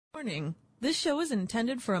Warning. This show is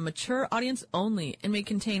intended for a mature audience only and may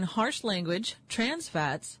contain harsh language, trans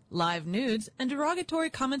fats, live nudes, and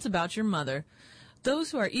derogatory comments about your mother.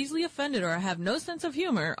 Those who are easily offended or have no sense of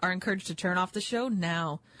humor are encouraged to turn off the show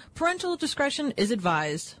now. Parental discretion is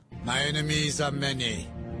advised. My enemies are many.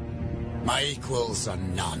 My equals are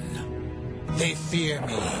none. They fear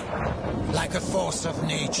me, like a force of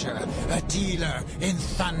nature, a dealer in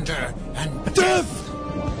thunder and death.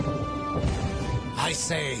 I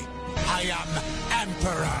say, I am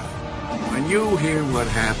Emperor. When you hear what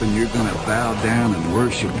happened, you're gonna bow down and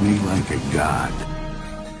worship me like a god.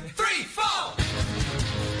 3, 4!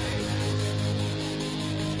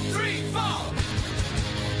 3, 4!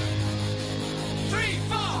 3,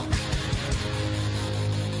 4!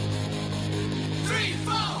 3,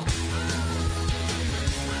 4!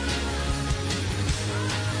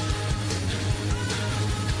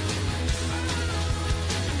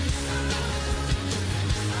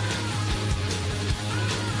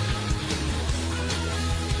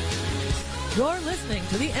 You're listening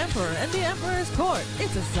to The Emperor and the Emperor's Court.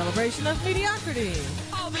 It's a celebration of mediocrity.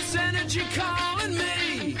 All this energy calling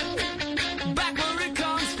me back where it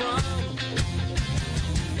comes from.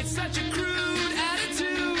 It's such a crude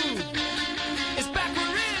attitude. It's back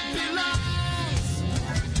where it belongs.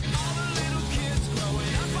 All the little kids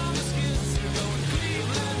growing up on the skids are going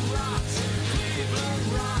Cleveland rocks.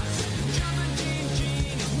 Jumping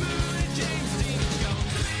Gene is moving James Dean going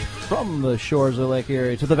Cleveland. From the shores of Lake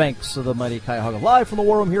Erie to the banks of the mighty Cuyahoga, live from the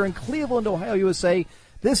War Room here in Cleveland, Ohio, USA.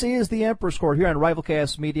 This is the Emperor's Court here on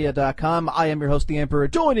RivalCastMedia.com. I am your host, the Emperor,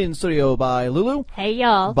 joined in studio by Lulu. Hey,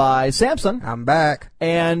 y'all. By Samson. I'm back.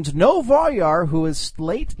 And no Varyar, who is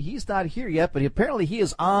late. He's not here yet, but apparently he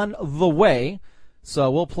is on the way.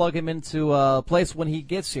 So we'll plug him into place when he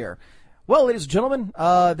gets here. Well, ladies and gentlemen,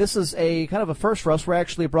 this is a kind of a first for us. We're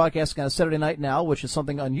actually broadcasting on a Saturday night now, which is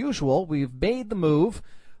something unusual. We've made the move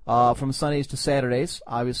from Sundays to Saturdays,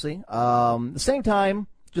 obviously. The same time,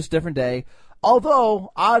 just different day.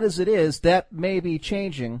 Although, odd as it is, that may be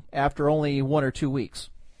changing after only 1 or 2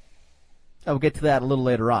 weeks. I'll get to that a little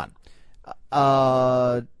later on.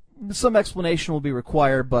 Some explanation will be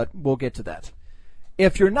required, but we'll get to that.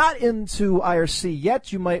 If you're not into IRC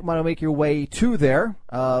yet, you might want to make your way to there.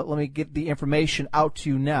 Let me get the information out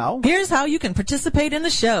to you now. Here's how you can participate in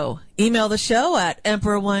the show. Email the show at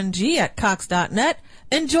emperor1g@cox.net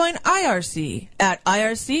and join IRC at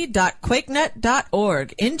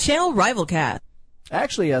irc.quakenet.org in channel Rivalcast.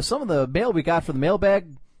 Actually, some of the mail we got for the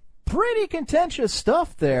mailbag, pretty contentious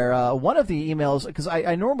stuff there. One of the emails, because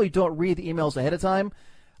I normally don't read the emails ahead of time.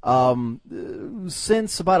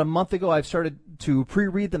 Since about a month ago, I've started to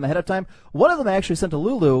pre-read them ahead of time. One of them I actually sent to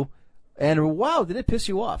Lulu, and wow, did it piss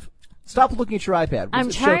you off. Stop looking at your iPad. I'm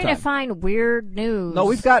trying to find weird news. No,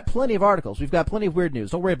 we've got plenty of articles. We've got plenty of weird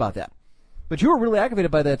news. Don't worry about that. But you were really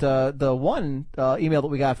aggravated by that the one email that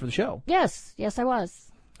we got for the show. Yes, I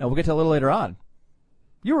was. And we'll get to that a little later on.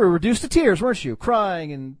 You were reduced to tears, weren't you?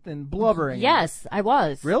 Crying and blubbering. Yes, I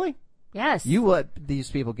was. Really? Yes. You let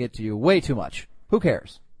these people get to you way too much. Who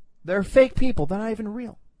cares? They're fake people. They're not even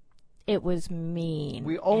real. It was mean.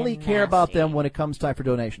 We only care about them when it comes time for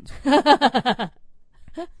donations.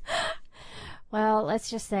 Well, let's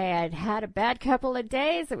just say I'd had a bad couple of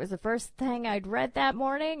days. It was the first thing I'd read that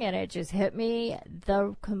morning, and it just hit me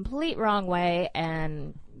the complete wrong way.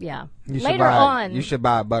 And, yeah. Later on. You should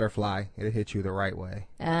buy a butterfly. It'll hit you the right way.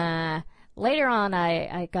 Later on,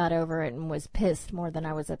 I got over it and was pissed more than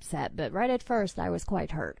I was upset. But right at first, I was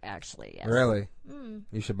quite hurt, actually. Yes. Really?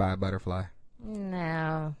 You should buy a butterfly.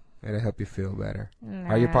 No. It'll help you feel better. No.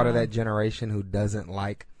 Are you part of that generation who doesn't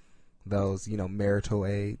like those, marital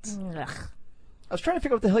aids? Ugh. I was trying to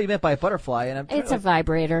figure out what the hell you meant by a butterfly, and It's a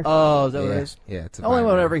vibrator. Oh, is that what it is? Yeah, it's a The only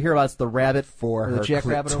vibrator. one I ever hear about is the rabbit For or her the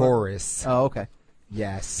jackrabbit. clitoris. Oh, okay.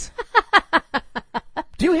 Yes.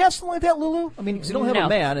 Do you have something like that, Lulu? I mean, because you don't have No. a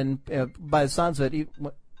man, and by the sounds of it,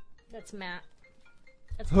 That's Matt.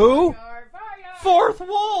 That's Who? Varyar. Fourth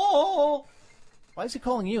wall. Why is he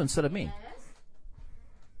calling you instead of me?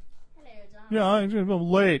 Yeah, I'm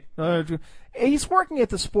late. He's working at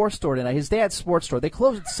the sports store tonight, his dad's sports store. They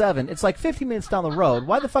close at 7. It's like 15 minutes down the road.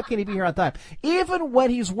 Why the fuck can't he be here on time? Even when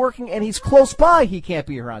he's working and he's close by, he can't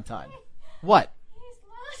be here on time. What? He's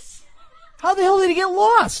lost. How the hell did he get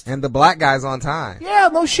lost? And the black guy's on time. Yeah,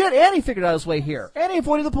 no shit. And he figured out his way here. And he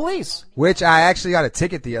avoided the police. Which I actually got a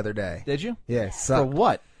ticket the other day. Did you? Yeah, For sucked.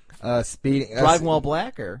 what? Speeding. Driving while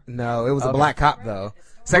black, or? No, it was a Okay. black cop though.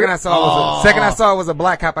 Second I saw it was a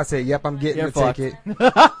black cop. I said, "Yep, I'm getting You're the fucked. ticket."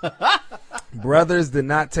 Brothers did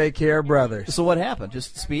not take care of brothers. So what happened?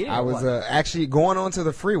 Just speeding? I or was what? actually going onto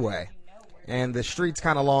the freeway, And the street's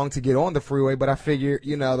kind of long to get on the freeway, but I figured,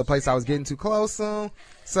 the place I was getting too close to,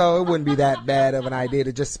 so it wouldn't be that bad of an idea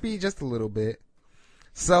to just speed just a little bit.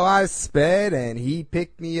 So I sped, and he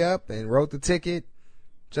picked me up and wrote the ticket,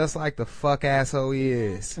 just like the fuck asshole he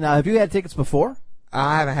is. Now, have you had tickets before?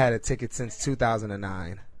 I haven't had a ticket since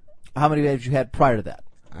 2009. How many have you had prior to that?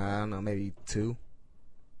 I don't know, maybe 2.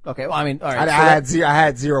 Okay, well, I mean, all right. I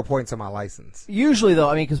had 0 points on my license. Usually, though,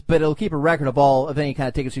 but it'll keep a record of any kind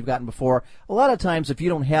of tickets you've gotten before. A lot of times, if you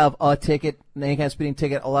don't have a ticket, any kind of speeding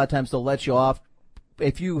ticket, a lot of times they'll let you off.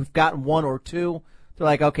 If you've gotten 1 or 2, they're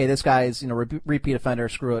like, okay, this guy's repeat offender,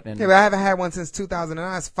 screw it. And yeah, but I haven't had one since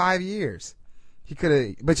 2009. It's 5 years. He could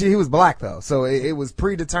have, but he was black though, so it was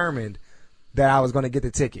predetermined that I was going to get the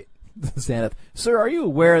ticket. Zenith, sir, are you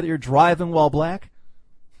aware that you're driving while black?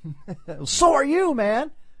 So are you, man.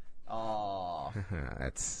 Oh,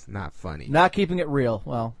 that's not funny. Not keeping it real.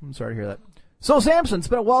 Well, I'm sorry to hear that. So, Samson, it's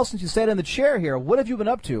been a while since you sat in the chair here. What have you been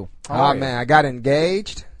up to? Oh, man, I got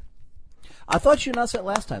engaged. I thought you announced that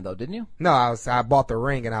last time, though, didn't you? No, I bought the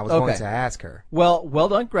ring, and I was going to ask her. Well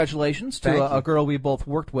done. Congratulations to a girl we both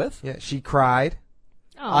worked with. Yeah, she cried.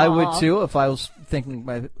 Aww. I would, too, if I was thinking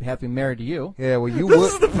about having married to you. Yeah, well, you this would.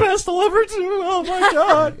 This is the best I'll ever do. Oh, my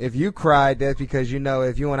God. If you cried, that's because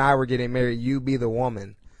if you and I were getting married, you'd be the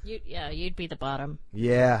woman. You'd be the bottom.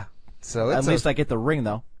 Yeah. So at least I get the ring,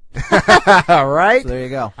 though. Right? So there you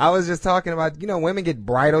go. I was just talking about, women get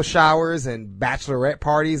bridal showers and bachelorette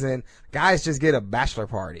parties, and guys just get a bachelor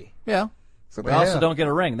party. Yeah. So we also don't get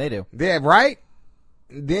a ring. They do. Yeah, right?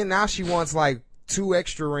 Then now she wants, 2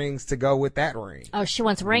 extra rings to go with that ring. Oh, she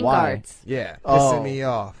wants ring guards. Yeah, pissing me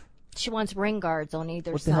off. She wants ring guards on either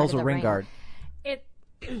side. What the hell's a ring guard? It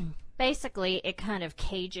basically it kind of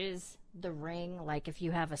cages the ring, like if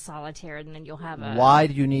you have a solitaire, and then you'll have a. Why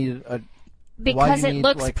do you need a? Because it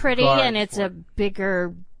looks pretty and it's a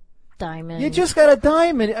bigger diamond. You just got a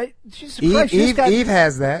diamond. Jesus Christ, Eve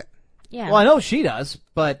has that. Yeah. Well, I know she does,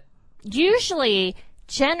 but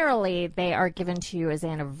generally, they are given to you as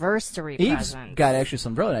anniversary Eve's presents. got actually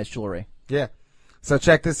some really nice jewelry. Yeah. So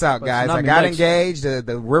check this out, guys. I got engaged. The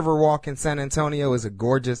Riverwalk in San Antonio is a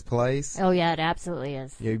gorgeous place. Oh yeah, it absolutely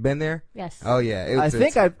is. You been there? Yes. Oh yeah. I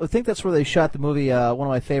think that's where they shot the movie. One of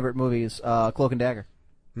my favorite movies, Cloak and Dagger.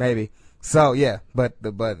 Maybe. So yeah, but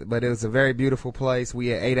it was a very beautiful place.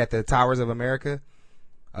 We ate at the Towers of America.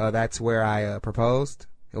 That's where I proposed.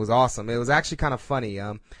 It was awesome. It was actually kind of funny.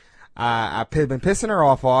 I've been pissing her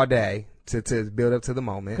off all day to build up to the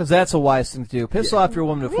moment. Because that's a wise thing to do. Piss off your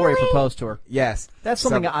woman before you propose to her. Yes. That's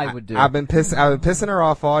something I would do. I've been pissing her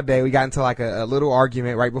off all day. We got into a little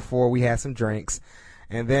argument right before we had some drinks.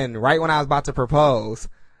 And then right when I was about to propose,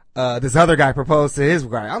 this other guy proposed to his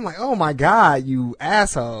guy. I'm like, oh my God, you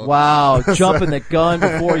asshole. Wow, jumping the gun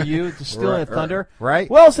before you, stealing the thunder. Right.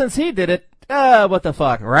 Well, since he did it, what the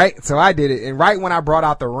fuck? Right. So I did it. And right when I brought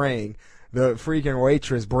out the ring, the freaking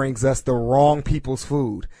waitress brings us the wrong people's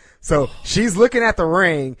food. So she's looking at the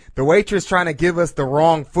ring, the waitress trying to give us the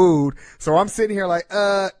wrong food. So I'm sitting here like,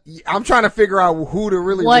 I'm trying to figure out who to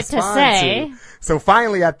really respond to. So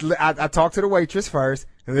finally I talked to the waitress first,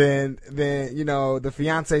 and then, the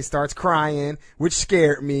fiance starts crying, which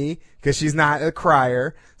scared me because she's not a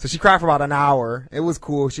crier. So she cried for about an hour. It was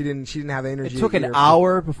cool. She didn't have the energy. It took an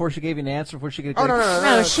hour before she gave you an answer, before she could. Oh,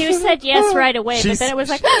 no. She said yes right away, but then it was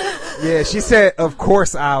like. Yeah, she said, of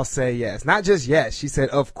course I'll say yes. Not just yes. She said,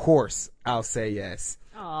 of course I'll say yes.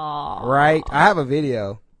 Aww. Right? I have a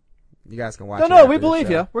video. You guys can watch it. No, we believe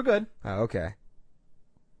you. We're good. Oh, okay.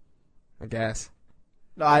 I guess.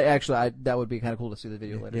 No, that would be kind of cool to see the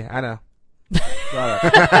video later. Yeah, I know.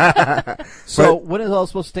 So when is all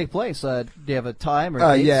supposed to take place? Do you have a time? Or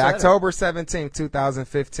October 17th,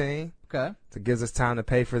 2015. Okay. So it gives us time to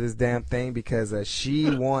pay for this damn thing because she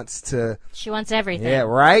wants everything. Yeah,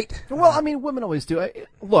 right? Well, I mean, women always do.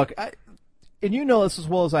 And you know this as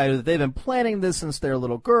well as I do, that they've been planning this since they're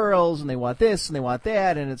little girls, and they want this, and they want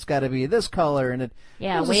that, and it's got to be this color, and it.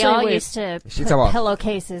 Yeah, we all used to put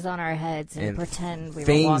pillowcases on our heads and pretend we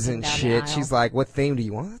were walking themes and down shit. the aisle. She's like, "What theme do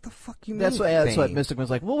you want?" What the fuck you mean? That's what Mystic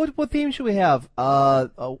was like. Well, what theme should we have? A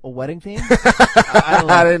wedding theme?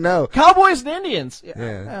 I didn't know. Cowboys and Indians.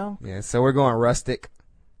 Yeah. Yeah. So we're going rustic.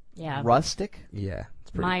 Yeah. Rustic? Yeah.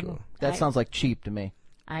 It's pretty cool. That sounds like cheap to me.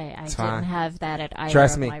 I didn't have that at either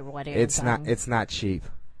Trust of me, my wedding. it's not cheap.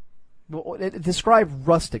 Well, describe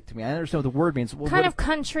rustic to me. I understand what the word means. Kind of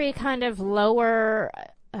country, kind of lower,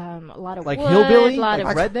 a lot of like wood, hillbilly, lot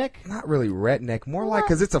like of redneck. Not really redneck. More like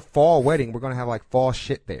because it's a fall wedding. We're gonna have like fall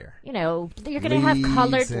shit there. You're gonna have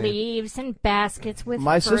colored leaves and baskets with.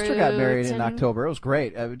 My sister got married in October. It was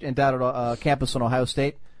great. And down at campus in Ohio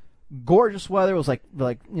State. gorgeous weather. It was like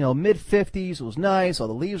mid 50s. It was nice. All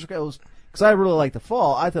the leaves were. It was because I really like the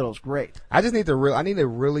fall. I thought it was great. I need a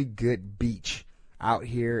really good beach out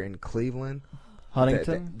here in Cleveland,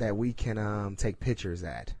 Huntington, that we can take pictures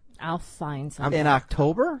at. I'll find some. In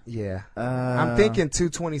October? Yeah. I'm thinking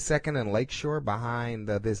 222nd and Lakeshore behind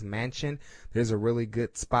this mansion. There's a really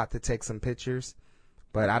good spot to take some pictures.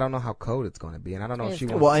 But I don't know how cold it's going to be, and I don't know if she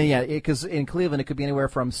wants. Well, yeah, because in Cleveland it could be anywhere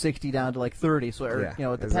from 60 down to like 30. So it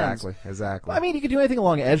depends. Exactly. I mean, you could do anything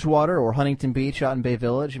along Edgewater or Huntington Beach out in Bay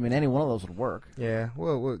Village. I mean, any one of those would work. Yeah. We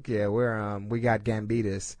got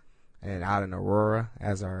Gambitas and out in Aurora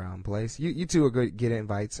as our place. You two are good get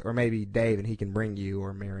invites, or maybe Dave and he can bring you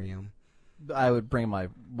or Miriam. I would bring my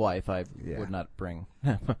wife. I would not bring.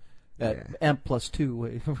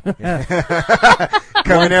 M+2.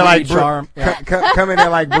 Come in there like charm. Come in there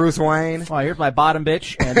like Bruce Wayne. Oh, here's my bottom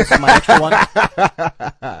bitch, and this is my extra one.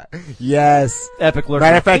 Yes. Epic lurker.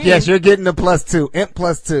 Matter of fact, yes, you're getting the +2. Imp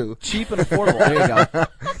 +2. Cheap and affordable. There you go.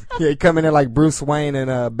 Yeah, you come in there like Bruce Wayne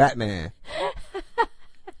and Batman.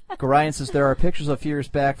 Ryan says there are pictures a few years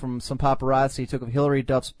back from some paparazzi he took of Hillary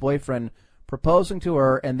Duff's boyfriend proposing to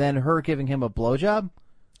her and then her giving him a blowjob.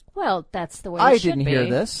 Well, that's the way I it should didn't be. hear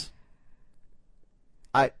this.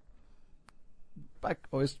 I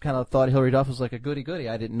always kind of thought Hillary Duff was like a goody-goody.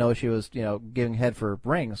 I didn't know she was, giving head for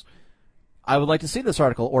rings. I would like to see this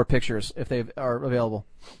article or pictures if they are available.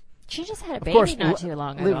 She just had a baby not too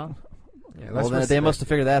long ago. Yeah, well, then they must have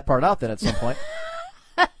figured that part out then at some point.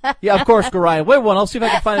 Yeah, of course, Ryan. Wait one, I'll see if I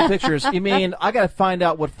can find the pictures. You mean I got to find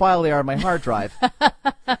out what file they are on my hard drive?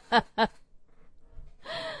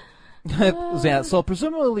 Yeah, so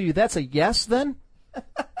presumably that's a yes then?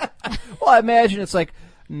 Well, I imagine it's like,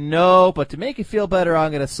 no, but to make you feel better, I'm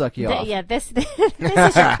going to suck you off. Yeah, this is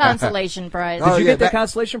your consolation prize. Did you get the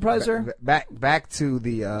consolation prize, sir? Back to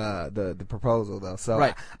the proposal though. So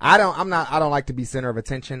right. I don't like to be center of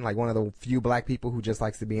attention, like one of the few black people who just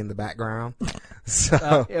likes to be in the background.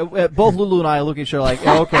 So both Lulu and I look at each other like,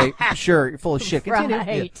 okay, sure, you're full of shit. Continue.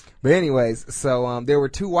 Right. Yeah. But anyways, so there were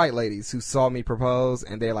two white ladies who saw me propose,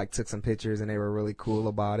 and they like took some pictures, and they were really cool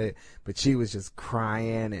about it. But she was just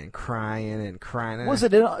crying and crying and crying. Was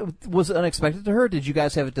it unexpected to her? Did you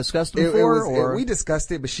guys have it discussed before? We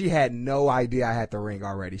discussed it, but she had no idea I had the ring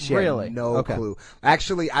already. She really? had no clue.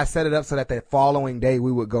 Actually, I set it up so that the following day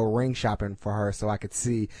we would go ring shopping for her, so I could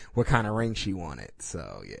see what kind of ring she wanted.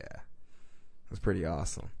 So yeah. It was pretty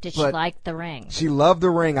awesome. Did she like the ring? She loved the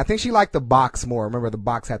ring. I think she liked the box more. Remember, the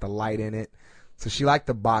box had the light in it. So she liked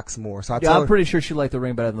the box more. So I'm pretty sure she liked the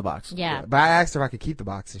ring better than the box. Yeah. But I asked her if I could keep the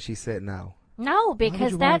box, and she said no. No,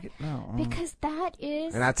 because that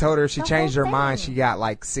is. And I told her if she changed her mind, thing. she got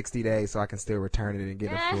like 60 days, so I can still return it and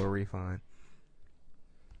get a full refund.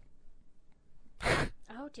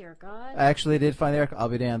 Oh, dear God. I actually did find the article. I'll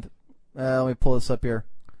be damned. Let me pull this up here.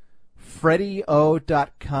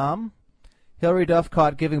 FreddieO.com. Hillary Duff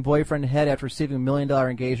caught giving boyfriend head after receiving $1 million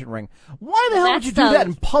engagement ring. Why the hell would you do that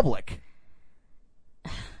in public?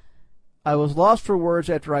 I was lost for words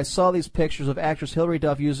after I saw these pictures of actress Hillary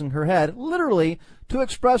Duff using her head, literally, to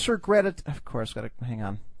express her gratitude. Of course, hang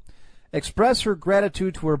on. Express her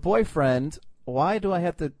gratitude to her boyfriend. Why do I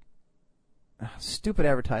have to? Stupid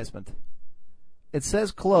advertisement. It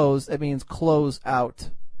says close. It means close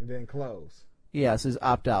out. And then close. Yes, is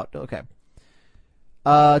opt out. Okay.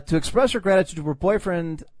 To express her gratitude to her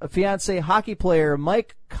boyfriend, fiance, hockey player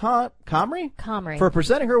Mike Comrie for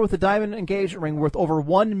presenting her with a diamond engagement ring worth over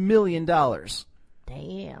 $1 million.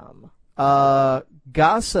 Damn.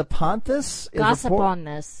 Gossip on this.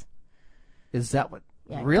 Is that what?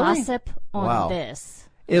 Yeah, really? Gossip on this.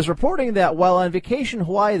 Is reporting that while on vacation in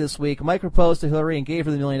Hawaii this week, Mike proposed to Hillary and gave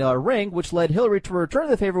her the $1 million ring, which led Hillary to return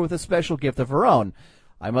the favor with a special gift of her own.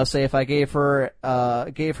 I must say, if I gave her ass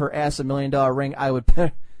 $1 million ring, I would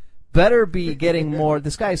better be getting more.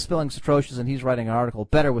 This guy is spelling atrocious, and he's writing an article.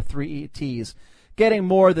 Better with 3 T's, getting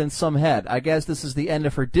more than some head. I guess this is the end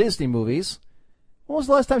of her Disney movies. When was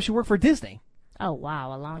the last time she worked for Disney? Oh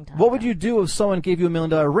wow, a long time. What would you do if someone gave you $1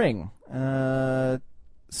 million ring?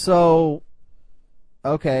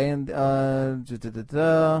 Okay, and these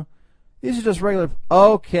are just regular.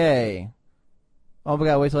 Okay. Oh my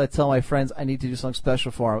God, wait till I tell my friends I need to do something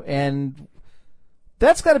special for them. And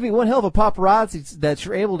that's got to be one hell of a paparazzi that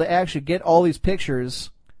you're able to actually get all these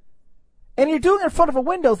pictures. And you're doing it in front of a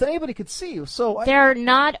window that anybody could see you. So they're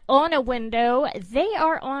not on a window. They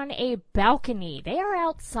are on a balcony. They are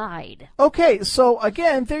outside. Okay, so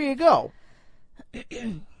again, there you go.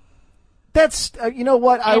 That's, you know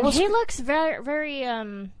what? He looks very, very,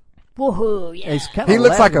 woohoo, yeah. He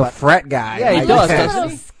looks like a frat guy. Yeah, he does, looks a doesn't little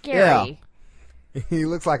he? scary. He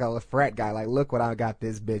looks like a frat guy. Like, look what I got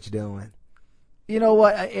this bitch doing. You know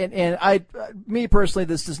what? Me personally,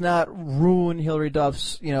 this does not ruin Hillary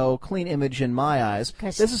Duff's, clean image in my eyes.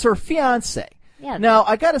 This is her fiance. Yeah. Now,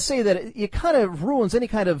 I got to say that it kind of ruins any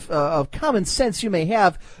kind of common sense you may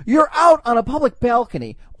have. You're out on a public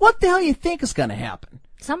balcony. What the hell do you think is going to happen?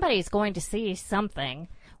 Somebody's going to see something,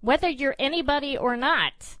 whether you're anybody or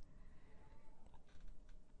not.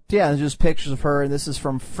 Yeah, there's just pictures of her, and this is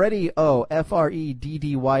from Freddie O,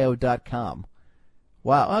 FREDDYO.com.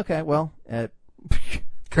 Wow, okay, well.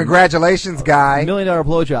 Congratulations, guy. $1 million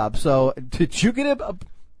blowjob. So, did you get a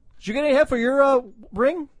hit for your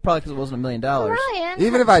ring? Probably because it wasn't $1 million. Ryan.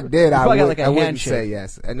 Even if I did, I wouldn't handshake. say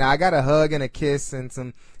yes. Now, I got a hug and a kiss and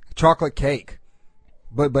some chocolate cake.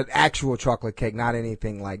 But actual chocolate cake, not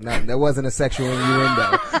anything like that wasn't a sexual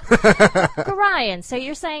innuendo. Ryan, so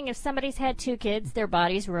you're saying if somebody's had 2 kids, their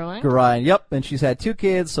body's ruined? Ryan, yep, and she's had 2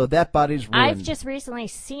 kids, so that body's ruined. I've just recently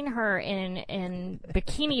seen her in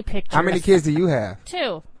bikini pictures. How many kids do you have?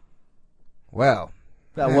 2. Well,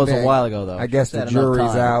 that was a while ago, though. I guess the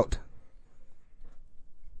jury's out.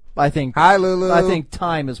 I think. Hi, Lulu. I think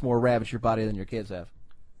time has more ravaged your body than your kids have.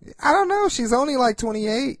 I don't know. She's only like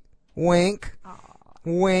 28. Wink. Aww.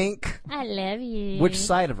 Wink. I love you. Which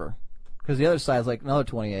side of her? Because the other side is like another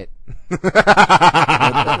 28. That's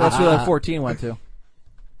where that 14 went to.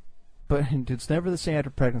 But it's never the same after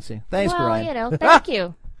pregnancy. Thanks, Brian. Thank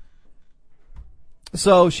you.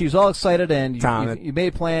 So she's all excited, and you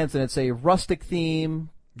made plans, and it's a rustic theme.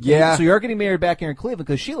 Yeah. So you're getting married back here in Cleveland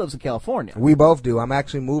because she lives in California. We both do. I'm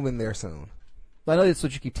actually moving there soon. I know that's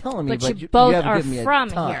what you keep telling me, but you both haven't are given me a from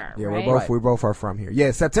time. here. Yeah, right? we both are from here.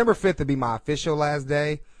 Yeah, September 5th would be my official last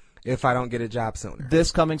day if I don't get a job sooner.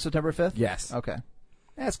 This coming September 5th? Yes. Okay.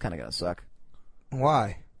 That's kind of going to suck.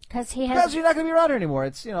 Why? Because you're not going to be around here anymore.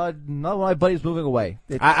 It's, none of my buddies moving away.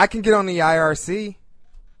 I can get on the IRC.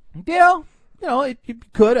 Yeah. You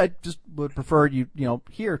could. I just would prefer you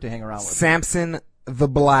here to hang around with. Samson the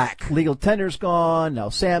Black. Legal tender's gone. Now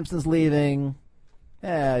Samson's leaving.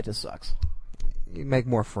 It just sucks. You make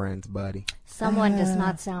more friends, buddy. Someone does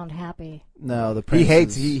not sound happy. No, the he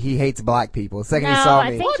prince hates black people. The second no, he saw me,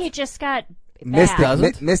 I think he just got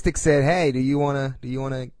bad. Mystic said, "Hey, do you wanna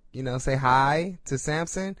say hi to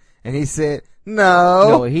Samson?" And he said, "No."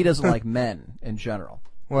 No, he doesn't like men in general.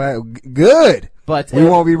 Well, good. But we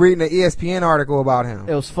won't be reading an ESPN article about him.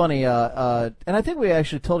 It was funny, and I think we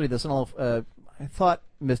actually told you this. I don't know I thought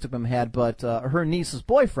Mystic Mom had, but her niece's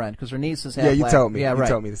boyfriend, because her niece has had. Yeah, you told me. Yeah, you right.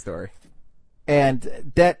 told me the story.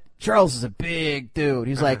 And that Charles is a big dude.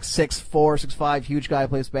 He's like 6'4", 6'5", huge guy,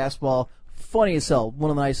 plays basketball. Funny as hell.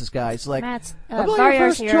 One of the nicest guys. Like, Matt's, I'm your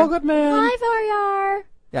first Joe Goodman. Hi, Varyar.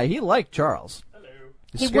 Yeah, he liked Charles.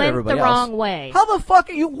 He went the wrong way. How the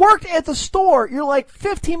fuck? You worked at the store. You're like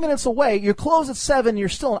 15 minutes away. You close at 7. You're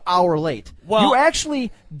still an hour late. Well, you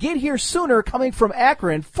actually get here sooner coming from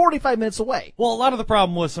Akron, 45 minutes away. Well, a lot of the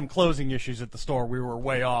problem was some closing issues at the store. We were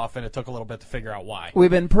way off, and it took a little bit to figure out why.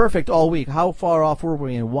 We've been perfect all week. How far off were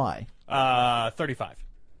we and why? 35.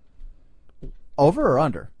 Over or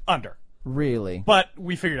under? Under. Really? But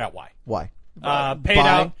we figured out why. Why? Paid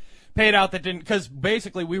out that didn't, because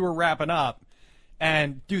basically we were wrapping up.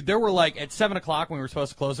 And, dude, there were like, at 7 o'clock when we were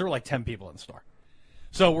supposed to close, there were like 10 people in the store.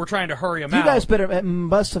 So we're trying to hurry them out. You guys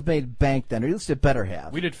must have made bank then, or at least you better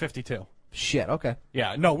have. We did 52. Shit, okay.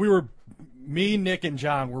 Yeah, no, me, Nick, and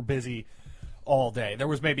John were busy all day. There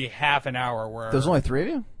was maybe half an hour where... There was only 3 of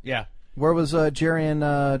you? Yeah. Where was Jerry and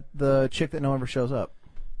the chick that no one ever shows up?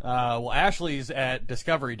 Well, Ashley's at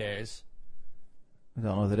Discovery Days. I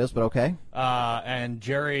don't know what it is, but okay. And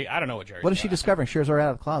Jerry, I don't know what Jerry's What is she discovering? She has her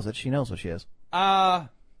out of the closet. She knows what she is. I'm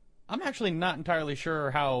actually not entirely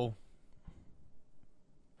sure how...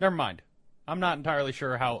 Never mind. I'm not entirely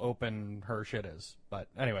sure how open her shit is. But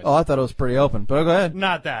anyways. Oh, I thought it was pretty open, but go ahead.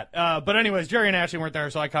 Not that. But anyways, Jerry and Ashley weren't there,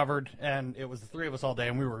 so I covered, and it was the 3 of us all day,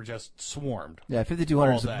 and we were just swarmed. Yeah,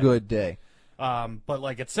 5,200 is a good day. But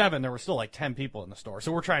like at 7, there were still like 10 people in the store.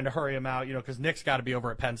 So we're trying to hurry them out, because Nick's got to be over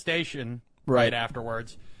at Penn Station right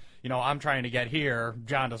afterwards. I'm trying to get here.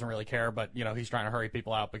 John doesn't really care, but, he's trying to hurry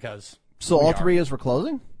people out because... So all 3 is were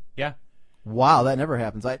closing? Yeah. Wow, that never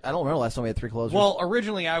happens. I don't remember last time we had 3 closers. Well,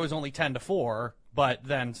 originally I was only 10 to 4, but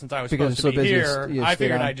then since I was supposed to be here, I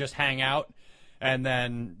figured I'd just hang out and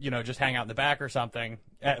then, just hang out in the back or something.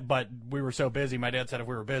 But we were so busy. My dad said if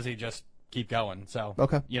we were busy, just keep going. So,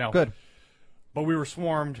 okay, good. But we were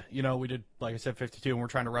swarmed. We did, like I said, 52, and we're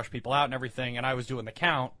trying to rush people out and everything. And I was doing the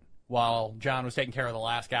count while John was taking care of the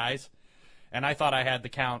last guys. And I thought I had the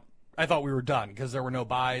count. I thought we were done because there were no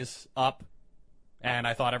buys up, and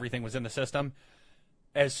I thought everything was in the system.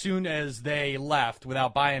 as soon as they left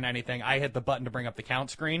without buying anything, I hit the button to bring up the count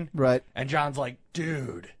screen. Right. And John's like,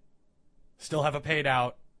 dude, still haven't paid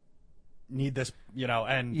out. Need this,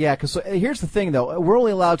 and... Yeah, because here's the thing, though. We're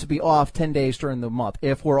only allowed to be off 10 days during the month.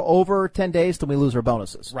 If we're over 10 days, then we lose our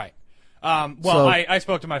bonuses. Right. I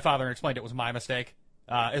spoke to my father and explained it was my mistake.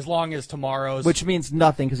 As long as tomorrow's... Which means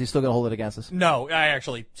nothing, because he's still going to hold it against us. No, I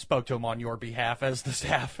actually spoke to him on your behalf as the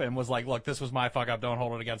staff and was like, look, this was my fuck up. Don't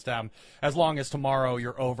hold it against him. As long as tomorrow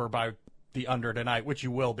you're over by the under tonight, which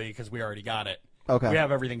you will be because we already got it. Okay. We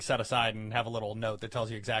have everything set aside and have a little note that tells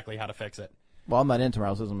you exactly how to fix it. Well, I'm not in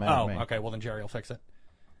tomorrow, so it doesn't matter to me. Okay. Well, then Jerry will fix it.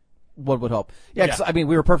 What would help? Yeah, because I mean,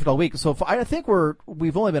 we were perfect all week. So I think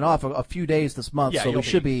we've only been off a few days this month, so we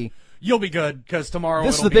should be. You'll be good because tomorrow.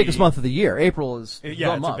 This is the biggest month of the year. April is. It's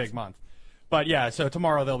a big month. But yeah, so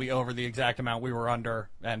tomorrow they'll be over the exact amount we were under,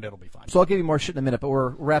 and it'll be fine. So I'll give you more shit in a minute, but we're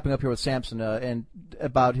wrapping up here with Samson and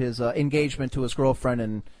about his engagement to his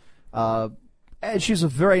girlfriend, and she's a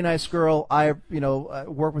very nice girl. I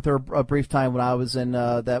worked with her a brief time when I was in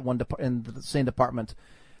that one in the same department.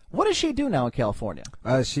 What does she do now in California?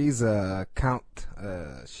 She's a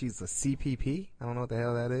she's a CPP. I don't know what the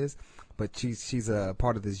hell that is, but she's a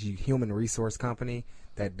part of this human resource company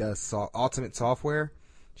that does ultimate software.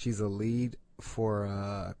 She's a lead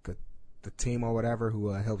for the team or whatever who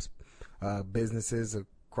helps businesses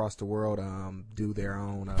across the world do their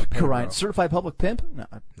own payroll. Certified public pimp? No.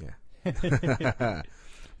 Yeah.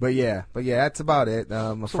 But yeah, that's about it.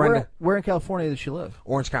 Where in California does she live?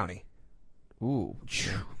 Orange County. Ooh.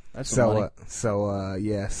 That's So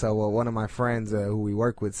one of my friends who we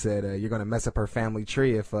work with said you're going to mess up her family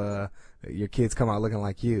tree if your kids come out looking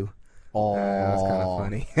like you. Oh, that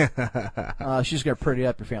was kind of funny. She's going to pretty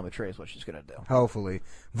up your family tree is what she's going to do. Hopefully.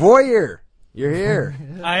 Voyeur, you're here.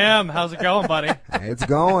 I am. How's it going, buddy? It's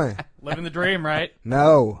going. Living the dream, right?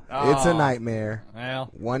 No, it's a nightmare. Well,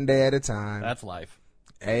 one day at a time. That's life.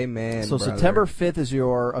 Amen. So brother. September 5th is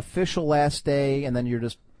your official last day, and then you're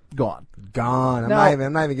just gone. I'm not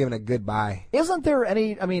even giving a goodbye. Isn't there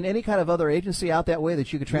any kind of other agency out that way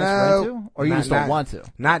that you could transfer into, or you just don't want to?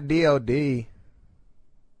 Not DOD.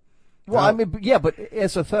 Well, but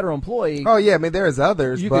as a federal employee. Oh yeah, there's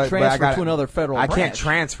others. You could transfer to another federal. I can't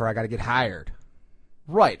transfer. I got to get hired.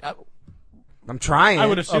 Right. I'm trying. I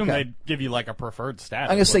would assume they'd give you like a preferred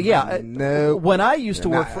status. I'm gonna say no. When I used to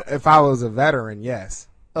work, if I was a veteran, yes.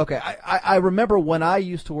 Okay, I remember when I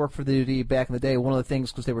used to work for the DoD back in the day, one of the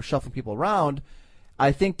things, because they were shuffling people around,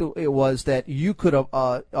 I think it was that you could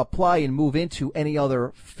apply and move into any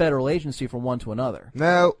other federal agency from one to another.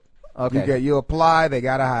 No. Okay. You apply, they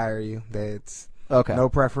got to hire you. It's okay. No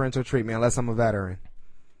preferential treatment unless I'm a veteran,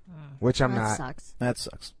 which I'm not. That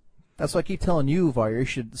sucks. That's why I keep telling you, Var, you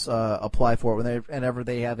should apply for it whenever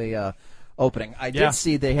they have a opening. I did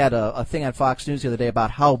see they had a thing on Fox News the other day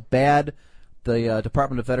about how bad the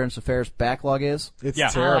Department of Veterans Affairs backlog is. It's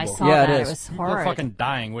terrible. I saw that. It is. was People are fucking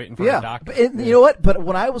dying waiting for a doctor. But you know what? But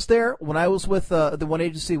when I was there, when I was with the one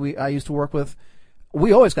agency I used to work with,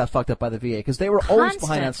 we always got fucked up by the VA because they were always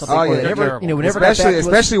behind on something. Oh yeah, we never got back to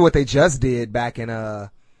especially what they just did back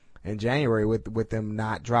in January with them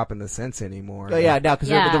not dropping the cents anymore. Oh yeah, now because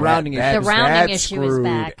the rounding issue. The rounding issue is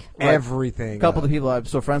back. Everything. A couple of the people I'm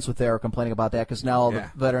still friends with there are complaining about that because now all the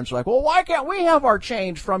veterans are like, well, why can't we have our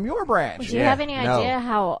change from your branch? Do you have any idea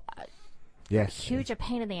how Yes. huge a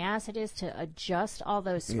pain in the ass it is to adjust all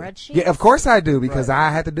those spreadsheets? Yeah, of course I do because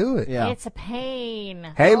I had to do it. Yeah. It's a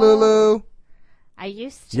pain. Hey, Lulu. I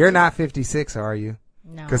used to. You're not 56, are you?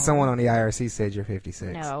 No. Because someone on the IRC said you're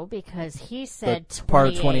 56. No, because he said 28. Part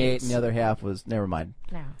of 28 and the other half was, never mind.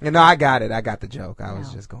 No. No, I got it. I got the joke. I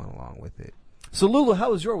was just going along with it. So, Lulu,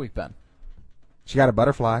 how was your week been? She got a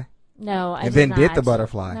butterfly. No, I and did then not. did the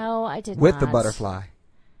butterfly. No, I did with not. the butterfly.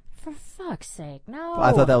 For fuck's sake, no.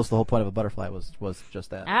 I thought that was the whole point of a butterfly was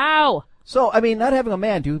just that. Ow! So, not having a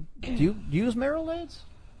man, do you use marital aids?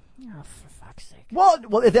 Oh, for fuck's sake. Well,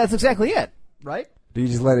 that's exactly it, right? Do you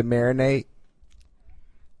just let it marinate?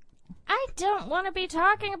 I don't want to be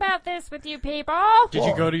talking about this with you people. Did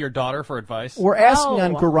you go to your daughter for advice? We're asking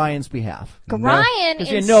on Garion's behalf. Garion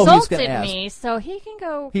he's insulted gonna me, so he can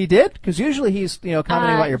go. He did? Because usually he's, commenting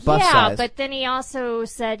about your bust size. Yeah, but then he also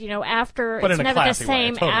said, after, but it's in a never the classy way,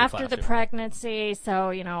 same totally after the classy. pregnancy, so,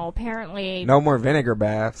 apparently. No more vinegar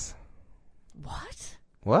baths. What?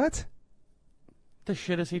 What? The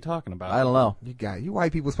shit is he talking about? I don't know. You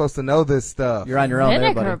white people supposed to know this stuff. You're on your own, Vinegar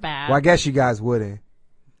everybody. bath. Well, I guess you guys wouldn't.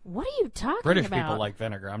 What are you talking British about? people like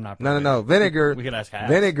vinegar. I'm not British. No. Vinegar. We could ask Haz.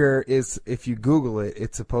 Vinegar is, if you Google it,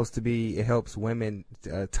 it's supposed to be. It helps women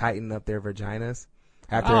tighten up their vaginas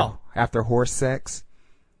after horse sex.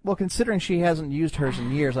 Well, considering she hasn't used hers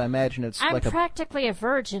in years, I imagine it's I'm like practically a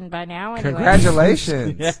virgin by now. Anyway.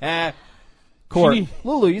 Congratulations. Court.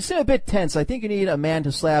 Lulu, you seem a bit tense. I think you need a man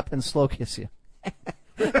to slap and slow kiss you.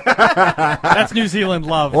 That's New Zealand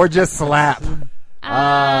love. Or just slap.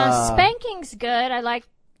 Spanking's good. I like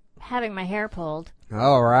having my hair pulled.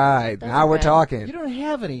 All right. Those now are we're good. talking. You don't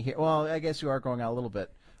have any hair. Well, I guess you are growing out a little bit.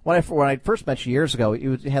 When I first met you years ago,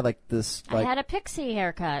 you had like this. I had a pixie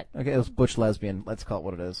haircut. Okay, it was butch lesbian. Let's call it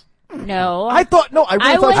what it is. No. I really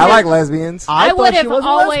thought I like lesbians. I would have was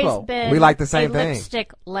always been We like the same thing.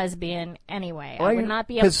 lipstick lesbian anyway. Well, I would not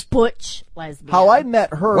be a butch lesbian. How I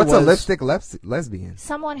met her What's was... a lipstick lesbian?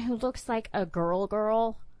 Someone who looks like a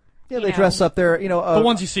girl. Yeah, they dress up there, the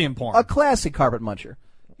ones you see in porn. A classy carpet muncher.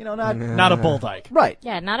 Not a bull dyke. Right.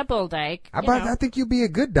 Yeah, not a bull dyke. I think you'd be a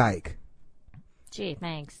good dyke. Gee,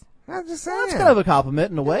 thanks. I'm just saying. That's kind of a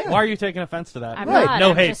compliment in a way. Why are you taking offense to that? I'm Right. not. No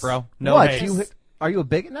I'm hate, just- bro. No What? hate. Are you a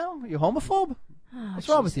bigot now? Are you homophobe? Oh, What's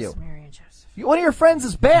wrong with Jesus, you? Mary and Joseph. One of your friends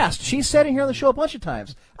is Bast. She's sat in here on the show a bunch of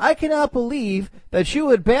times. I cannot believe that you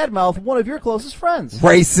would badmouth one of your closest friends.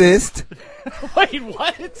 Racist. Wait,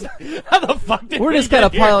 what? How the fuck did We're we just kind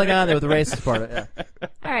of get here? piling on there with the racist part of it. Yeah.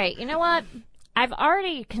 All right, you know what? I've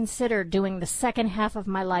already considered doing the second half of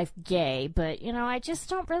my life gay, but, I just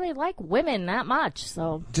don't really like women that much,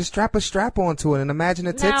 so... Just strap a strap onto it and imagine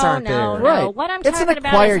the tits No, aren't no, there. no. Right. What I'm it's talking an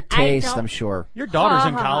about acquired is I taste, don't- I'm sure. Your daughter's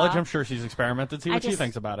in Ha, ha, college. ha. I'm sure she's experimented. See what she just-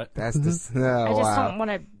 thinks about it. That's the... I Oh, just wow. don't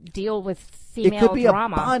want to deal with female It could be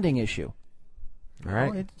drama. a bonding issue. All right.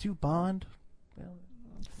 Oh, did you bond?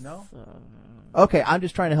 No? Okay, I'm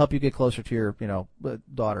just trying to help you get closer to your,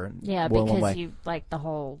 daughter. And Yeah, one because way. you like the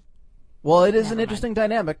whole... Well, it is Never an mind. interesting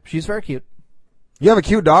dynamic. She's very cute. You have a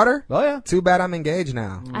cute daughter? Oh, yeah. Too bad I'm engaged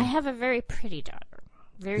now. I have a very pretty daughter.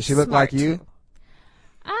 Very Does she look smart, like you? too.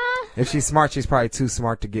 If she's smart, she's probably too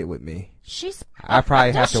smart to get with me. She's... I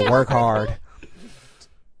probably have does she to work look like hard.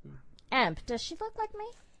 me? Emp, does she look like me?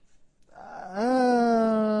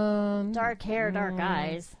 Dark hair, dark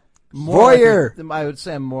eyes. Voyeur. I would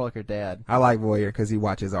say I'm more like her dad. I like Voyeur because he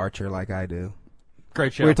watches Archer like I do.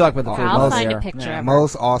 Great show. We were talking about the I'll food find a there. picture of her.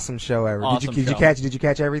 Most awesome show ever. Awesome Did you show. Did you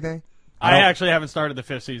catch everything? I actually haven't started the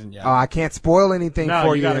 5th season yet. Oh, I can't spoil anything no,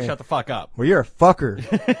 for you you. gotta then. shut the fuck up. Well, you're a fucker.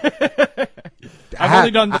 I've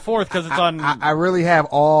only done the 4th because it's on. I really have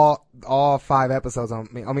all 5 episodes on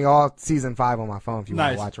me. I mean, all season 5 on my phone. If you want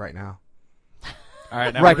Nice. to watch right now. All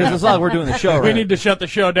right, now Right, we're because it's not like we're doing the show, right? We need to shut the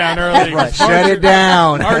show down early. Right. Shut it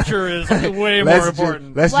down. Archer is way more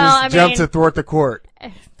important. Let's Well, just I jump mean- to thwart the court. I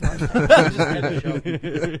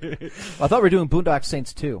thought we were doing Boondock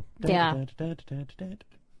Saints 2. Yeah.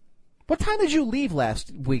 What time did you leave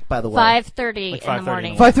last week, by the way? 5:30 Like in the 5:30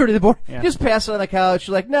 morning. 5:30 in the morning. Yeah. Just pass it on the couch.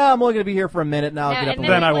 You're like, no, I'm only going to be here for a minute. Now I'll Yeah, get up and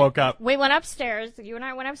and Then leave. I woke up. We went upstairs. You and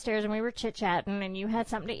I went upstairs, and we were chit-chatting, and you had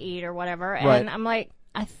something to eat or whatever. And Right. I'm like,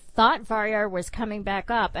 I thought Varyar was coming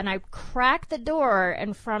back up, and I cracked the door,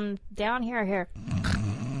 and from down here, I hear...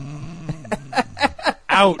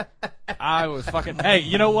 Out. I was fucking. Hey,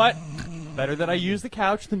 you know what? Better that I use the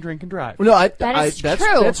couch than drink and drive. No, That is that's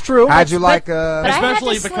true. That's true. How'd you like? but I had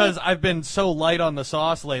Especially to because sleep. I've been so light on the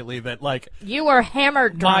sauce lately that like You were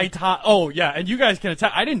hammered my drunk. time. Oh yeah, and you guys can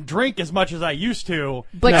attest. I didn't drink as much as I used to.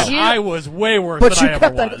 But and you- I was way worse But than you I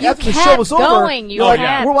kept ever on, was. You after the kept show was over. going. You you're like,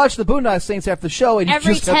 had- we're watching the Boondock Saints after the show, and you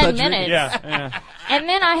Every just kept 10 on drinking. minutes. Yeah. And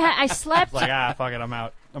then I slept... Like fuck it, I'm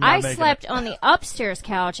out. I'm not I making slept it. on the upstairs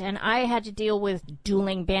couch, and I had to deal with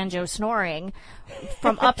dueling banjo snoring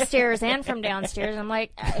from upstairs and from downstairs. I'm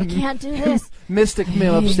like, I can't do this. Mystic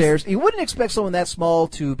Mim upstairs. You wouldn't expect someone that small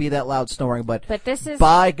to be that loud snoring, but But this is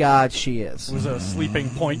by God, she is. It was a sleeping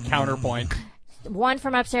point counterpoint. one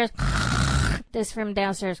from upstairs, this from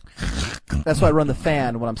downstairs. That's why I run the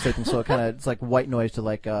fan when I'm sleeping, so it's like white noise to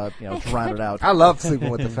drown it out. I love sleeping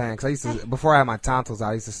with the fan. 'Cause I used to, before I had my tonsils,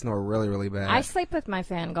 I used to snore really, really bad. I sleep with my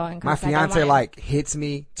fan going. 'cause My I don't fiance wanna- like hits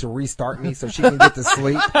me to restart me so she can get to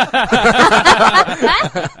sleep.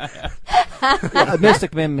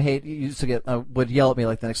 Mystic Mim used to get would yell at me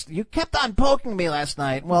like the next. You kept on poking me last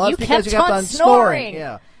night. Well, that's You because you kept kept on on snoring. snoring.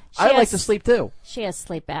 Yeah, She I like has- to sleep too. She has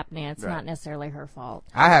sleep apnea. It's not necessarily her fault.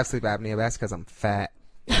 I have sleep apnea, but that's because I'm fat.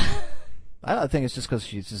 I don't think it's just because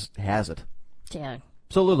she just has it. Yeah.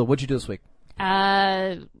 So Lulu, what'd you do this week?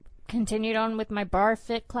 Continued on with my bar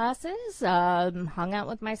fit classes. Hung out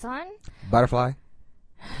with my son. Butterfly.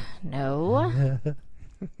 No.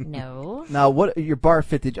 No. Now, what your bar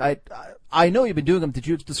fit? Did I know you've been doing them? Did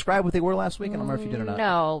you describe what they were last week? I don't remember if you did or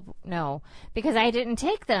not. No, because I didn't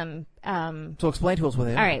take them. So explain to us what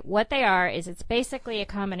they are. All right, what they are is it's basically a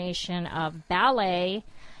combination of ballet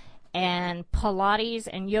and Pilates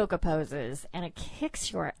and yoga poses, and it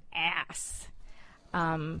kicks your ass.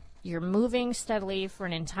 You're moving steadily for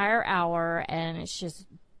an entire hour, and it's just.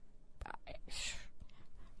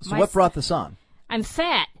 So what brought this on? I'm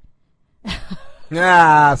fat.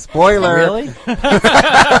 Spoiler. Really?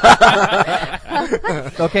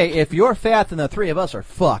 Okay, if you're fat, then the three of us are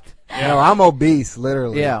fucked. Yeah. No, I'm obese,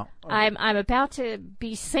 literally. Yeah. I'm about to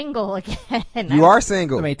be single again. You are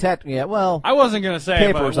single. I mean, yeah, well. I wasn't going to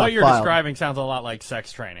say, but what you're filed. describing sounds a lot like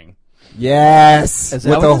sex training. Yes. Is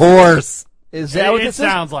With that a what this horse. Is that what It this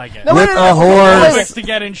sounds like it. No, With wait, a horse. Olympics to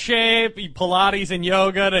get in shape, Pilates and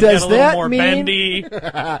yoga to Does get a little that more mean- bendy.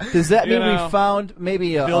 Does that You mean know, we found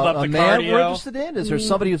maybe a build up the man cardio. we're interested in? Is there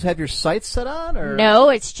somebody who's had your sights set on? Or? No,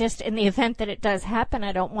 it's just in the event that it does happen,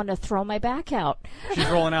 I don't want to throw my back out. She's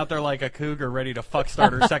rolling out there like a cougar ready to fuck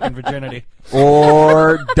start her second virginity.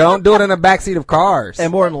 Or don't do it in the backseat of cars.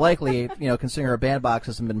 And more than likely, considering her bandbox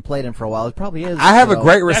hasn't been played in for a while, it probably is. I have a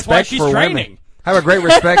great That's why respect she's for training. women. I have a great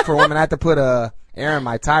respect for women. I had to put air in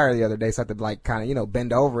my tire the other day, so I had to kind of,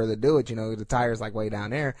 bend over to do it. The tire's way down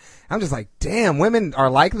there. I'm just like, damn, women are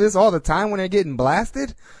like this all the time when they're getting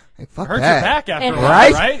blasted. Like, fuck Hurts that. your back after a while,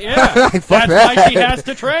 Right? right? Yeah. Like, fuck That's why that. she has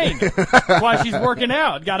to train. That's why she's working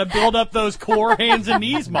out. Got to build up those core hands and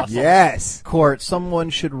knees muscles. Yes. Court, someone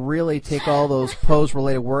should really take all those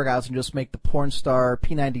pose-related workouts and just make the porn star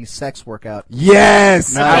P90 sex workout.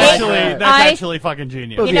 Yes. Nice. That's actually fucking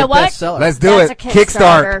genius. It would You be know a what? bestseller. Let's do That's it. a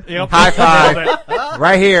Kickstart. Kickstarter. Yep. High five. Nailed it.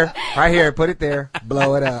 Right here. Put it there.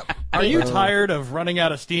 Blow it up. Are you tired of running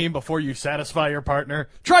out of steam before you satisfy your partner?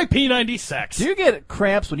 Try P90 Sex. Do you get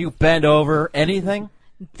cramps when you bend over anything?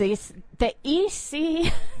 The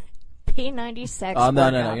EC P90 sex. Oh, no.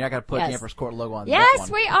 workout. You're not going to put Yes. the Empress Court logo on that Yes,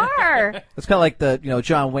 one. we are. It's kind of like the,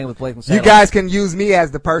 John Wayne with Blake and You Saddle. guys can use me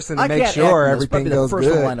as the person to I make can't sure act in this, but everything I'll be goes the first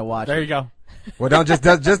good. line to watch. There you go. Well, just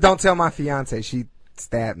don't tell my fiance. She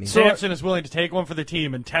stabbed me. Samson is willing to take one for the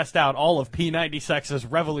team and test out all of P90 Sex's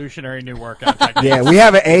revolutionary new workout technique. Yeah, we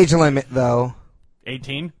have an age limit though.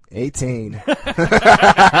 18? 18.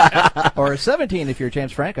 Or 17 if you're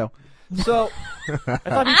James Franco. So, I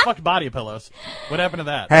thought he fucked body pillows. What happened to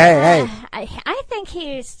that? Hey. I think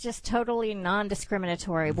he's just totally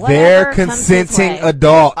non-discriminatory. They're Whatever comes his consenting way.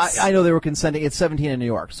 adults. I know they were consenting. It's 17 in New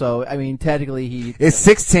York. So, I mean, technically he... It's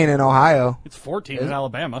 16 in Ohio. It's 14 in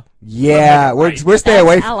Alabama. Yeah, we're stay That's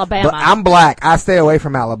away. Alabama. But I'm black. I stay away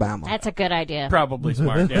from Alabama. That's a good idea. Probably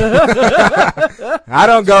smart, yeah. I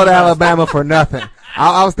don't go to Alabama for nothing.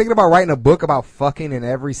 I was thinking about writing a book about fucking in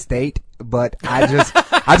every state, but I just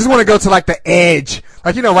want to go to the edge,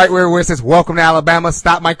 right where it says "Welcome to Alabama."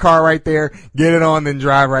 Stop my car right there, get it on, then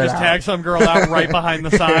drive right Just out. tag some girl out right behind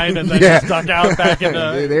the sign and then Yeah. just duck out back into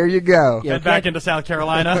There you go. Yeah. head back into South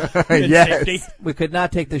Carolina in Yes. safety. We could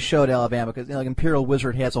not take this show to Alabama because, Imperial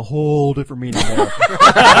Wizard has a whole different meaning there.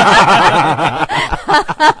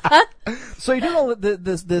 So you're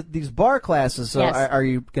doing these bar classes. So Yes. are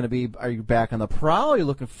you back on the prowl? Are you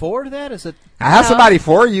looking forward to that? Is it? I have somebody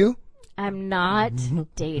for you. I'm not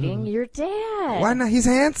dating your dad. Why not? He's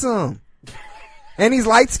handsome, and he's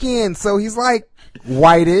light skinned, so he's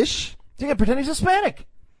whitish. You can pretend he's Hispanic.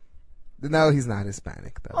 No, he's not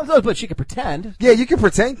Hispanic though. Oh, but she can pretend. Yeah, you can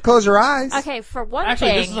pretend. Close your eyes. Okay, for one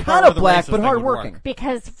Actually, this thing, is a part Kind where of the black, racist but thing hard would working. work.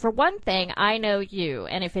 because for one thing, I know you,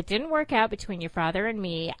 and if it didn't work out between your father and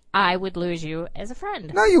me, I would lose you as a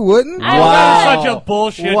friend. No, you wouldn't. I Wow. Such a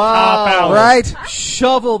bullshit Wow. cop out. Right?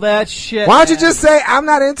 Shovel that shit. Why don't you just say I'm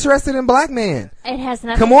not interested in black men? It has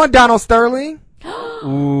nothing. Come on, Donald Sterling.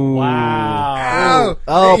 Wow.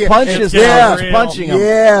 Oh, Yeah. punches. Yeah. Yeah, punching him.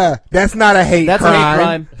 Yeah, that's not a hate That's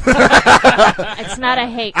crime. a hate crime. It's not a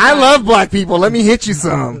hate. I crime. love black people. Let me hit you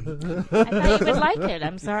some. I thought you would like it.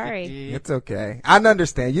 I'm sorry. It's okay. I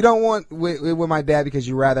understand. You don't want with my dad because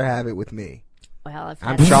you rather have it with me. Well, if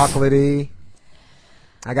I'm that's chocolatey.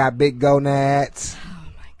 I got big gonads.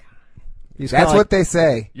 He's That's kinda what they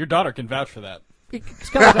say. Your daughter can vouch for that. It's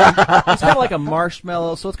kind of like a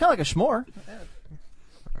marshmallow, so it's kind of like a s'more.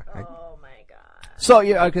 Oh my god. So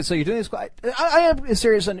yeah, okay. So you're doing this. I am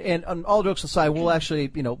serious, and on all jokes aside, we'll actually,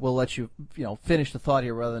 we'll let you, finish the thought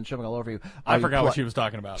here rather than jumping all over you. I forgot what she was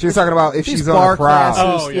talking about. She was talking about if These she's on bar a prowl.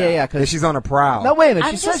 classes. Oh, yeah. yeah. If Because she's on a prowl. no, wait a minute.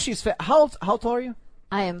 I'm She says just- she's fat. How tall are you?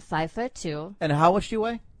 I am 5'2". And how much do you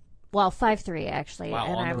weigh? Well, 5'3" actually, Wow,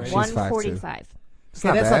 and on the I'm range. She's 145. It's Okay,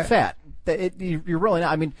 not that's bad. not fat. You're really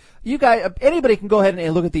not. I mean, you guys, anybody can go ahead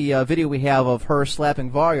and look at the video we have of her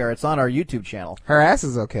slapping Varyar. It's on our YouTube channel. Her ass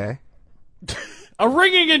is okay. A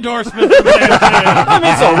ringing endorsement from Nancy. I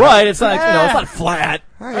mean, it's all right. It's not, it's not flat.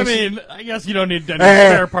 I mean, I guess you don't need any Hey.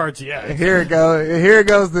 spare parts yet. Here it goes. Here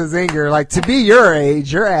goes the zinger. Like, to be your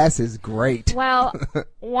age, your ass is great. Well,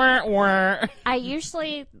 Wah, wah. I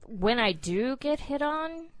usually, when I do get hit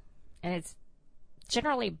on, and it's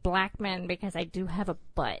generally black men because I do have a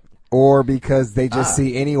butt. Or because they just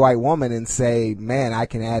see any white woman and say, man, I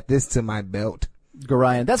can add this to my belt.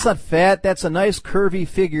 Ryan, that's not fat. That's a nice curvy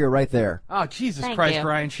figure right there. Oh, Jesus Thank Christ, you.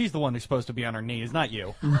 Ryan. She's the one who's supposed to be on her knees, not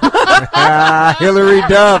you. Hillary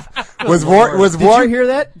Duff. Did Did you hear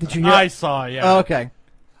that? Did you hear I saw, yeah. Oh, okay.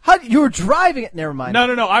 You were driving it? Never mind.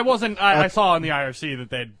 No, I wasn't. I saw on the IRC that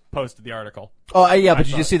they'd posted the article. Oh, yeah, but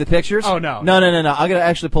did you see the pictures? Oh, no. No. I'm going to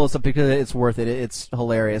actually pull this up because it's worth it. It's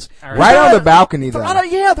hilarious. Right on the balcony, though.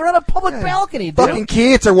 They're on a public balcony, dude. Fucking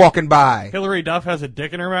kids are walking by. Hillary Duff has a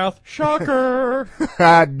dick in her mouth. Shocker.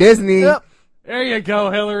 Disney. Yep. There you go,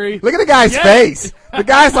 Hillary. Look at the guy's face. The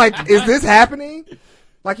guy's like, is this happening?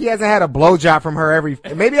 Like he hasn't had a blowjob from her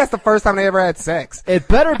maybe that's the first time they ever had sex. It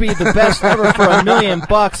better be the best ever for $1 million,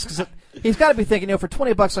 because he's got to be thinking, for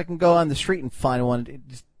 $20 I can go on the street and find one.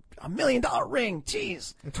 Just $1 million ring,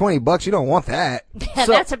 jeez. $20, you don't want that. Yeah,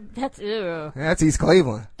 that's ew. That's East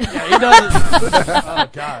Cleveland. Yeah, he does. Oh,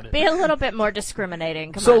 God. Be a little bit more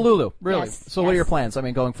discriminating. Come So on. Lulu, really? Yes, So what are your plans? I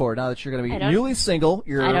mean, going forward, now that you're going to be newly single,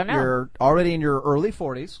 I don't know. you're already in your early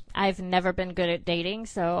 40s. I've never been good at dating,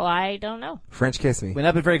 so I don't know. French kiss me. We've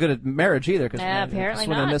not been very good at marriage either, because apparently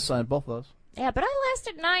we're going to not. miss on both of those. Yeah, but I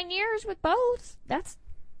lasted 9 years with both. That's,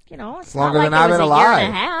 it's longer not than like I've it was been a year alive.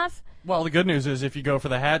 and a half. Well, the good news is if you go for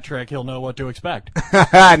the hat trick, he'll know what to expect.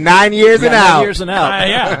 9 years and out. 9 years and out.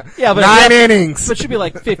 Yeah. Yeah, but 9 innings. But she'd be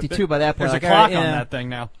like 52 by that point. There's a Like, clock all right, on that thing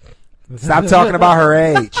now. Stop talking about her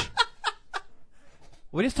age.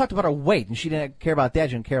 We just talked about her weight, and she didn't care about that.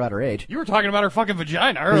 She didn't care about her age. You were talking about her fucking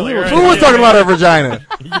vagina earlier. Who was talking about her vagina?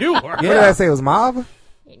 You were. What did I say? It was Mauve?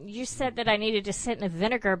 You said that I needed to sit in a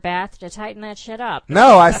vinegar bath to tighten that shit up.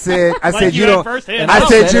 No, I said you you had don't. firsthand I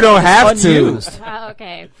said knowledge. you don't have Unused. to. Oh,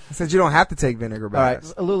 okay. I said you don't have to take vinegar All right,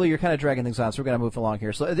 baths. Lulu, you're kind of dragging things on, so we're going to move along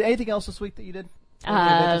here. So, anything else this week that you did?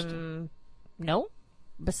 No.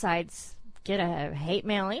 Besides, get a hate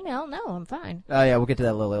mail email. No, I'm fine. Oh, yeah, we'll get to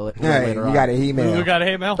that a little Hey, later you on. got an email. You got a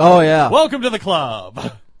hate mail? Oh, yeah. Welcome to the club.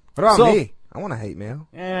 What about So- me? I want a hate mail.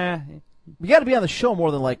 You got to be on the show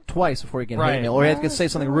more than like twice before you get Right. hate mail, or you have to say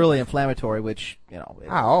something really inflammatory, which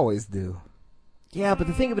I always do. Yeah, but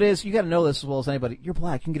the thing of it is, you got to know this as well as anybody. You're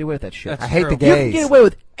black. You can get away with that shit. That's I hate true. the You can gays. get away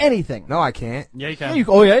with anything. No, I can't. Yeah, you Yeah, can.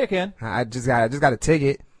 you can. I just got a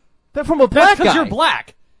ticket. But from a black That's because guy. you're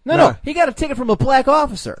black. No, No. he got a ticket from a black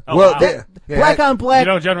officer. Oh, Well, wow. Black on black. You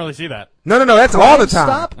don't generally see that. No. That's all the time.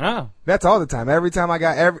 Stop. Oh. That's all the time. Every time I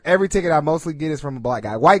got every ticket I mostly get is from a black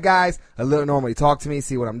guy. White guys, a little normally talk to me,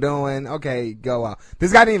 see what I'm doing. Okay, go out.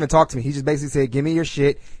 This guy didn't even talk to me. He just basically said, "Give me your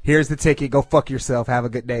shit. Here's the ticket. Go fuck yourself. Have a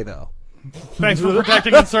good day, though." Thanks for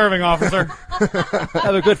protecting and serving, officer.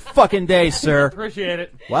 Have a good fucking day, sir. Appreciate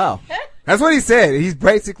it. Wow. That's what he said. He's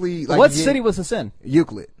basically like What city was this in?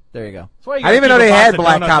 Euclid. There you go. That's why you I didn't even gotta know they keep a had box of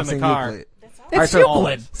black donuts cops in in the car. Euclid. It's so-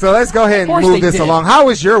 Euclid. So let's go ahead and course move they this did. along. How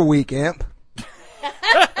was your week, Imp?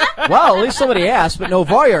 Well, at least somebody asked, but no,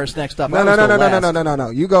 Varyar's next up. No.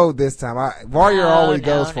 You go this time. Varya always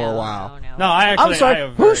goes for a while. No, I actually. I'm sorry. I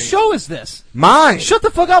have Whose very- show is this? Mine. Shut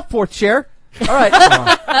the fuck up, fourth chair. All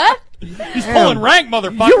right. He's pulling rank,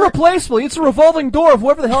 motherfucker. You're replaceable. It's a revolving door of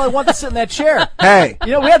whoever the hell I want to sit in that chair. Hey.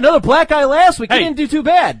 You know, we had another black guy last week. He Hey. didn't do too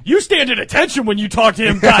bad. You stand at attention when you talk to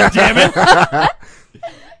him, goddammit.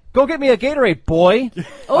 Go get me a Gatorade, boy.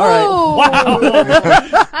 Oh, Wow.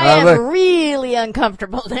 I am look. really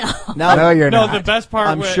uncomfortable now. Now, No, you're No, not. the best part.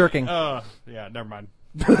 I'm with- shirking. Yeah, never mind.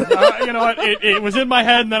 You know what? It was in my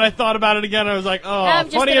head, and then I thought about it again. I was like, oh, I'm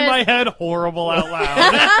just funny in gonna- my head, horrible out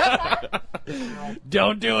loud.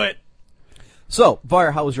 Don't do it. So,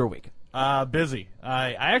 Varyar, how was your week? Busy.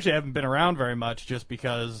 I actually haven't been around very much just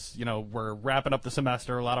because, we're wrapping up the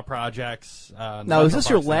semester, a lot of projects. Now, is this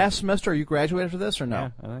your last semester? Are you graduating after this or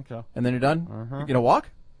no? Yeah, I think so. And then you're done? You're going to walk?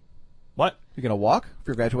 What? You're going to walk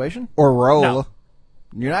for your graduation? Or roll. No.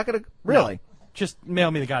 You're not going to? Really? Just mail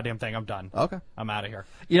me the goddamn thing. I'm done. Okay. I'm out of here.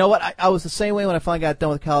 You know what? I was the same way when I finally got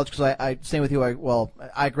done with college because I same with you.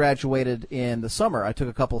 I graduated in the summer. I took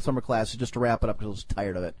a couple of summer classes just to wrap it up because I was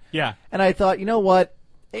tired of it. Yeah. And I thought, you know what?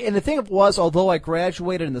 And the thing was, although I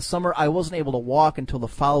graduated in the summer, I wasn't able to walk until the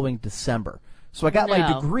following December. So I got my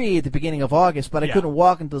No. degree at the beginning of August, but I Yeah. couldn't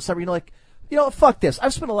walk until December. Fuck this.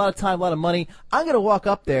 I've spent a lot of time, a lot of money. I'm going to walk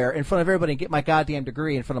up there in front of everybody and get my goddamn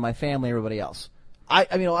degree in front of my family and everybody else.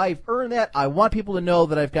 I've earned that. I want people to know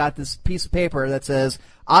that I've got this piece of paper that says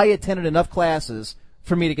I attended enough classes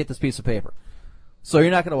for me to get this piece of paper. So you're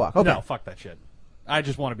not going to walk. Okay. No, fuck that shit. I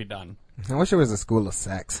just want to be done. I wish there was a school of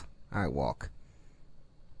sex. I walk.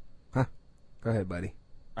 Huh? Go ahead, buddy.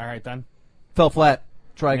 All right, then. Fell flat.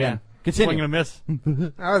 Try again. Yeah. Continue. Swing and a miss.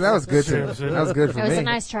 That was good. That was good for It was me. a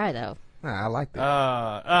nice try, though. I like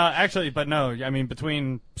that. Actually, but no. I mean,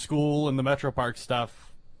 between school and the Metro Park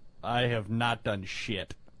stuff, I have not done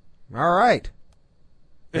shit. All right.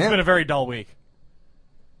 It's been a very dull week.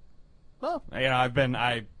 Well, I've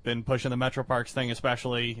been pushing the Metro Parks thing,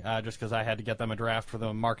 especially just because I had to get them a draft for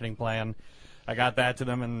the marketing plan. I got that to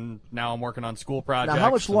them, and now I'm working on school projects. Now,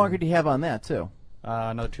 how much longer do you have on that, too?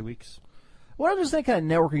 Another 2 weeks. What is that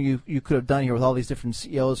kind of networking you could have done here with all these different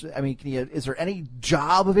CEOs? I mean, is there any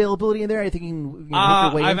job availability in there? Anything you can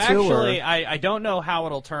hook your way into? I don't know how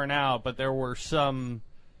it'll turn out, but there were some,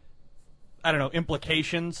 I don't know,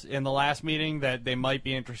 implications in the last meeting that they might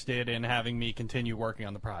be interested in having me continue working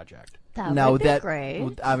on the project. That would be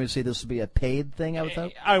great. Obviously, this would be a paid thing, I would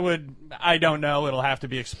think. I don't know. It'll have to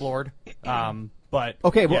be explored. But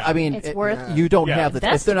okay, well, yeah. I mean, it's worth you don't have the.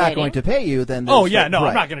 If they're not going to pay you, then I'm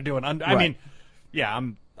not going to do I mean,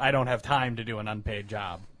 I don't have time to do an unpaid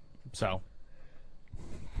job, so.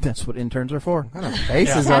 That's what interns are for. What kind of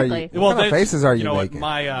faces are you? What kind of faces are you making?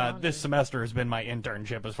 My this semester has been my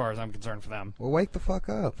internship, as far as I'm concerned, for them. Well, wake the fuck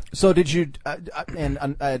up. So did you?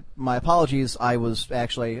 My apologies. We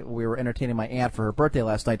were entertaining my aunt for her birthday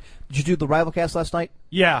last night. Did you do the Rivalcast last night?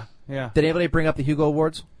 Yeah. Did anybody bring up the Hugo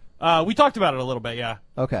Awards? We talked about it a little bit. Yeah.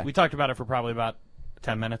 Okay. We talked about it for probably about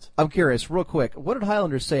 10 minutes. I'm curious, real quick. What did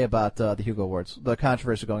Highlanders say about the Hugo Awards? The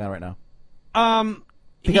controversy going on right now.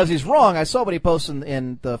 Because he's wrong. I saw what he posted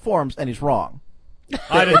in the forums, and he's wrong.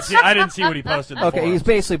 I didn't see what he posted in the forums. He's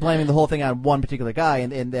basically blaming the whole thing on one particular guy,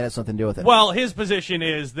 and that has something to do with it. Well, his position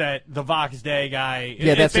is that the Vox Day guy...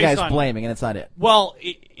 Yeah, that's the guy's blaming, and it's not it. Well,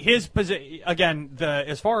 his position... Again,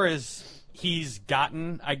 as far as he's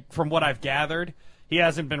gotten, from what I've gathered, he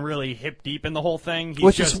hasn't been really hip-deep in the whole thing.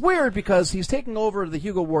 Which is weird, because he's taking over the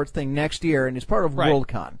Hugo Awards thing next year, and he's part of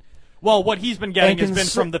Worldcon. Well, what he's been getting has been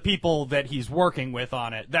from the people that he's working with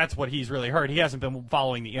on it. That's what he's really heard. He hasn't been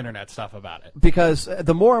following the internet stuff about it. Because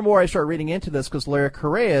the more and more I start reading into this, because Larry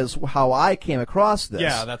Correa is how I came across this.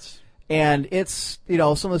 Yeah, that's... And it's,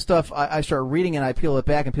 some of the stuff I start reading and I peel it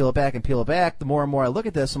back and peel it back and peel it back. The more and more I look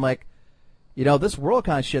at this, I'm like, this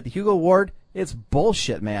Worldcon shit, the Hugo Award, it's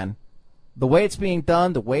bullshit, man. The way it's being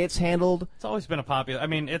done, the way it's handled. It's always been a popular. I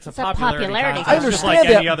mean, it's a popularity contest. I understand just like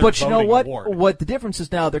that, any other but you know what? Award. What the difference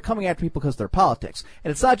is now, they're coming after people because of their politics,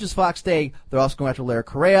 and it's not just Fox Day. They're also going after Larry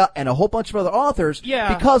Correa and a whole bunch of other authors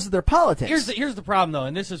because of their politics. Here's the problem, though,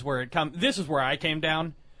 and this is where This is where I came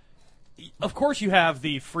down. Of course, you have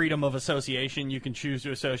the freedom of association. You can choose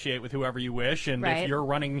to associate with whoever you wish, and if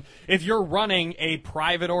you're running a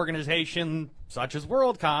private organization such as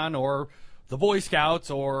Worldcon or the Boy Scouts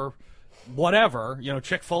or whatever,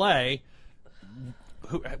 Chick-fil-A,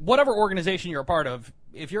 whatever organization you're a part of,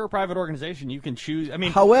 if you're a private organization, you can choose. I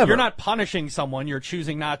mean, however, you're not punishing someone; you're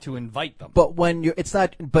choosing not to invite them. But when it's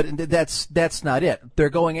not. But that's not it. They're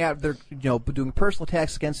going out. They're doing personal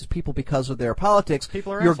attacks against people because of their politics.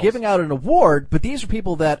 People are You're assholes. giving out an award, but these are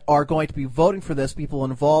people that are going to be voting for this. People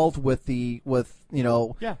involved with the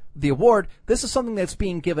award. This is something that's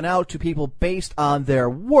being given out to people based on their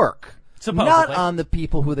work. Supposedly. Not on the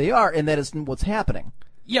people who they are, and that is what's happening.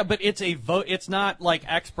 Yeah, but it's a vote. It's not like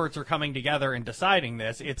experts are coming together and deciding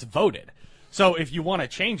this. It's voted. So if you want to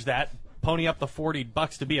change that, pony up the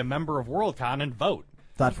 $40 to be a member of Worldcon and vote.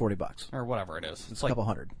 It's not $40 or whatever it is. It's like a couple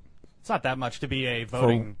hundred. It's not that much to be a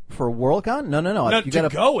voting for Worldcon. No. You gotta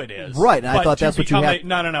go. It is right. And I thought that's what you had.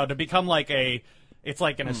 No. To become like it's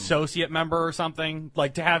like an associate member or something,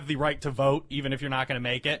 like to have the right to vote, even if you're not going to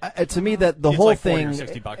make it. To me, that the whole like thing. $40 or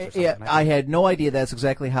 $60 or something. I had no idea that's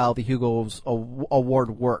exactly how the Hugo's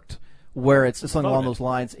award worked, where it's something along those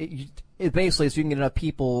lines. It basically is you can get enough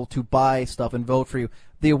people to buy stuff and vote for you.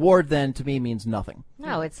 The award then, to me, means nothing.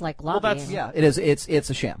 No, it's like lobbying. It is. It's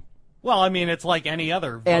a sham. Well, I mean, it's like any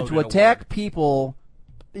other. And to attack award. people,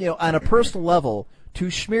 on a personal level. To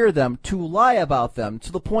smear them, to lie about them,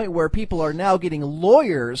 to the point where people are now getting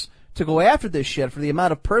lawyers to go after this shit for the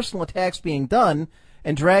amount of personal attacks being done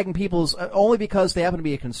and dragging people's only because they happen to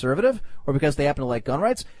be a conservative or because they happen to like gun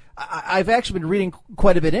rights. I've actually been reading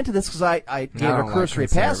quite a bit into this because I gave a cursory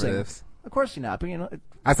passing. Of course you're not, but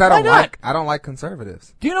I said I don't like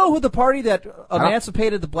conservatives. Do you know who the party that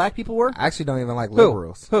emancipated the black people were? I actually don't even like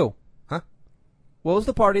liberals. Who? Huh? What was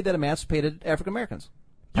the party that emancipated African Americans?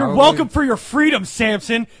 You're welcome for your freedom,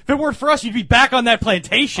 Samson. If it weren't for us, you'd be back on that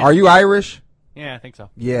plantation. Are you Irish? Yeah, I think so.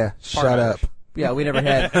 Yeah, shut up. Yeah, we never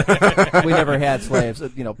had slaves.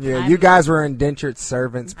 Yeah, you guys were indentured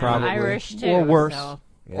servants, probably. I'm Irish too, or worse,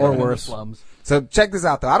 or worse. So check this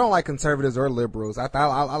out, though. I don't like conservatives or liberals. I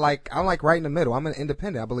like right in the middle. I'm an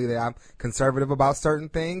independent. I believe that I'm conservative about certain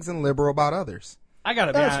things and liberal about others. I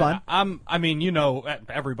gotta be That's honest. fine. I mean,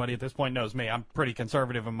 everybody at this point knows me. I'm pretty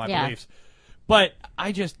conservative in my beliefs. But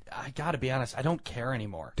I gotta be honest, I don't care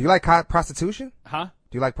anymore. Do you like prostitution? Huh?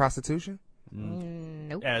 Do you like prostitution?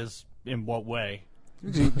 Nope. As in what way?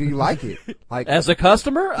 Do you like it? Like As a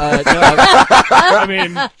customer? No, I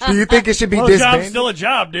mean, do you think it should be well, a job's disbanded? still a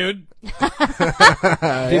job, dude. Do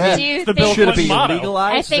you The Bill think should it be motto.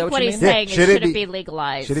 legalized? I Is that think what you he's mean? saying is Should should it it be- be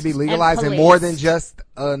legalized? Should it be legalized and more than just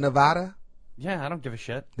Nevada? Yeah, I don't give a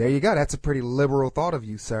shit. There you go. That's a pretty liberal thought of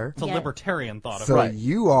you, sir. It's a Yeah. libertarian thought of So it.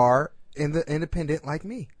 you are independent like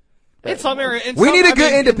me. In some area, We need a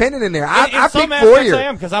good independent in there. I in some pick aspects Boyer. I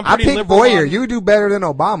am, 'cause I'm I pretty pick liberal Boyer. on- You do better than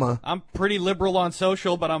Obama. I'm pretty liberal on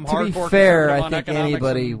social, but I'm To hardcore be fair, conservative I on think economics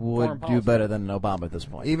anybody and would foreign do policy. better than Obama at this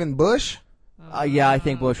point. Even Bush. Yeah, I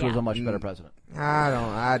think Bush was Yeah. a much better president.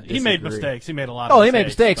 I He made disagree. mistakes. He made a lot of Oh, mistakes. he made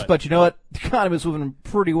mistakes, but you know what? The economy was moving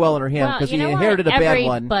pretty well under him Well, because you he know inherited what? a bad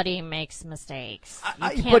one. Everybody makes mistakes. You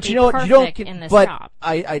can't But be you know what? perfect You don't. in this But job.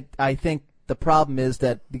 I think the problem is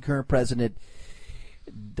that the current president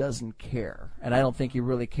doesn't care, and I don't think he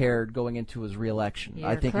really cared going into his reelection. I You're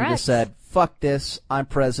think he correct. just said, "Fuck this! I'm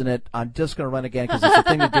president. I'm just going to run again because it's the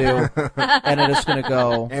thing to do," and I'm just going to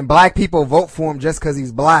go. And black people vote for him just because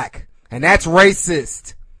he's black, and that's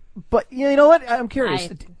racist. But you know what? I'm curious.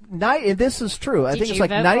 I- This is true. I Did think it's you like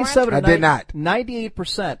vote for him? 97 or I did not.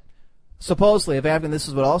 98%. Supposedly of African. This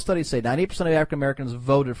is what all studies say. 98% of African Americans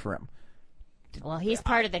voted for him, Well, he's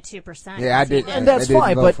part of the 2%. Yeah, I did. and that's I did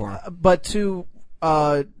fine. vote for him. But to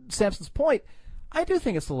Sampson's point, I do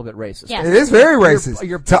think it's a little bit racist. Yeah. It is very racist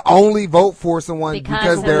you're- to only vote for someone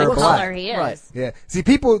because of they're the black. color he is. Right. Yeah. See,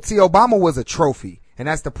 Obama was a trophy, and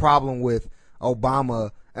that's the problem with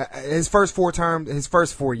Obama. His first 4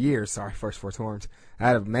 years,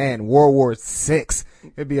 out of World War VI.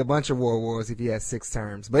 It'd be a bunch of World Wars if he had 6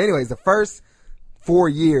 terms. But anyways, the first 4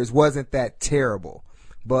 years wasn't that terrible.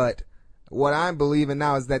 But what I'm believing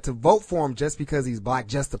now is that to vote for him just because he's black,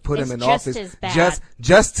 just to put him It's in just office, as bad.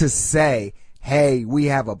 just to say, hey, we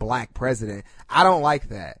have a black president. I don't like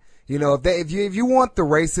that. You know, if you want the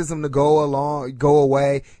racism to go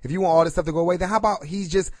away, if you want all this stuff to go away, then how about he's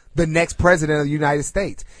just the next president of the United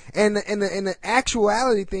States? And the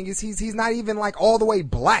actuality thing is he's not even like all the way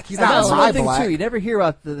black. He's not That's my one thing black. too. You never hear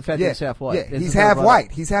about the fact that he's half white. Yeah, It's he's never half brought white.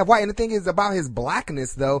 up. He's half white. And the thing is about his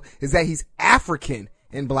blackness though is that he's African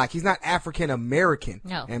and black. He's not African American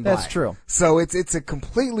No. and black. That's true. So it's a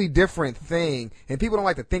completely different thing, and people don't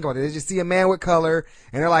like to think about it. They just see a man with color,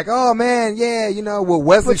 and they're like, "Oh man, yeah, will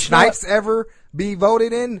Wesley But you know Snipes ever be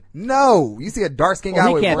voted in?" No, you see a dark skinned Well, guy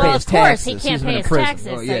he with can't black. pay Well, his of course, he taxes. can't He's pay been in his prison. taxes.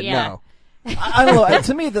 Oh, So, yeah, yeah. no. I don't know.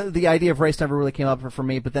 To me, the idea of race never really came up for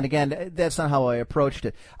me. But then again, that's not how I approached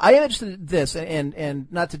it. I am interested in this,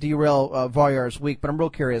 and not to derail Varyar's week, but I'm real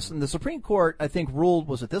curious. And the Supreme Court, I think, ruled,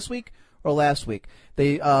 was it this week or last week?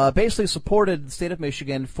 They basically supported the state of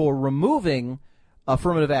Michigan for removing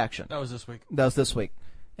affirmative action. That was this week. That was this week,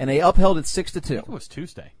 and they upheld it 6-2. I think it was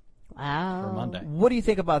Tuesday Wow. or Monday. What do you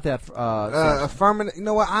think about that? Affirmative. You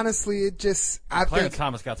know what? Honestly, I Clarence think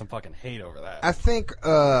Thomas got some fucking hate over that.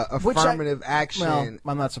 affirmative action.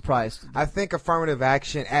 Well, I'm not surprised. I think affirmative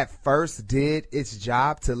action at first did its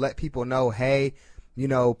job to let people know, hey,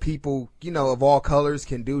 people, of all colors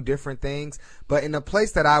can do different things. But in the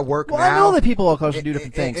place that I work Well, now, I know that people of all colors do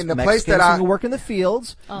different things. in the Mexicans place that who work in the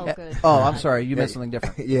fields. Oh, good. Oh, I'm sorry. You meant something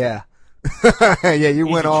different. yeah, yeah, you Easy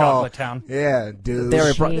went all, Chocolate Town. yeah, dude. They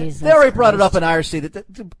already Jesus brought it up in IRC.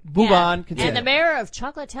 Move Yeah. on. Continue. And the mayor of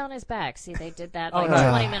Chocolate Town is back. See, they did that like no.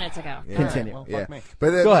 20 minutes ago. Continue. Well, Yeah, fuck me.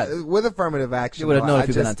 but Go ahead. with affirmative action, You would have known I if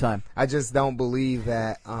you'd been just- on time. I just don't believe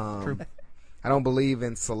that. I don't believe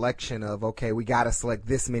in selection of, okay, we got to select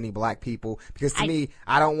this many black people, because to me,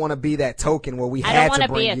 I don't want to be that token where we I had don't to wanna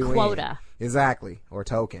bring be a you quota. in. Exactly, or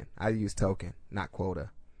token. I use token, not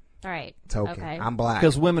quota. All right. Token. Okay. I'm black.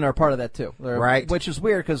 Because women are part of that too, Right. Which is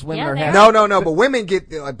weird because women Yeah, are they half. are. No, but women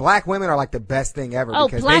get, like, black women are like the best thing ever, Oh,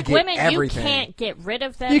 because black they get women, everything. you can't get rid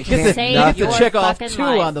of them You to get save the your check off fucking 2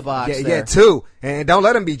 life. on the box. Yeah, there. yeah, 2, and don't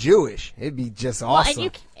let them be Jewish. It'd be just Well, awesome.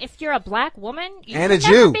 and if you're a black woman, you And can a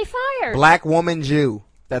never Jew, be fired. black woman Jew.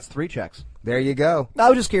 That's 3 checks. There you go. I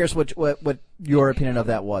was just curious what your opinion of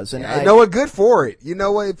that was. And You know what? Good for it. You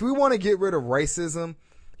know what? If we want to get rid of racism,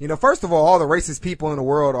 first of all the racist people in the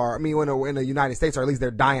world in the United States, or at least they're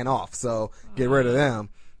dying off. So get rid of them.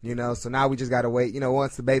 So now we just got to wait.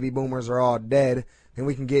 Once the baby boomers are all dead, then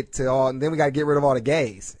we can get to all. And then we got to get rid of all the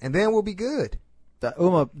gays, and then we'll be good.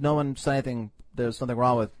 Uma, no one said anything. There's something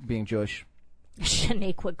wrong with being Jewish.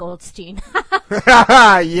 Shaniqua Goldstein.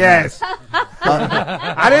 Yes.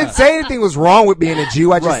 I didn't say anything was wrong with being a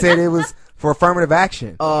Jew. I just Right. said it was for affirmative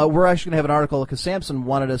action. We're actually going to have an article because Samson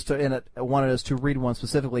wanted us to read one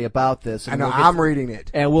specifically about this. I know, I'm reading it.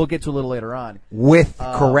 And we'll get to a little later on. With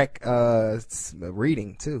correct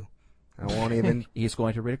reading, too. I won't even. He's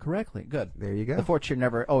going to read it correctly. Good. There you go. The fourth chair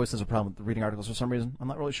never always has a problem with reading articles for some reason. I'm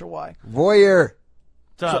not really sure why. Voyeur.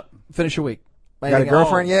 What's up? Finish your week. Got a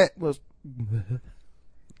girlfriend yet?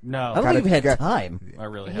 No. I don't think you've had time. I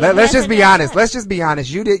really haven't. Let's just be honest. Let's just be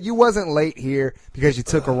honest. You wasn't late here because you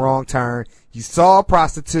took a wrong turn. You saw a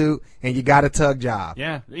prostitute and you got a tug job.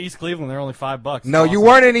 Yeah, East Cleveland, they're only $5. No, you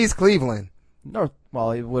weren't in East Cleveland.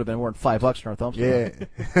 Well, it would have been more than $5 North Elmsford. Yeah.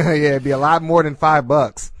 Yeah, it'd be a lot more than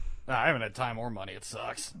 $5. I haven't had time or money. It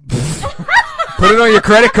sucks. Put it on your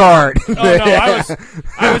credit card. Oh, no,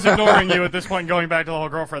 I was ignoring you at this point, going back to the whole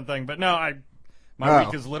girlfriend thing. But no, my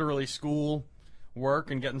week is literally school, work,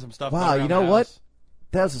 and getting some stuff done Wow, around you know the what? house.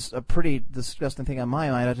 That was a pretty disgusting thing on my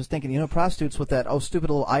mind. I was just thinking, prostitutes with that stupid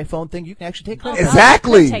little iPhone thing, you can actually take credit cards.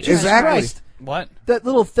 Exactly. Jesus Christ. What? That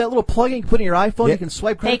little plug you can put in your iPhone, you can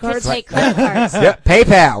swipe credit cards. They can take credit cards. Yep,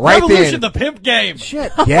 PayPal, right Revolution, there. the pimp game.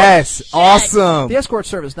 Shit. Yes, awesome. The escort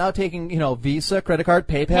service now taking, Visa, credit card,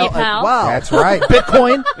 PayPal. PayPal. Wow. That's right.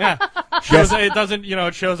 Bitcoin. Yeah. It doesn't,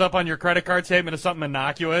 it shows up on your credit card statement as something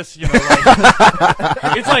innocuous.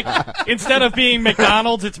 It's like, instead of being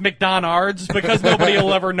McDonald's, it's McDonald's because nobody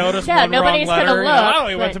will ever notice one wrong letter.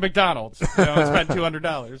 He went to McDonald's. Spent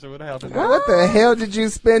 $200 or what the hell. What the hell did you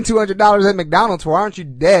spend $200 at McDonald's for? Aren't you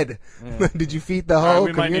dead? Yeah. Did you feed the whole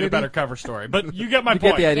we community? might need a better cover story, but you get my point.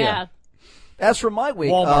 Get the idea. Yeah. As for my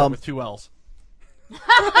week, Walmart with 2 L's. Because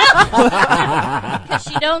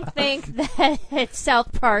you don't think that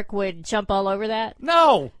South Park would jump all over that?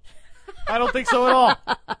 No, I don't think so at all.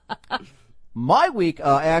 My week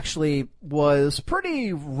actually was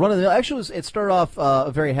pretty run-of-the-mill. Actually, it started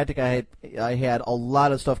off very hectic. I had a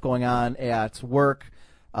lot of stuff going on at work.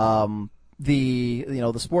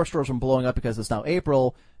 The sports stores were blowing up because it's now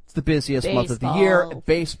April. It's the busiest month of the year.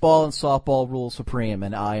 Baseball and softball rule supreme,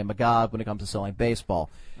 and I am a god when it comes to selling baseball.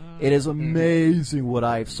 It is amazing what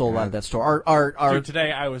I've sold out of that store. Dude,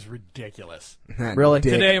 today I was ridiculous. Really?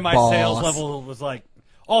 Today my sales level was like,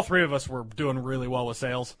 all three of us were doing really well with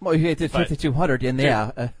sales. Well, you did 5,200, and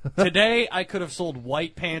yeah. Today I could have sold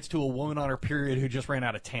white pants to a woman on her period who just ran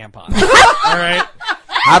out of tampons. All right?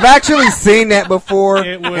 I've actually seen that before,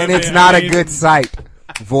 and it's not a good sight,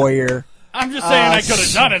 voyeur. I'm just saying I could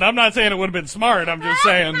have done it. I'm not saying it would have been smart. I'm just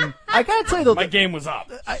saying I gotta tell you though, my game was up.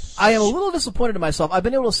 I am a little disappointed in myself. I've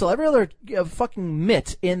been able to sell every other fucking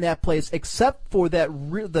mitt in that place except for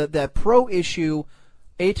that pro issue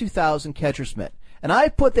A2000 catcher's mitt. And I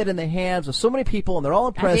put that in the hands of so many people, and they're all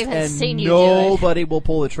impressed, and nobody will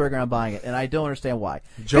pull the trigger on buying it. And I don't understand why.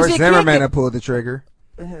 George Zimmerman pulled the trigger.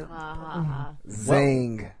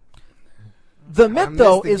 Zing. The mitt,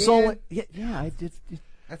 though, is only... Yeah, I did...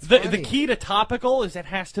 The key to topical is it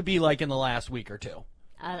has to be like in the last week or two.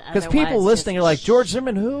 Because people listening are like, George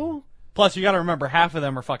Zimmerman who? Plus, you got to remember, half of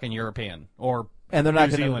them are fucking European or and they're not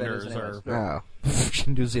New Zealanders or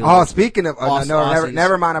New Zealand. Oh, speaking of,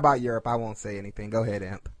 never mind about Europe. I won't say anything. Go ahead,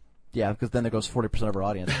 Imp. Yeah, because then there goes 40% of our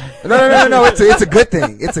audience. No. It's a good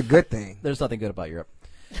thing. It's a good thing. There's nothing good about Europe.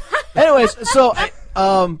 Anyways, so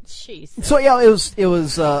so yeah, it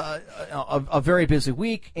was a very busy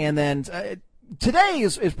week, and then today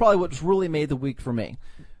is probably what's really made the week for me.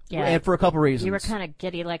 Yeah. And for a couple reasons. You were kind of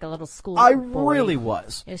giddy like a little school I boy. really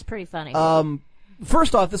was. It was pretty funny.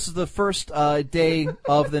 First off, this is the first day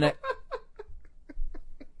of the next...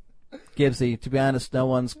 Gibbsy, to be honest, no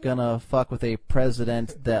one's gonna fuck with a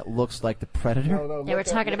president that looks like the Predator. They were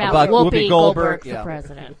talking about Whoopi Goldberg for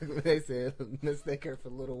president. They said, mistake her for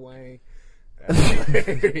Lil Wayne.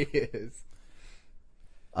 There he is.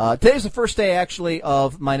 Today's the first day, actually,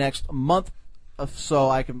 of my next month, so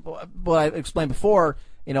I can... What I explained before,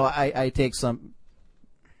 I take some...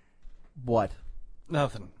 What?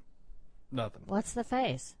 Nothing. What's the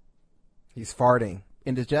face? He's farting.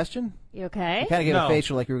 Indigestion? You okay? You kind of gave a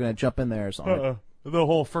facial like you were going to jump in there or something. The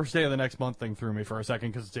whole first day of the next month thing threw me for a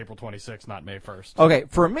second because it's April 26th, not May 1st. Okay,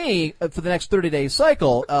 for me, for the next 30-day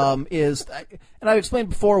cycle, and I've explained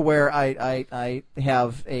before where I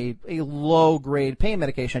have a low-grade pain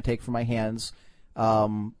medication I take for my hands,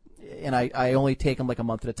 and I only take them like a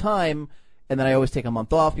month at a time, and then I always take a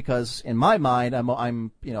month off because in my mind,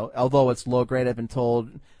 I'm although it's low-grade, I've been told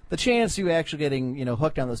the chance you actually getting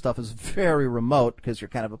hooked on this stuff is very remote because you're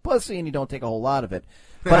kind of a pussy and you don't take a whole lot of it.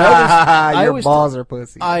 But your balls are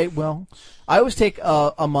pussy. I always take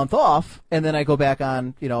a month off and then I go back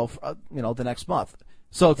on the next month.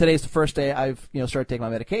 So today's the first day I've started taking my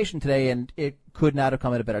medication today, and it could not have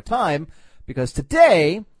come at a better time because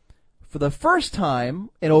today, for the first time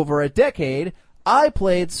in over a decade, I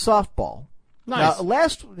played softball. Nice.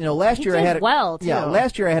 Now, last year I had too.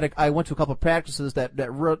 last year I went to a couple of practices that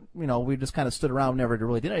we just kind of stood around, never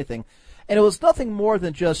really did anything, and it was nothing more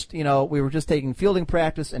than just we were just taking fielding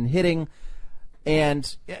practice and hitting,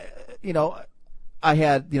 and I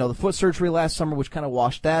had the foot surgery last summer, which kind of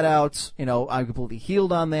washed that out. I'm completely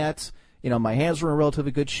healed on that. My hands were in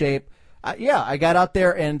relatively good shape. I got out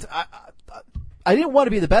there and I didn't want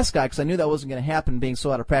to be the best guy because I knew that wasn't going to happen being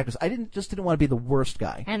so out of practice. I didn't want to be the worst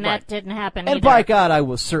guy. And that didn't happen either. And by God, I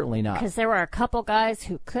was certainly not. Because there were a couple guys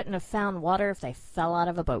who couldn't have found water if they fell out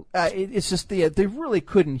of a boat. It's just they really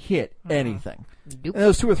couldn't hit anything. Nope. And there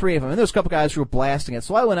was 2 or 3 of them, and there was a couple guys who were blasting it.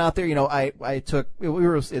 So I went out there.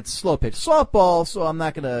 It's slow pitch softball, so I'm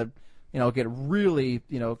not going to get really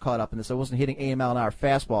caught up in this. I wasn't hitting 80-mile-an-hour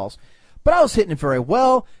fastballs. But I was hitting it very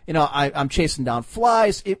well. I'm chasing down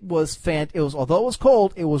flies. It was although it was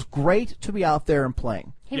cold, it was great to be out there and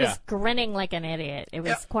playing. He was grinning like an idiot. It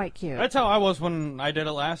was quite cute. That's how I was when I did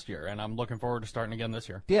it last year, and I'm looking forward to starting again this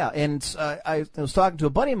year. Yeah, and I was talking to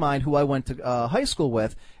a buddy of mine who I went to high school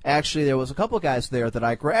with. Actually, there was a couple of guys there that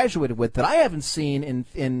I graduated with that I haven't seen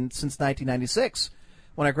since 1996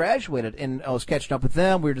 when I graduated, and I was catching up with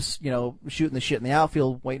them. We were just shooting the shit in the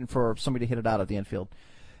outfield, waiting for somebody to hit it out of the infield.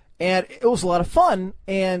 And it was a lot of fun,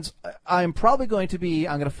 and I'm going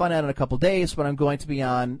to find out in a couple of days, but I'm going to be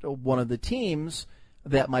on one of the teams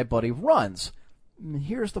that my buddy runs.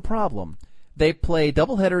 Here's the problem. They play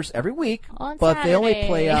doubleheaders every week, but they only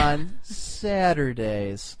play on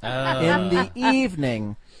Saturdays in the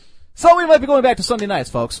evening. So we might be going back to Sunday nights,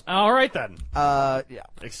 folks. All right, then. Yeah.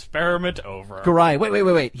 Experiment over. Grind.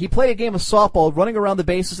 Wait. He played a game of softball running around the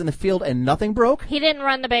bases in the field and nothing broke? He didn't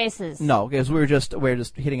run the bases. No, because we were just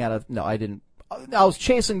hitting out of... No, I didn't. I was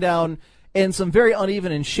chasing down in some very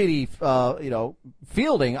uneven and shitty,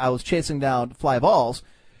 fielding. I was chasing down fly balls,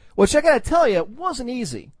 which I got to tell you, wasn't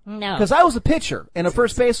easy. No. Because I was a pitcher and a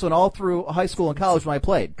first baseman all through high school and college when I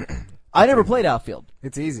played. I never played outfield.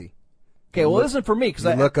 It's easy. Okay, well, it isn't for me because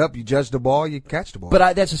I look up, you judge the ball, you catch the ball.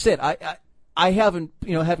 But that's just it. I haven't,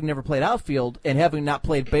 having never played outfield and having not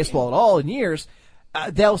played baseball at all in years,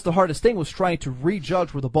 that was the hardest thing, was trying to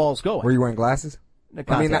rejudge where the ball's going. Were you wearing glasses?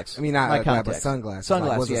 Contacts. Not but sunglasses.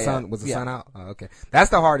 Sunglasses. Was the sun out? Oh, okay. That's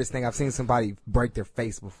the hardest thing. I've seen somebody break their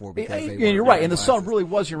face before because they. And you're right. And the sun really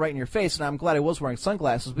wasn't right in your face. And I'm glad I was wearing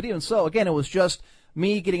sunglasses. But even so, again, it was just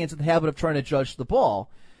me getting into the habit of trying to judge the ball.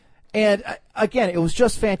 And again, it was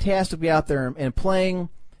just fantastic to be out there and playing.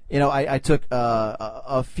 I took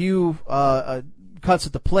a few cuts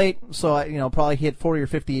at the plate, so I probably hit 40 or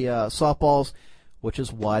 50 softballs, which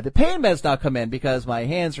is why the pain meds now come in, because my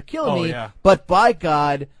hands are killing me. Yeah. But by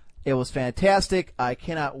God, it was fantastic. I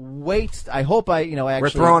cannot wait. I hope actually. We're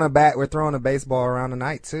throwing a baseball around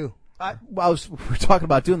tonight too. We were talking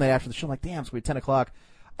about doing that after the show. I'm like, damn, it's going to be 10 o'clock.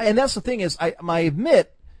 And that's the thing is, I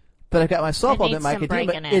admit that I've got my softball mitt, my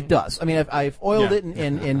academia, but it does. I mean, I've oiled it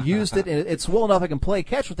and used it, and it's well enough I can play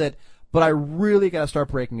catch with it, but I really got to start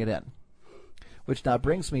breaking it in. Which now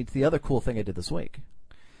brings me to the other cool thing I did this week.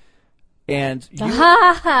 And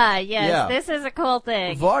this is a cool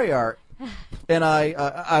thing. Varyar, and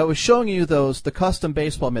I was showing you the custom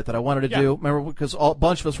baseball mitt that I wanted to do. Remember, because a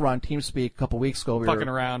bunch of us were on TeamSpeak a couple weeks ago. We fucking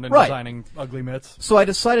were around and designing ugly mitts. So I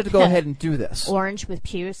decided to go ahead and do this. Orange with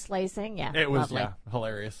puce lacing, It was lovely.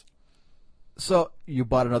 Hilarious. So you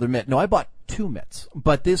bought another mitt. No, I bought 2 mitts,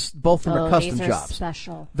 but both of them are custom these are jobs.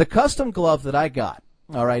 Special. The custom glove that I got,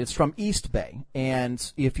 all right, it's from East Bay,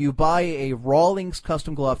 and if you buy a Rawlings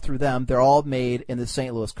custom glove through them, they're all made in the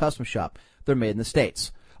St. Louis custom shop. They're made in the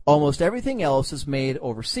States. Almost everything else is made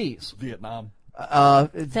overseas. Vietnam.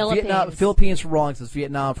 Philippines for Rawlings, it's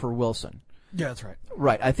Vietnam for Wilson. Yeah, that's right.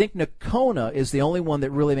 Right. I think Nakona is the only one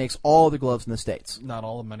that really makes all the gloves in the States. Not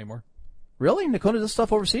all of them anymore. Really? Nakona does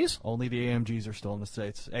stuff overseas? Only the AMGs are still in the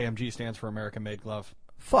States. AMG stands for American Made Glove.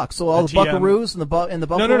 Fuck. So all the Buckaroos and the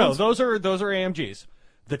Buffalo No. ones? Those are AMGs.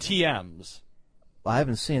 The TMs. I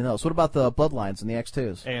haven't seen those. What about the Bloodlines and the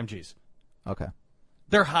X2s? AMGs. Okay.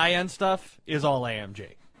 Their high-end stuff is all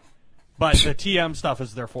AMG. But the TM stuff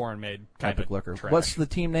is their foreign-made kind Epic of liquor. trash. What's the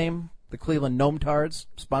team name? The Cleveland Gnome Tards,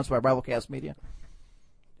 sponsored by Rivalcast Media.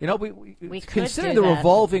 We considering the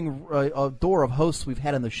revolving door of hosts we've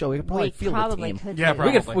had on the show, we could probably field a team.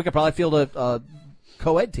 We could probably field a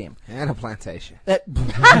co-ed team. And a plantation. Nice.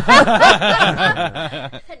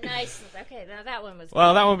 Okay, now that one was.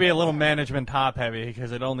 Well, that would be a little management top-heavy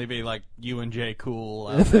because it'd only be like you and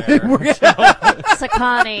JayKool out there.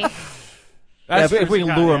 Sakani. If we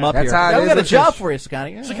can lure him up here. That's how it we is got a job for you,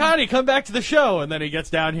 Sakani. Sakani, come back to the show. And then he gets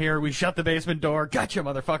down here. We shut the basement door. Gotcha,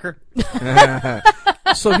 motherfucker.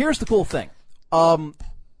 So here's the cool thing.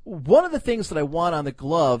 One of the things that I want on the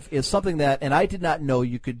glove is something that, and I did not know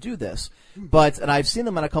you could do this, and I've seen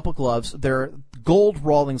them on a couple gloves, they're gold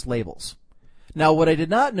Rawlings labels. Now, what I did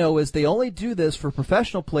not know is they only do this for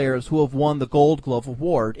professional players who have won the Gold Glove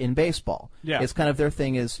Award in baseball. Yeah. It's kind of their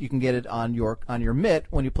thing is you can get it on your mitt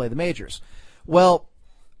when you play the majors. Well,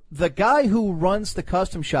 the guy who runs the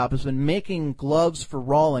custom shop has been making gloves for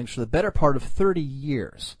Rawlings for the better part of 30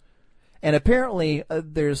 years. And apparently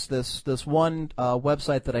there's this one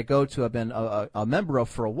website that I go to, I've been a member of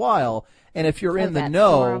for a while, and if you're in the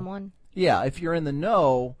know, if you're in the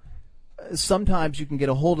know, sometimes you can get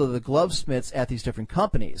a hold of the glovesmiths at these different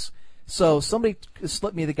companies. So somebody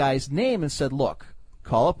slipped me the guy's name and said, look,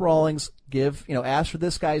 call up Rawlings, ask for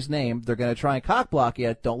this guy's name. They're going to try and cockblock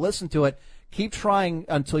you. Don't listen to it. Keep trying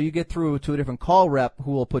until you get through to a different call rep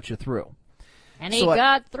who will put you through. And he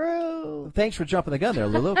got through. Thanks for jumping the gun there,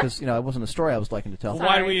 Lulu, because, it wasn't a story I was liking to tell. Well,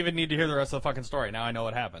 why do we even need to hear the rest of the fucking story? Now I know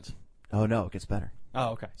what happens. Oh, no, it gets better. Oh,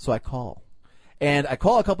 okay. So I call. And I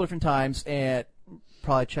call a couple different times, and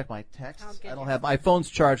probably check my texts. I don't have my phone's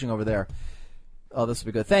charging over there. Oh, this will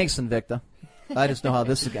be good. Thanks, Invicta. I just know how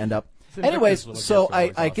this is going to end up. Anyways, so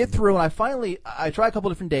I get through, and I try a couple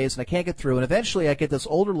different days, and I can't get through, and eventually I get this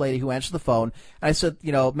older lady who answers the phone, and I said,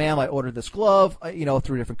 ma'am, I ordered this glove,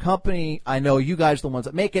 through a different company. I know you guys are the ones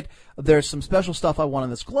that make it. There's some special stuff I want on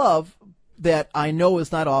this glove that I know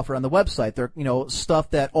is not offered on the website. They're, stuff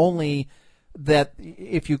that only that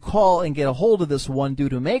if you call and get a hold of this one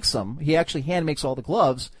dude who makes them, he actually hand makes all the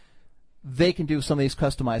gloves, they can do some of these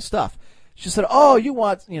customized stuff. She said, oh, you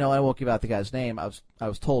want, I won't give out the guy's name. I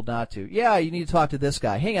was told not to. Yeah, you need to talk to this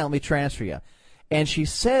guy. Hang on, let me transfer you. And she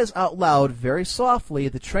says out loud, very softly,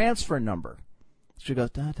 the transfer number. She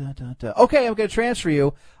goes, da, da, da, da. Okay, I'm going to transfer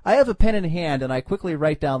you. I have a pen in hand, and I quickly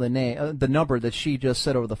write down the number that she just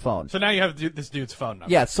said over the phone. So now you have this dude's phone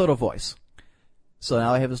number. Yeah, it's Soto Voice. So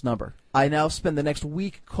now I have his number. I now spend the next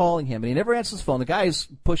week calling him, and he never answers his phone. The guy's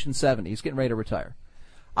pushing 70. He's getting ready to retire.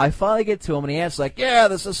 I finally get to him, and he answers like, yeah,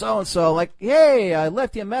 this is so-and-so. I'm like, hey, I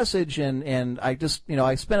left you a message, and I just,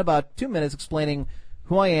 I spent about 2 minutes explaining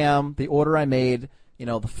who I am, the order I made,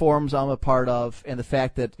 the forums I'm a part of, and the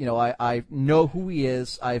fact that, I know who he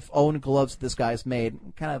is. I've owned gloves that this guy's made.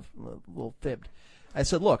 Kind of a little fibbed. I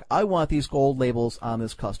said, look, I want these gold labels on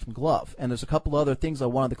this custom glove, and there's a couple other things I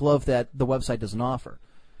want on the glove that the website doesn't offer.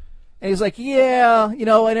 And he's like, yeah,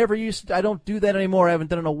 I don't do that anymore. I haven't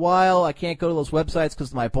done it in a while. I can't go to those websites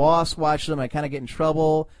because my boss watches them. I kind of get in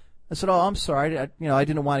trouble. I said, oh, I'm sorry. I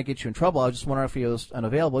didn't want to get you in trouble. I was just wondering if he was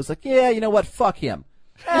unavailable. He's like, yeah, you know what? Fuck him.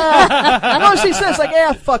 Most he says, like,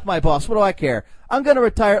 yeah, fuck my boss. What do I care? I'm going to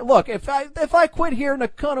retire. Look, if I quit here,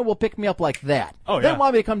 Nakona will pick me up like that. Oh, yeah. They don't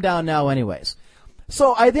want me to come down now anyways.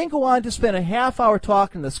 So I then go on to spend a half hour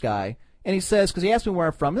talking to this guy. And he says, because he asked me where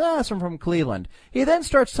I'm from, I'm from Cleveland. He then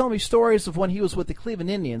starts telling me stories of when he was with the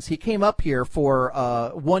Cleveland Indians. He came up here for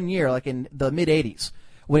 1 year, like in the mid-'80s,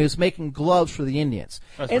 when he was making gloves for the Indians.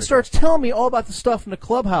 And starts telling me all about the stuff in the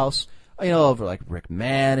clubhouse, over like Rick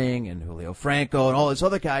Manning and Julio Franco and all these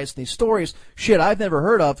other guys, and these stories, shit I've never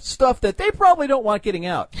heard of, stuff that they probably don't want getting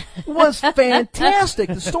out. It was fantastic,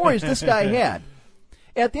 the stories this guy had.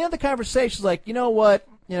 At the end of the conversation, he's like, you know what?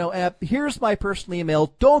 Here's my personal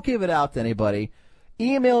email. Don't give it out to anybody.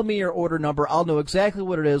 Email me your order number. I'll know exactly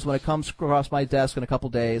what it is when it comes across my desk in a couple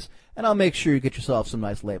days, and I'll make sure you get yourself some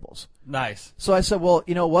nice labels. Nice. So I said, well,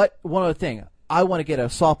 you know what? One other thing. I want to get a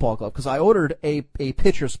softball glove because I ordered a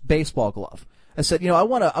pitcher's baseball glove. I said, I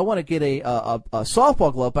want to get a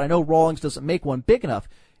softball glove, but I know Rawlings doesn't make one big enough.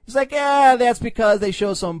 He's like, yeah, that's because they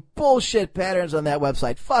show some bullshit patterns on that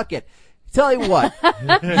website. Fuck it. Tell you what,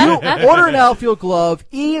 you order an outfield glove,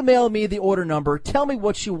 email me the order number, tell me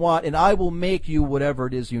what you want, and I will make you whatever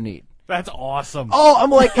it is you need. That's awesome. Oh, I'm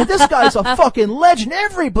like, and this guy's a fucking legend.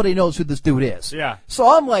 Everybody knows who this dude is. Yeah.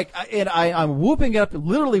 So I'm like, and I'm whooping it up,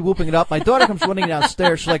 literally whooping it up. My daughter comes running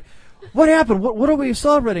downstairs. She's like, what happened? What are we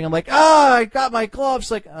celebrating? I'm like, I got my gloves.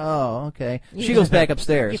 She's like, oh, okay. She goes back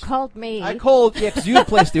upstairs. You called me. I called, yeah, because you had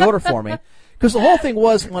placed the order for me. Because the whole thing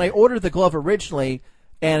was, when I ordered the glove originally,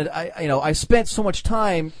 and I spent so much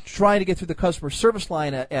time trying to get through the customer service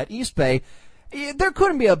line at East Bay. There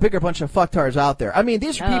couldn't be a bigger bunch of fucktards out there. I mean,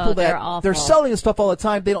 these are people that they're selling this stuff all the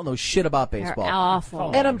time. They don't know shit about baseball. They're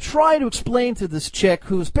awful. And I'm trying to explain to this chick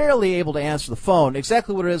who's barely able to answer the phone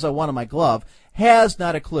exactly what it is I want on my glove. Has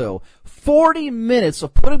not a clue. 40 minutes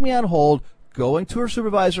of putting me on hold, going to her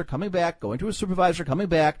supervisor, coming back, going to her supervisor, coming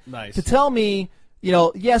back. Nice. To tell me,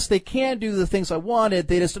 yes, they can do the things I wanted.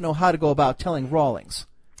 They just don't know how to go about telling Rawlings.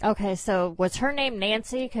 Okay, so was her name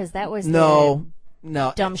Nancy? Because that was no.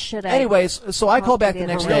 No. Dumb shit. Anyways, so I call back the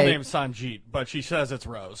next day. Her real name's Sanjeet, but she says it's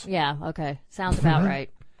Rose. Yeah, okay. Sounds about right.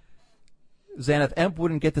 Xanath, Emp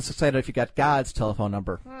wouldn't get this excited if you got God's telephone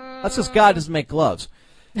number. That's because God doesn't make gloves.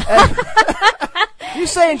 You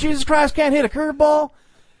saying Jesus Christ can't hit a curveball?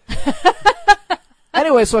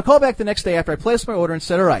 Anyway, so I called back the next day after I placed my order and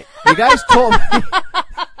said, all right, you guys told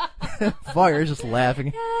me. Fire's just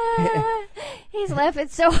laughing. He's laughing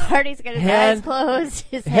so hard he's got his eyes closed.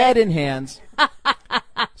 His head in hands.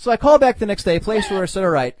 So I called back the next day, placed order, said, all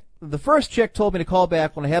right. The first chick told me to call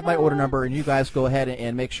back when I have my order number, and you guys go ahead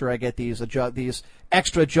and make sure I get these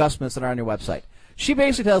extra adjustments that are on your website. She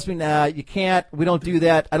basically tells me, nah, you can't. We don't do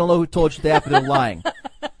that. I don't know who told you that, but they're lying.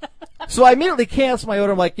 So I immediately canceled my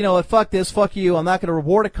order. I'm like, you know what, fuck this, fuck you. I'm not going to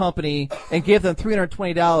reward a company and give them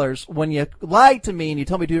 $320 when you lied to me and you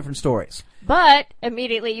tell me two different stories. But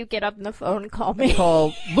immediately you get up on the phone and call me. I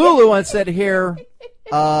called Lulu and said, here,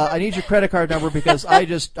 I need your credit card number because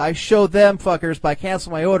I showed them fuckers by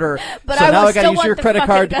canceling my order. But so now I got to use your credit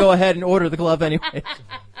card to go ahead and order the glove anyway.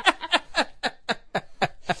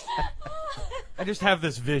 I just have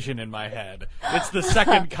this vision in my head. It's the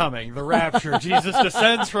second coming, the rapture. Jesus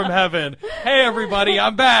descends from heaven. Hey, everybody,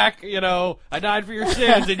 I'm back. You know, I died for your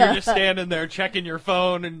sins, and you're just standing there checking your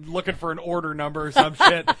phone and looking for an order number or some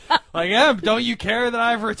shit. Like, don't you care that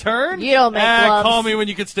I've returned? You don't make gloves. Call me when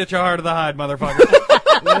you can stitch a heart of the hide, motherfucker. Get the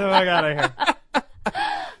fuck out of here.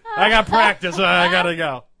 I got practice. I gotta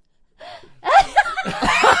go.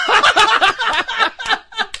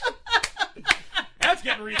 That's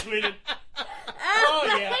getting retweeted.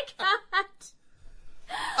 Oh yeah. God.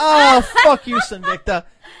 Oh, fuck you, Sinvicta.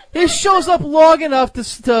 He shows up long enough to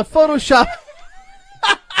Photoshop.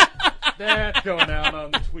 That's going out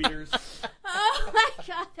on the tweeters. Oh my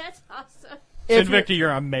God, that's awesome. Sinvicta,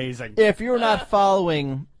 you're amazing. If you're not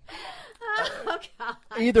following God.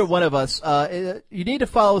 either one of us, you need to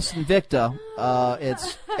follow Sinvicta.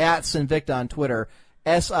 It's at Sinvicta on Twitter,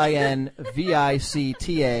 SINVICTA.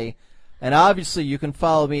 And obviously, you can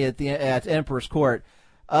follow me at Emperor's Court.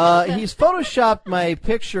 He's photoshopped my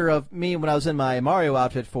picture of me when I was in my Mario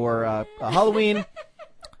outfit for Halloween.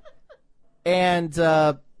 And,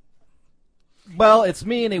 well, it's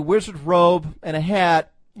me in a wizard robe and a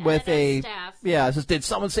hat with a staff. Yeah, it says, did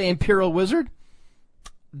someone say Imperial Wizard?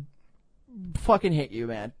 Fucking hate you,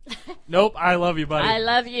 man. Nope, I love you, buddy. I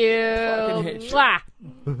love you. Fucking hate you.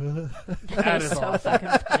 That is so fucking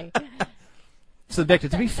funny. So, Victor,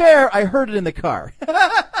 to be fair, I heard it in the car.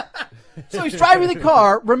 So he's driving the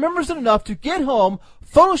car, remembers it enough to get home,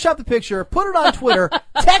 Photoshop the picture, put it on Twitter,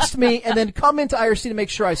 text me, and then come into IRC to make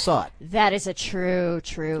sure I saw it. That is a true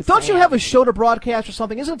Don't you have a show to broadcast or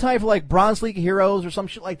something? Isn't it time for, like, Bronze League Heroes or some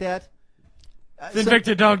shit like that?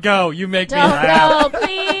 Sinvicta, don't go. You make me laugh. Don't go,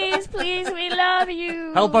 please, please, we love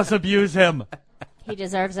you. Help us abuse him. He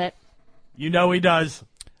deserves it. You know he does.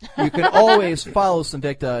 You can always follow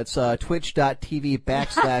Sinvicta. It's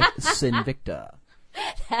twitch.tv/Sinvicta.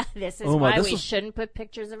 This is why we shouldn't put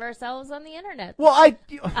pictures of ourselves on the internet. Well,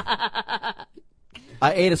 I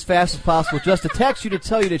ate as fast as possible just to text you to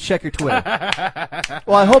tell you to check your Twitter.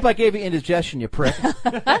 Well, I hope I gave you indigestion, you prick.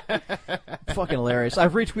 Fucking hilarious.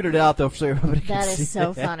 I've retweeted it out, though, so everybody can see. That is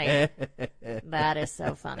so funny. That is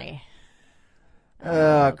so funny.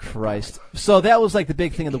 Oh, Christ. So that was like the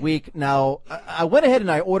big thing of the week. Now, I went ahead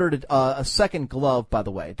and I ordered a second glove, by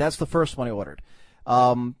the way. That's the first one I ordered.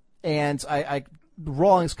 And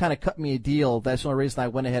Rawlings kind of cut me a deal. That's the only reason I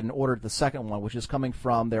went ahead and ordered the second one, which is coming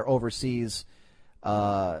from their overseas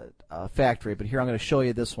factory. But here I'm going to show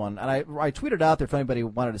you this one. And I tweeted out there if anybody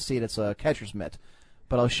wanted to see it. It's a catcher's mitt.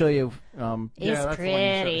 But I'll show you. It's that's pretty.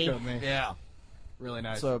 The one you showed me. Yeah. Really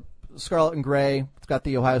nice. So scarlet and gray. It's got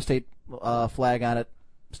the Ohio State flag on it.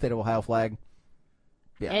 State of Ohio flag.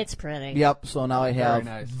 Yeah. It's pretty. Yep. So now I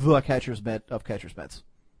have the catcher's mitt of catcher's mitts.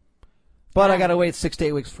 But I got to wait 6 to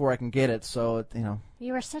 8 weeks before I can get it, so, you know.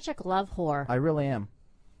 You are such a glove whore. I really am.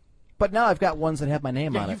 But now I've got ones that have my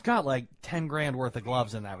name on it. You've got like 10 grand worth of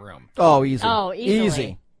gloves in that room. Oh, easy. Oh,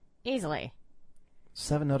 easily. Easily.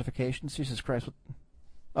 7 notifications? Jesus Christ.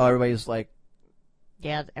 Oh, everybody's like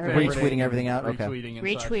retweeting everything out? Okay.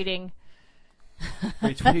 Retweeting.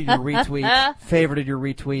 Retweeted your retweet. Favorited your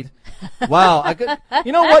retweet. Wow.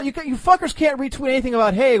 You know what? You fuckers can't retweet anything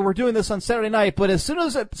about, hey, we're doing this on Saturday night, but as soon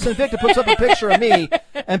as Sinvicta puts up a picture of me,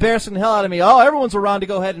 embarrassing the hell out of me, everyone's around to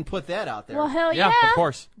go ahead and put that out there. Well, hell yeah. Yeah, of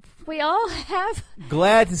course. We all have.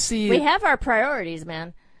 Glad to see you. We have our priorities,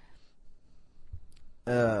 man.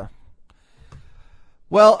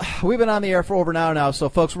 Well, we've been on the air for over an hour now, so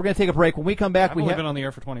folks, we're going to take a break. When we come back, we've been on the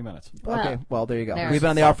air for 20 minutes. Okay, well, there you go. We've been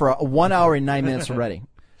on the air for 1 hour and 9 minutes already.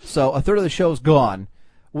 So a third of the show's gone.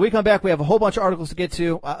 When we come back, we have a whole bunch of articles to get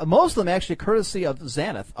to. Most of them actually courtesy of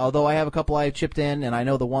Xanath, although I have a couple I chipped in, and I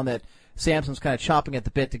know the one that Samson's kind of chomping at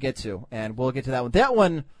the bit to get to, and we'll get to that one. That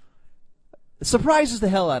one surprises the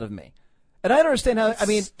hell out of me. And I don't understand how, I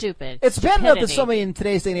mean, stupid. It's bad enough that somebody in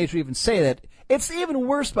today's day and age would even say that. It's even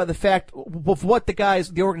worse by the fact of what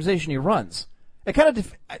the organization he runs. It kind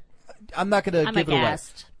of, I'm not going to give it away.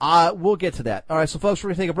 We'll get to that. All right, so folks,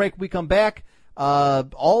 we're going to take a break. We come back.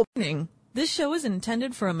 This show is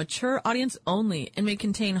intended for a mature audience only and may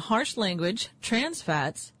contain harsh language, trans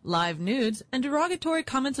fats, live nudes, and derogatory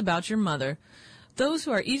comments about your mother. Those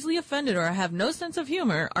who are easily offended or have no sense of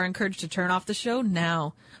humor are encouraged to turn off the show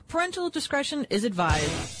now. Parental discretion is advised.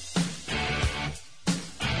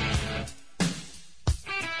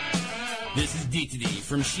 This is DTD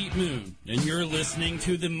from Sheep Moon, and you're listening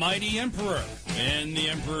to The Mighty Emperor and the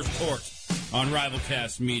Emperor's Court on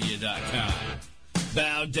RivalCastMedia.com.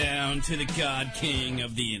 Bow down to the God King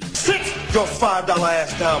of the Internet. Sit your $5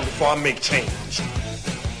 ass down before I make change.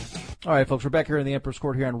 All right, folks, we're back here in the Emperor's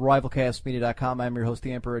Court here on RivalCastMedia.com. I'm your host,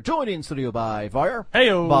 the Emperor, joined in studio by Varyar.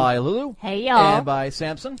 Heyo. By Lulu. Hey, y'all. And by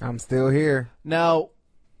Samson. I'm still here. Now,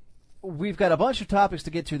 we've got a bunch of topics to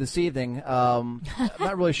get to this evening. I'm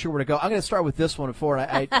not really sure where to go. I'm going to start with this one before.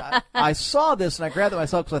 I saw this, and I grabbed it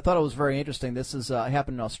myself because I thought it was very interesting. This is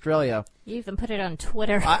happened in Australia. You even put it on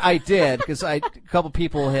Twitter. I did, because a couple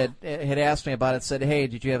people had asked me about it, said, hey,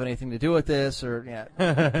 did you have anything to do with this? Or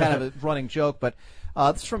kind of a running joke. But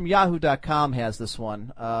this is from Yahoo.com has this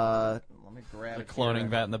one. Let me grab the it. The cloning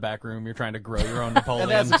vat in the back room. You're trying to grow your own Napoleon.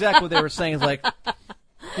 And that's exactly what they were saying. Is like,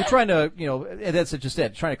 you're trying to, that's just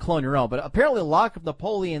it, trying to clone your own. But apparently a lock of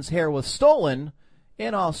Napoleon's hair was stolen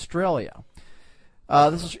in Australia.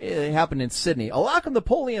 It happened in Sydney. A lock of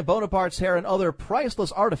Napoleon Bonaparte's hair and other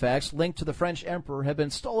priceless artifacts linked to the French emperor have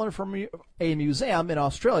been stolen from a museum in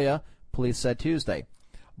Australia, police said Tuesday.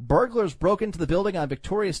 Burglars broke into the building on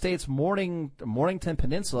Victoria State's Mornington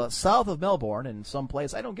Peninsula, south of Melbourne, in some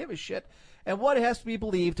place I don't give a shit, and what has to be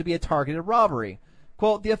believed to be a targeted robbery.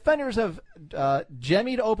 Quote, the offenders have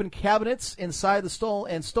jemmied open cabinets inside the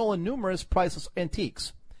stolen numerous priceless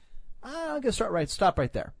antiques. I'm going to stop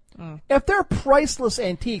right there. If they're priceless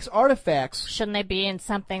antiques, artifacts... Shouldn't they be in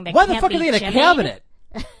something that why can't the fuck be are they in a jimmied? cabinet?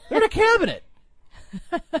 They're in a cabinet.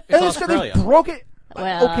 It's Australia. They broke it.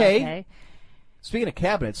 Well, okay. Speaking of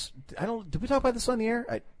cabinets, did we talk about this on the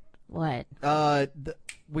air? What?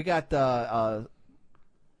 We got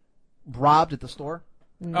robbed at the store.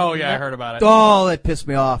 Oh, yeah, I heard about it. Oh, that pissed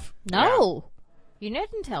me off. No. Yeah. You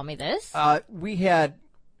didn't tell me this. We have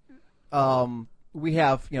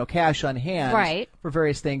cash on hand for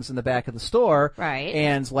various things in the back of the store. Right.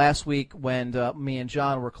 And last week when me and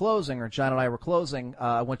John were closing, or John and I were closing,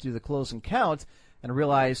 I went to do the closing count and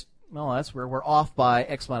realized, well, that's where we're off by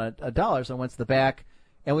X amount of dollars. I went to the back,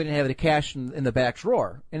 and we didn't have any cash in the back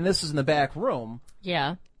drawer. And this is in the back room.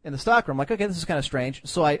 Yeah. In the stock room. I'm like, okay, this is kind of strange.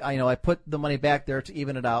 So I put the money back there to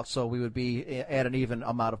even it out so we would be at an even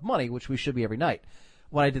amount of money, which we should be every night.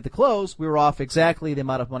 When I did the close, we were off exactly the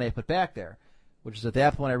amount of money I put back there, which is at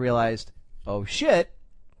that point I realized, oh shit,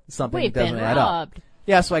 something doesn't add up.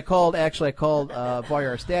 Yeah, so I called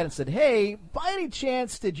Varyar's dad and said, hey, by any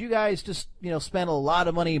chance, did you guys just, spend a lot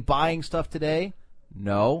of money buying stuff today?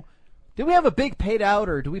 No. Did we have a big paid out,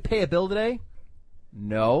 or do we pay a bill today?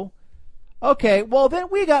 No. Okay, well then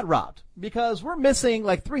we got robbed because we're missing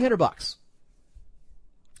like $300.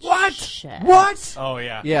 What? Shit. What? Oh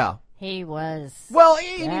yeah. Yeah. He was. Well,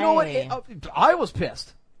 you know what? I was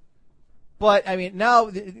pissed. But I mean, now,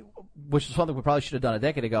 which is something we probably should have done a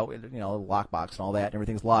decade ago. Lockbox and all that, and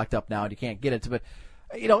everything's locked up now, and you can't get it. But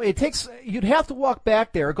it takes. You'd have to walk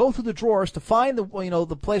back there, go through the drawers to find the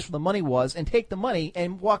place where the money was, and take the money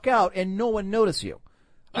and walk out, and no one notice you.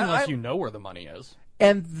 Unless you know where the money is.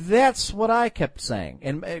 And that's what I kept saying.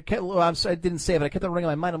 And I didn't say it, but I kept on ringing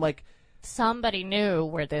in my mind. I'm like, somebody knew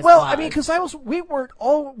where this was. Well, I mean, because we weren't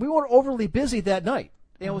overly busy that night.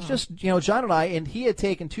 It was just, John and I, and he had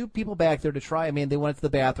taken two people back there to try. I mean, they went to the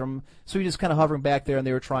bathroom, so he just kind of hovering back there, and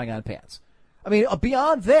they were trying on pants. I mean,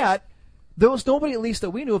 beyond that, there was nobody, at least that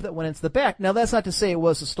we knew of, that went into the back. Now, that's not to say it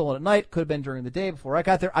was stolen at night. Could have been during the day before I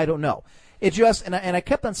got there. I don't know. It just, and I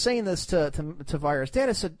kept on saying this to Varyar's dad.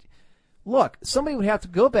 I said, look, somebody would have to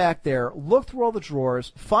go back there, look through all the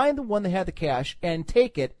drawers, find the one that had the cash, and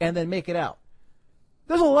take it, and then make it out.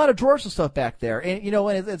 There's a lot of drawers and stuff back there, and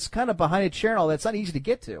and it's kind of behind a chair and all that. It's not easy to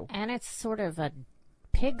get to. And it's sort of a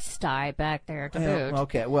pigsty back there to boot.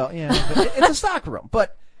 Okay, well, yeah, but it's a stock room,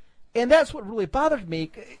 and that's what really bothered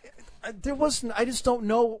me. I just don't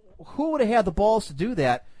know who would have had the balls to do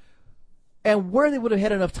that, and where they would have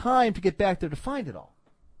had enough time to get back there to find it all.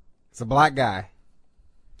 It's a black guy.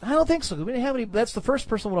 I don't think so. We didn't have any. That's the first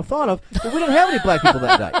person I would have thought of. But we didn't have any black people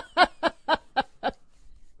that night.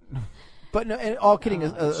 But no, and all kidding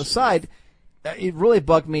aside, it really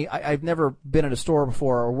bugged me. I've never been in a store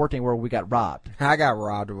before or worked anywhere where we got robbed. I got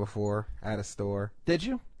robbed before at a store. Did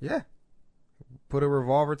you? Yeah. Put a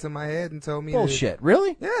revolver to my head and told me bullshit.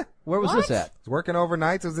 Really? Yeah. Where was this at? I was working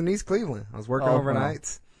overnights. It was in East Cleveland. I was working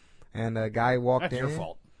overnights. And a guy walked in. That's your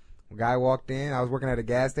fault. A guy walked in. I was working at a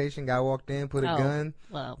gas station. Guy walked in, put a gun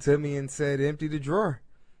to me and said, empty the drawer.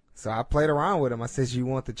 So I played around with him. I said, you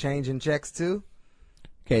want the change in checks too?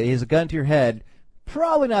 Okay, he has a gun to your head.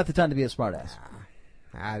 Probably not the time to be a smartass.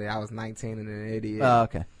 I was 19 and an idiot. Oh,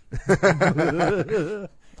 okay.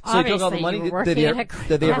 So he took all the money. Did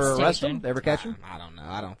they ever arrest him? Did they ever catch him? I don't know.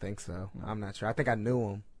 I don't think so. I'm not sure. I think I knew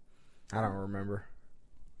him. I don't remember.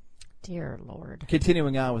 Dear Lord.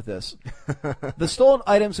 Continuing on with this. The stolen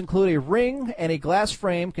items include a ring and a glass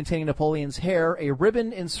frame containing Napoleon's hair, a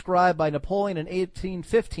ribbon inscribed by Napoleon in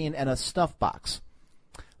 1815, and a snuff box.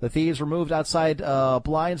 The thieves removed outside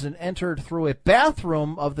blinds and entered through a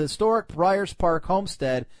bathroom of the historic Briars Park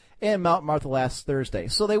homestead in Mount Martha last Thursday.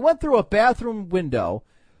 So they went through a bathroom window,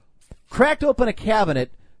 cracked open a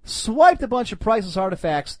cabinet, swiped a bunch of priceless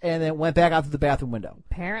artifacts, and then went back out through the bathroom window.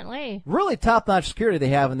 Apparently. Really top-notch security they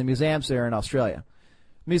have in the museums there in Australia.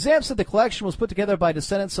 The museum said the collection was put together by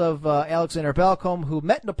descendants of Alexander Balcombe, who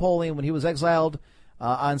met Napoleon when he was exiled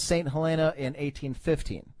on St. Helena in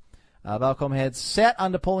 1815. Balcombe had sat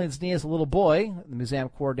on Napoleon's knee as a little boy, the museum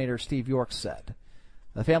coordinator Steve York said.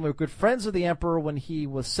 The family were good friends of the emperor when he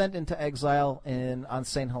was sent into exile on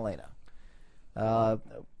St. Helena.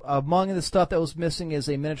 Among the stuff that was missing is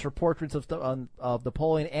a miniature portraits of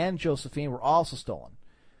Napoleon and Josephine were also stolen.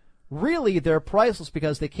 Really, they're priceless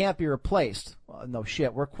because they can't be replaced. No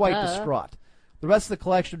shit, we're quite distraught. The rest of the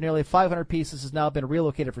collection of nearly 500 pieces has now been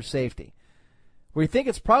relocated for safety. We think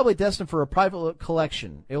it's probably destined for a private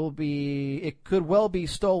collection. It could well be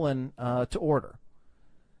stolen to order.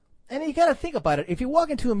 And you got to think about it. If you walk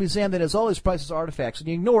into a museum that has all these priceless artifacts and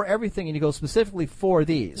you ignore everything and you go specifically for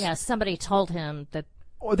these. Yeah, somebody told him that.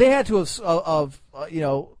 Or they had to have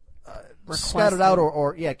scouted out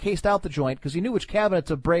or cased out the joint because you knew which cabinet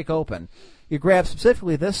to break open. You grabbed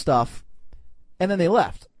specifically this stuff, and then they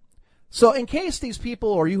left. So in case these people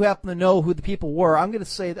or you happen to know who the people were, I'm going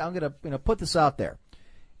to put this out there.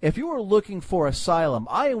 If you are looking for asylum,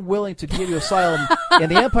 I am willing to give you asylum in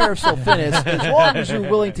the Empire of Sulfinis as long as you're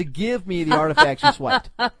willing to give me the artifacts you swiped.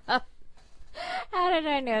 How did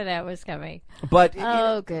I know that was coming? But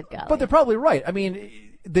good golly. But they're probably right. I mean,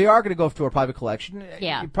 they are going to go to a private collection.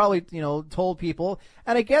 Yeah. You probably, told people.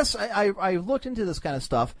 And I guess I looked into this kind of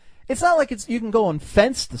stuff. It's not like you can go and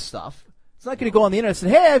fence the stuff. It's not going to go on the internet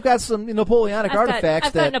and say, hey, I've got some Napoleonic artifacts.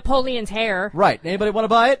 I've got Napoleon's hair. Right. Anybody want to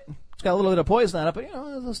buy it? It's got a little bit of poison on it, but,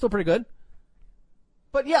 it's still pretty good.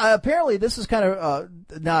 But, yeah, apparently this is kind of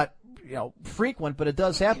not, frequent, but it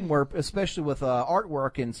does happen where, especially with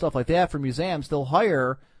artwork and stuff like that for museums, they'll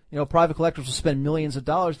hire, private collectors will spend millions of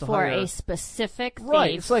dollars to hire. For a specific thief.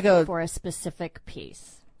 Right. It's like for a specific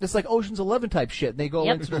piece. It's like Ocean's 11 type shit. They go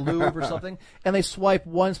into the Louvre or something, and they swipe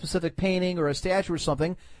one specific painting or a statue or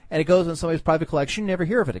something, and it goes in somebody's private collection. You never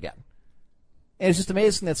hear of it again. And it's just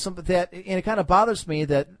amazing and it kind of bothers me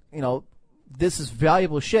that, this is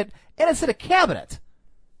valuable shit, and it's in a cabinet.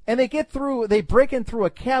 And they break in through a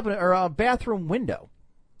cabinet or a bathroom window.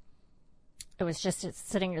 It was just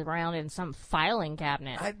sitting around in some filing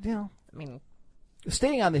cabinet.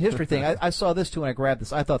 Staying on the history thing, I saw this too when I grabbed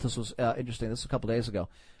this. I thought this was interesting. This was a couple days ago.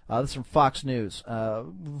 This is from Fox News.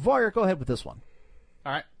 Voyer, go ahead with this one.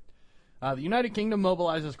 All right. The United Kingdom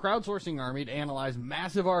mobilizes crowdsourcing army to analyze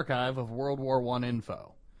massive archive of World War I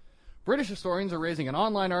info. British historians are raising an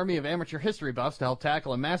online army of amateur history buffs to help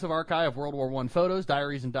tackle a massive archive of World War I photos,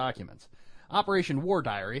 diaries, and documents. Operation War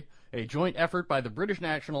Diary, a joint effort by the British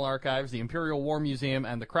National Archives, the Imperial War Museum,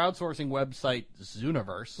 and the crowdsourcing website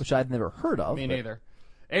Zooniverse, which I'd never heard of. Me neither.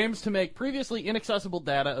 Aims to make previously inaccessible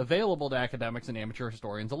data available to academics and amateur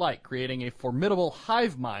historians alike, creating a formidable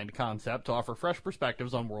hive mind concept to offer fresh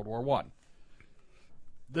perspectives on World War I.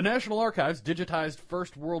 The National Archives' digitized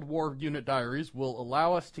First World War unit diaries will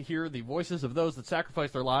allow us to hear the voices of those that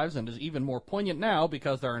sacrificed their lives, and is even more poignant now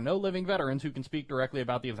because there are no living veterans who can speak directly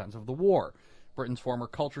about the events of the war, Britain's former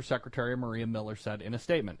Culture Secretary Maria Miller said in a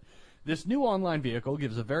statement. This new online vehicle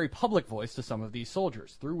gives a very public voice to some of these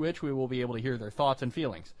soldiers, through which we will be able to hear their thoughts and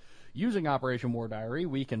feelings. Using Operation War Diary,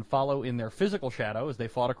 we can follow in their physical shadow as they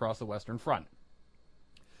fought across the Western Front.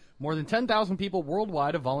 More than 10,000 people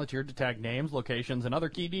worldwide have volunteered to tag names, locations, and other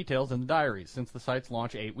key details in the diaries since the site's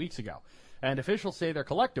launch 8 weeks ago. And officials say their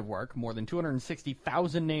collective work, more than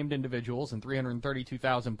 260,000 named individuals and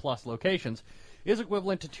 332,000 plus locations, is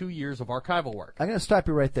equivalent to 2 years of archival work. I'm going to stop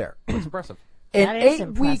you right there. That's impressive. In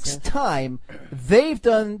 8 weeks' time, they've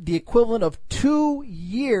done the equivalent of 2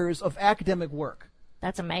 years of academic work.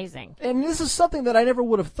 That's amazing. And this is something that I never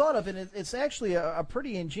would have thought of, and it's actually a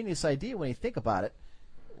pretty ingenious idea when you think about it.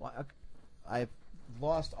 I've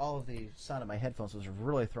lost all of the sound of my headphones, which is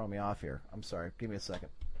really throwing me off here. I'm sorry. Give me a second.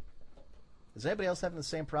 Is anybody else having the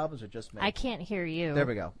same problems or just me? I can't hear you. There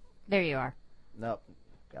we go. There you are. Nope.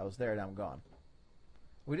 I was there, now I'm gone.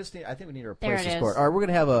 I think we need to There replace it this is. cord. All right, we're going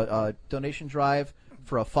to have a donation drive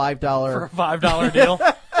for a $5. For a $5 deal?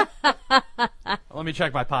 Let me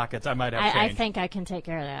check my pockets. I might have change. I think I can take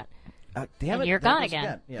care of that. Damn and it. you're There gone goes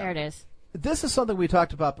again. Yeah. There it is. This is something we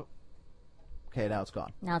talked about. Okay, now it's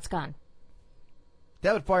gone. Now it's gone.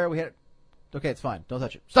 David Fire, we had it. Okay, it's fine. Don't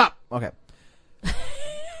touch it. Stop. Okay.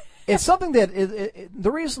 It's something that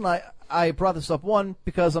the reason I brought this up, one,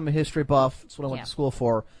 because I'm a history buff. It's what I went to school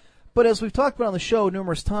for. But as we've talked about on the show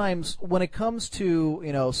numerous times, when it comes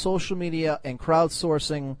to social media and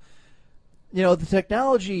crowdsourcing, the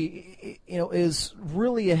technology is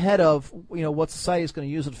really ahead of what society is going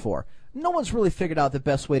to use it for. No one's really figured out the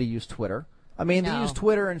best way to use Twitter. I mean, they used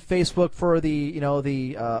Twitter and Facebook for the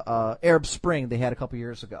Arab Spring they had a couple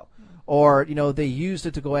years ago. Or, they used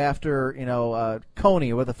it to go after,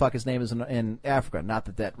 Coney, or what the fuck his name is in Africa.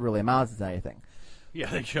 Not that really amounts to anything. Yeah,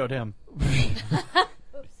 they showed him.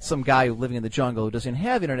 Some guy living in the jungle who doesn't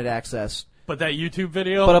have internet access. But that YouTube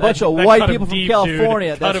video? But a bunch of white people from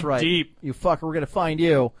California. Dude. That's right. Deep. You fucker, we're going to find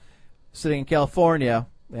you sitting in California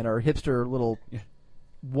in our hipster little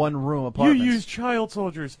one-room apartment. You use child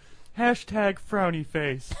soldiers. Hashtag frowny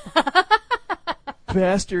face.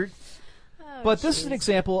 Bastard. But this is an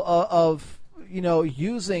example of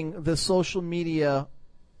using the social media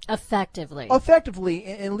effectively,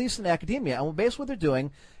 at least in academia. And basically what they're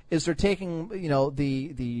doing is they're taking,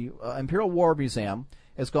 the Imperial War Museum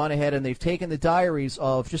has gone ahead and they've taken the diaries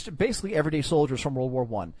of just basically everyday soldiers from World War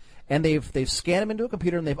I, and they've scanned them into a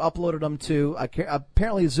computer and they've uploaded them to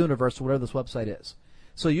apparently Zooniverse, or whatever this website is.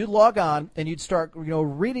 So you'd log on and you'd start,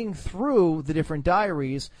 reading through the different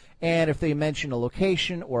diaries, and if they mention a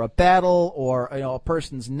location or a battle or a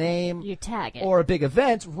person's name, you tag it, or a big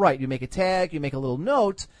event, right? You make a tag, you make a little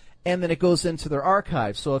note, and then it goes into their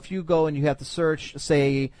archive. So if you go and you have to search,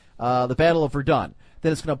 say, the Battle of Verdun,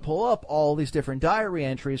 then it's going to pull up all these different diary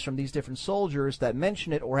entries from these different soldiers that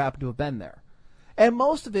mention it or happen to have been there. And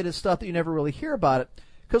most of it is stuff that you never really hear about it.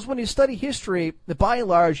 Because when you study history, by and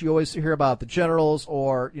large, you always hear about the generals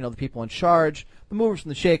or, the people in charge, the movers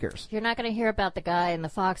and the shakers. You're not going to hear about the guy in the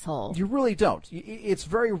foxhole. You really don't. It's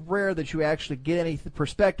very rare that you actually get any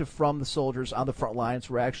perspective from the soldiers on the front lines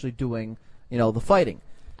who are actually doing, the fighting.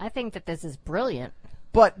 I think that this is brilliant.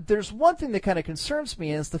 But there's one thing that kind of concerns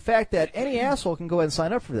me, and it's the fact that any asshole can go ahead and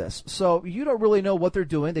sign up for this. So you don't really know what they're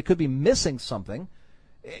doing. They could be missing something.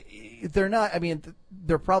 They're not. I mean,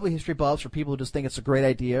 they're probably history buffs or people who just think it's a great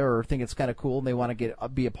idea or think it's kind of cool and they want to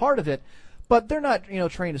be a part of it. But they're not,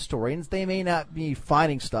 trained historians. They may not be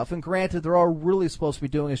finding stuff. And granted, they're all really supposed to be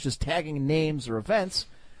doing is just tagging names or events.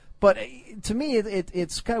 But to me,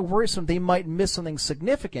 it's kind of worrisome. They might miss something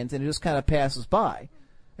significant and it just kind of passes by.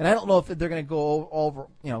 And I don't know if they're going to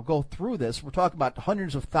go through this. We're talking about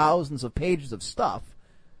hundreds of thousands of pages of stuff.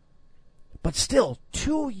 But still,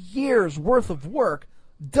 2 years worth of work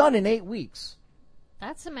done in 8 weeks.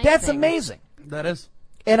 That's amazing. That's amazing. That is.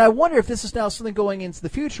 And I wonder if this is now something going into the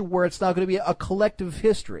future where it's now going to be a collective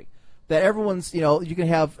history. That everyone's, you can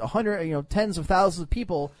have 100, tens of thousands of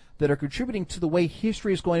people that are contributing to the way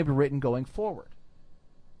history is going to be written going forward.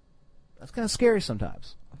 That's kind of scary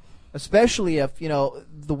sometimes. Especially if,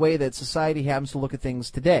 the way that society happens to look at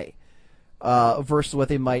things today versus what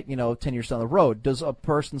they might, 10 years down the road. Does a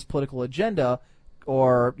person's political agenda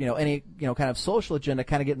or, any, kind of social agenda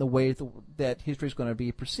kind of get in the way that history is going to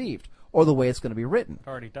be perceived or the way it's going to be written? It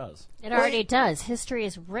already does. It already does. History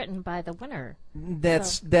is written by the winner.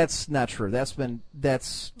 That's not true. That's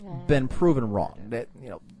been proven wrong. That,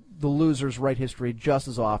 the losers write history just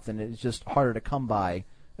as often. It's just harder to come by.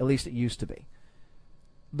 At least it used to be.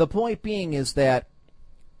 The point being is that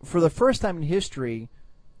for the first time in history,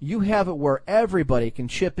 you have it where everybody can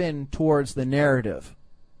chip in towards the narrative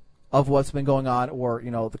of what's been going on or,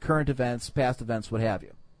 the current events, past events, what have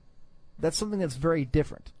you. That's something that's very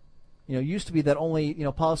different. It used to be that only,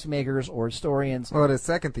 policymakers or historians... Well, the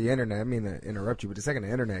second the internet, I mean to interrupt you, but the second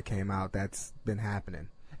the internet came out, that's been happening.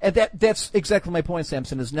 And that's exactly my point,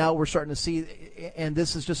 Samson, is now we're starting to see, and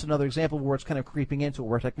this is just another example where it's kind of creeping into it,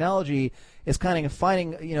 where technology is kind of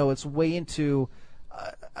finding, its way into,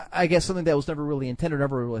 I guess, something that was never really intended,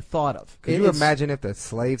 never really thought of. Could you imagine if the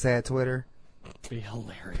slaves had Twitter? It'd be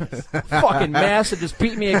hilarious. Fucking massive, just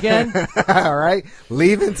beat me again. All right,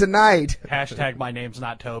 leaving tonight. Hashtag my name's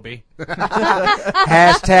not Toby.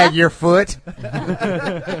 Hashtag your foot.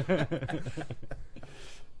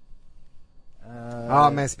 Oh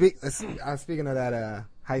man, speaking of that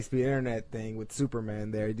high-speed internet thing with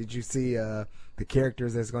Superman, there, did you see the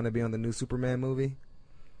characters that's going to be on the new Superman movie?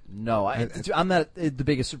 No, I'm not the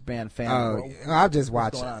biggest Superman fan. I'll just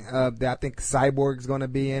watch it. I think Cyborg's going to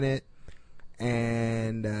be in it,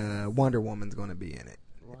 and Wonder Woman's going to be in it,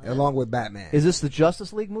 along with Batman. Is this the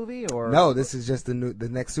Justice League movie, or no? This is just the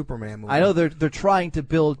next Superman movie. I know they're trying to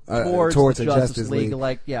build towards the Justice League.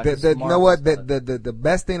 Like, yeah, you know what? The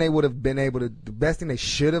best thing they would have been able to, the best thing they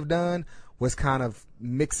should have done was kind of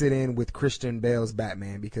mix it in with Christian Bale's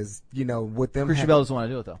Batman, because with them, Christian Bale doesn't want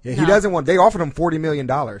to do it though. Yeah, he doesn't want. They offered him $40 million,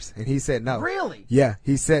 and he said no. Really? Yeah,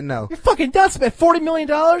 he said no. You're fucking nuts, man! $40 million?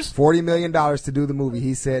 $40 million to do the movie.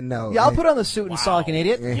 He said no. Yeah, I'll put on the suit and sound like an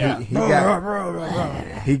idiot.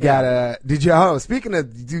 He got Did you? Oh, speaking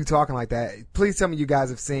of you talking like that, please tell me you guys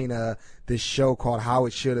have seen this show called How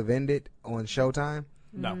It Should Have Ended on Showtime.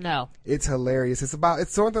 No. It's hilarious.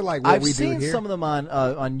 It's sort of like what we do here. I've seen some of them on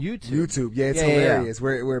YouTube. YouTube, yeah, it's hilarious.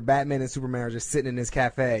 Where Batman and Superman are just sitting in this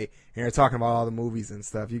cafe and they're talking about all the movies and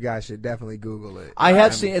stuff. You guys should definitely Google it. I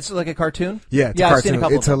have seen. It's like a cartoon. Yeah, it's a I've cartoon. seen a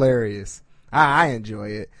couple. It's hilarious. I enjoy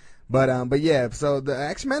it. But yeah. So the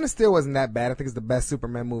X-Men still wasn't that bad. I think it's the best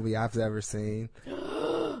Superman movie I've ever seen.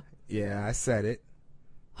 Yeah, I said it.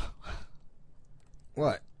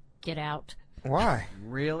 What? Get out. Why?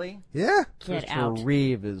 Really? Yeah. Get out.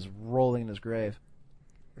 Reeve is rolling in his grave.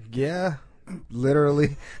 Yeah.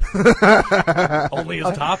 Literally. Only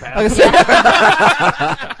his top half.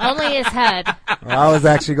 Only his head. Well, I was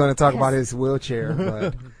actually going to talk about his wheelchair,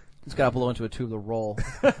 but he's got to blow into a tube to roll.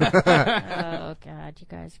 Oh God, you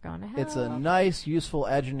guys are going to hell. It's a nice, useful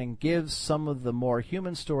edge and gives some of the more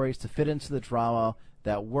human stories to fit into the drama,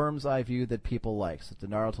 that worm's eye view that people like. So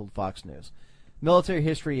Denaro told Fox News. Military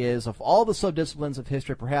history is, of all the subdisciplines of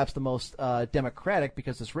history, perhaps the most democratic,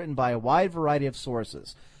 because it's written by a wide variety of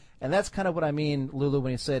sources. And that's kind of what I mean, Lulu, when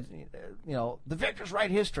he said, the victors write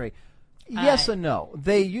history. Yes and no.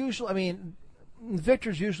 They usually, the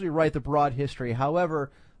victors usually write the broad history. However,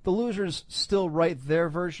 the losers still write their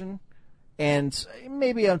version. And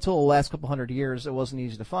maybe until the last couple hundred years, it wasn't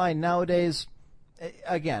easy to find. Nowadays,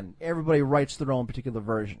 again, everybody writes their own particular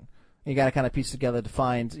version. You got to kind of piece together to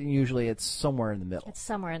find. Usually, it's somewhere in the middle. It's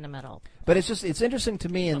somewhere in the middle. But it's interesting to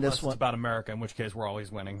me in this one. It's about America, in which case we're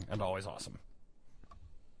always winning and always awesome.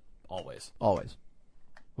 Always. Always.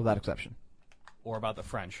 Without exception. Or about the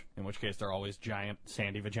French, in which case they're always giant,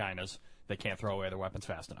 sandy vaginas. They can't throw away their weapons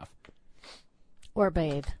fast enough. Or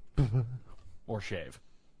bathe. Or shave.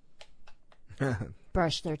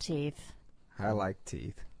 Brush their teeth. I like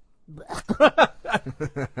teeth.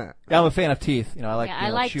 I'm a fan of teeth. I like I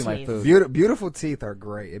like chew teeth. my food. Beautiful teeth are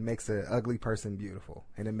great. It makes an ugly person beautiful,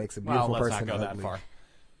 and it makes a beautiful let's person not go ugly. that far.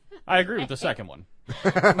 I agree with the second one.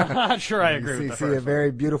 I'm not sure I agree with the see first a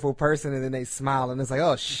very beautiful person, and then they smile, and it's like,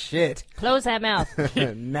 oh shit! Close that mouth.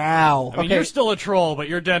 Now, I mean, you're still a troll, but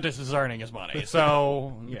your dentist is earning his money.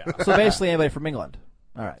 So yeah. So basically, anybody from England.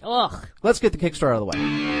 All right. Ugh. Let's get the Kickstarter out of the way.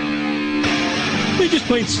 They just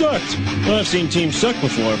plain sucked. Well, I've seen teams suck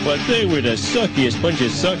before, but they were the suckiest bunch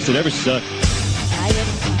of sucks that ever sucked. I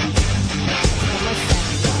didn't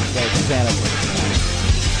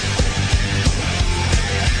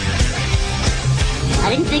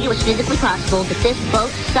I didn't think it was physically possible, but this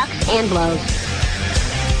both sucks and blows.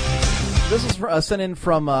 This is sent in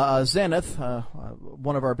from Zenith,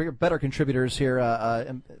 one of our better contributors here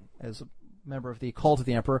as a member of the Cult of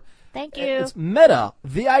the Emperor. Thank you. It's Meta,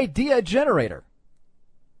 the idea generator.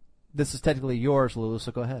 This is technically yours, Lulu,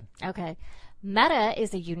 so go ahead. Okay. Meta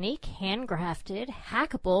is a unique, handcrafted,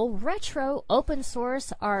 hackable, retro,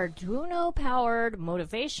 open-source, Arduino-powered,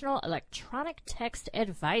 motivational electronic text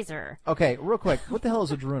advisor. Okay, real quick. What the hell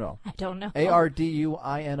is Arduino? I don't know.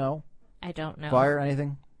 Arduino? I don't know. Fire,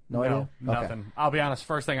 anything? No idea? Nothing. Okay. I'll be honest,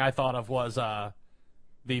 first thing I thought of was the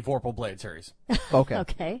Vorpal Blade series. Okay.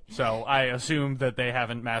 Okay. So I assumed that they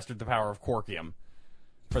haven't mastered the power of Quarkium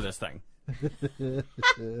for this thing.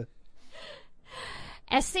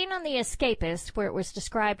 As seen on The Escapist, where it was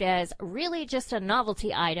described as really just a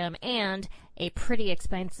novelty item and a pretty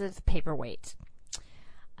expensive paperweight.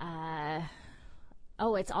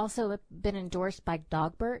 It's also been endorsed by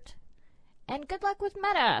Dogbert. And good luck with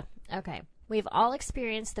Meta. Okay. We've all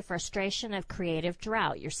experienced the frustration of creative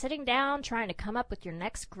drought. You're sitting down trying to come up with your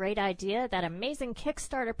next great idea, that amazing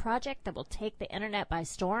Kickstarter project that will take the internet by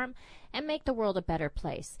storm and make the world a better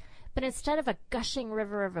place. But instead of a gushing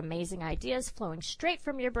river of amazing ideas flowing straight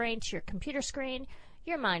from your brain to your computer screen,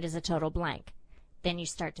 your mind is a total blank. Then you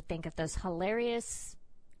start to think of those hilarious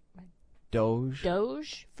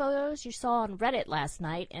Doge photos you saw on Reddit last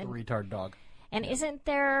night. And the retard dog. And isn't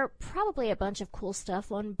there probably a bunch of cool stuff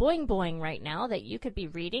on Boing Boing right now that you could be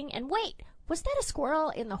reading? And wait, was that a squirrel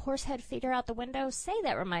in the horsehead feeder out the window? Say,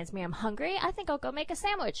 that reminds me I'm hungry. I think I'll go make a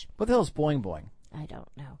sandwich. What the hell is Boing Boing? I don't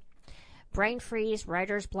know. Brain freeze,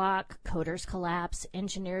 writer's block, coder's collapse,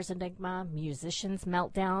 engineer's enigma, musician's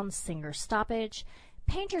meltdown, singer's stoppage,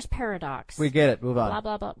 painter's paradox. We get it. Move on.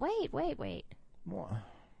 Blah, blah, blah. Wait. More.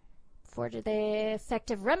 For the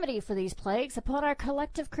effective remedy for these plagues upon our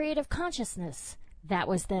collective creative consciousness. That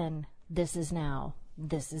was then. This is now.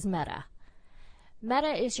 This is Meta.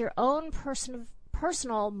 Meta is your own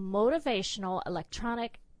personal motivational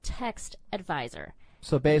electronic text advisor.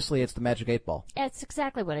 So basically, it's the Magic 8 Ball. It's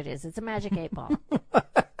exactly what it is. It's a Magic 8 Ball.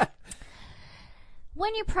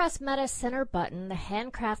 When you press Meta's center button, the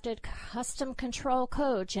handcrafted custom control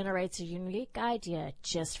code generates a unique idea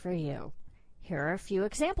just for you. Here are a few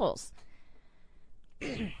examples.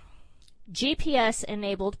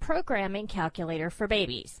 GPS-enabled programming calculator for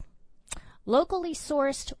babies. Locally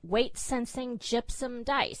sourced weight-sensing gypsum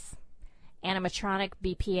dice. Animatronic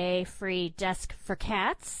BPA-free desk for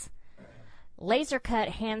cats. Laser-cut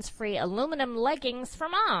hands-free aluminum leggings for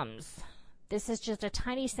moms. This is just a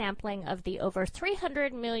tiny sampling of the over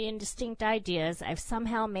 300 million distinct ideas I've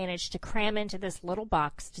somehow managed to cram into this little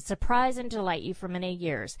box to surprise and delight you for many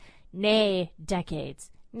years. Nay,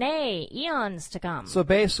 decades. Nay, eons to come. So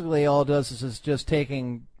basically all it does is just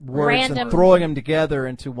taking words and throwing them together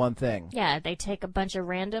into one thing. Yeah, they take a bunch of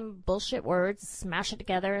random bullshit words, smash it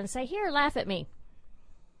together, and say, here, laugh at me.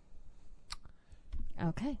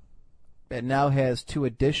 Okay. It now has 2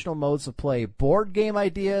 additional modes of play, board game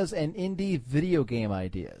ideas and indie video game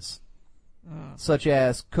ideas, such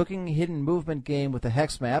as cooking hidden movement game with a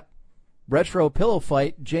hex map, retro pillow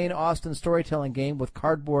fight, Jane Austen storytelling game with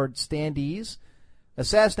cardboard standees,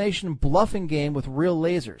 assassination bluffing game with real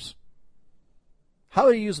lasers. How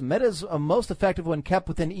to use Meta is most effective when kept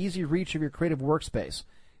within easy reach of your creative workspace.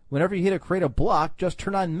 Whenever you hit a creative block, just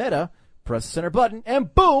turn on Meta, press the center button,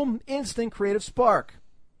 and boom, instant creative spark.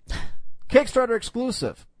 Kickstarter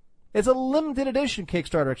exclusive. It's a limited edition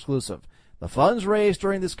Kickstarter exclusive. The funds raised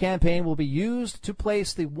during this campaign will be used to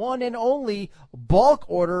place the one and only bulk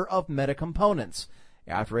order of Meta components.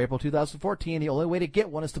 After April 2014, the only way to get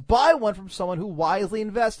one is to buy one from someone who wisely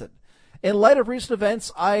invested. In light of recent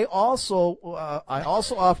events, I also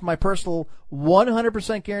offer my personal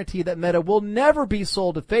 100% guarantee that Meta will never be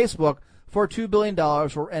sold to Facebook for $2 billion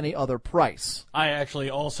or any other price. I actually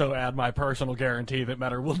also add my personal guarantee that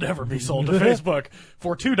Meta will never be sold to Facebook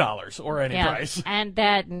for $2 or any price. And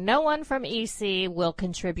that no one from EC will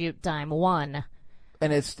contribute dime one.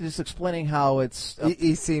 And it's just explaining how it's...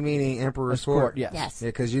 EC meaning Emperor's Court? Yes. Yes. Yeah,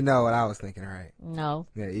 because you know what I was thinking, right? No.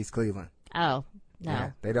 Yeah, East Cleveland. Oh, no.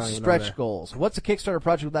 Yeah, they don't even Stretch know that. goals. What's a Kickstarter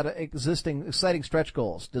project without existing exciting stretch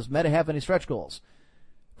goals? Does Meta have any stretch goals?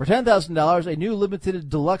 For $10,000, a new limited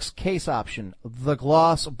deluxe case option, the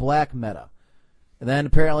Gloss Black Meta. And then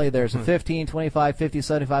apparently there's a $15,000, $25,000,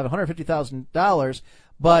 $50,000, $75,000, $150,000,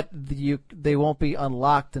 but they won't be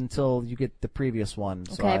unlocked until you get the previous one.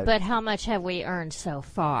 Okay, but how much have we earned so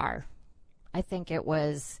far? I think it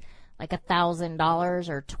was like $1,000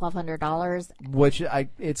 or $1,200. Which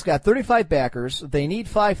it's got 35 backers. They need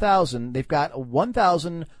 5,000. They've got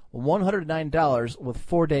 $1,109 with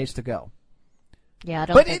 4 days to go. Yeah, I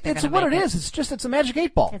don't but think it's what it is. It's a Magic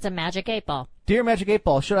 8 Ball. It's a Magic 8 Ball. Dear Magic 8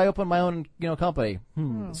 Ball, should I open my own company?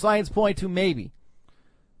 Signs point to maybe.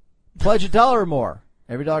 Pledge $1 or more.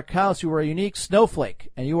 Every dollar counts. You are a unique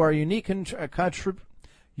snowflake, and your unique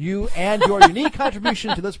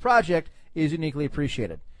contribution to this project is uniquely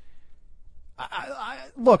appreciated.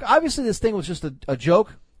 Look, obviously this thing was just a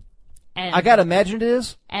joke. And I gotta imagine it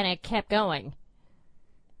is. And it kept going.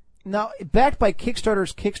 Now, backed by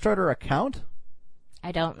Kickstarter's Kickstarter account?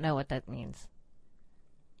 I don't know what that means.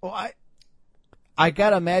 Well, I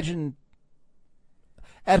gotta imagine.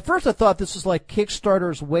 At first, I thought this was like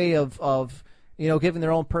Kickstarter's way of giving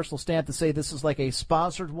their own personal stamp to say this is like a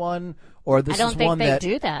sponsored one, or this is one that. I don't think they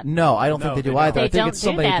do that. No, I don't think they do either. They I think don't it's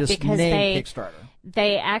somebody do that just because named Kickstarter.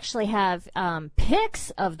 They actually have picks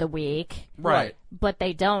of the week, right? But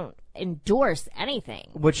they don't endorse anything.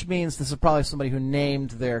 Which means this is probably somebody who named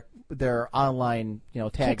their online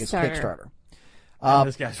tag as Kickstarter.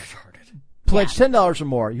 This guy's retarded. Pledge $10 or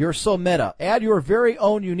more. You're so meta. Add your very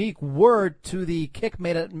own unique word to the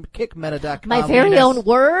kickmeta.com. My very own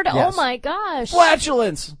word? Yes. Oh, my gosh.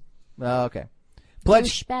 Flatulence. Okay.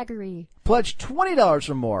 Douchebaggery. Pledge $20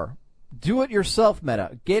 or more. Do-it-yourself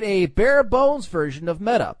meta. Get a bare-bones version of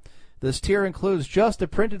meta. This tier includes just a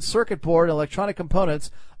printed circuit board and electronic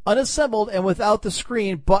components, unassembled and without the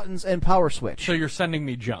screen, buttons, and power switch. So you're sending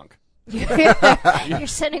me junk. You're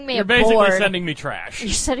sending me a board. You're basically sending me trash.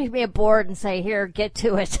 You're sending me a board and say, here, get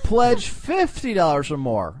to it. Pledge $50 or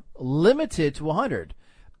more. Limited to 100.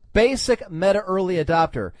 Basic Meta Early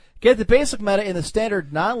Adopter. Get the Basic Meta in the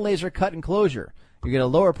standard non-laser cut enclosure. You get a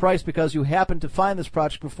lower price because you happen to find this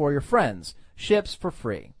project before your friends. Ships for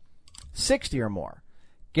free. 60 or more.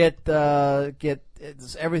 Get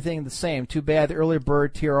it's everything the same. Too bad the early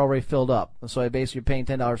bird tier already filled up. So basically you're paying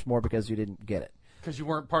 $10 more because you didn't get it. Because you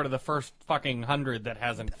weren't part of the first fucking 100 that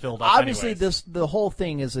hasn't filled up. Obviously, anyways. the whole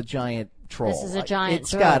thing is a giant troll. This is a giant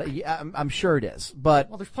It's joke. I'm sure it is, but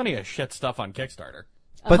Well, there's plenty of shit stuff on Kickstarter.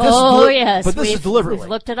 but yes. but this is deliberately. We've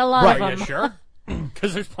looked at a lot Right. of Are them. you sure?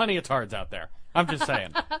 Because there's plenty of tards out there. I'm just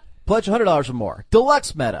saying. Pledge $100 or more.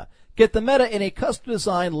 Deluxe Meta. Get the Meta in a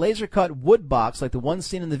custom-designed laser-cut wood box like the one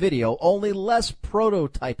seen in the video, only less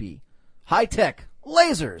prototypey. High-tech.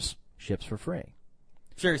 Lasers. Ships for free.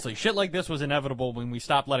 Seriously, shit like this was inevitable when we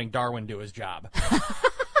stopped letting Darwin do his job.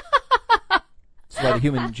 That's why the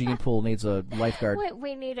human gene pool needs a lifeguard.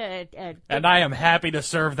 We need a And I am happy to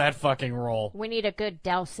serve that fucking role. we need a good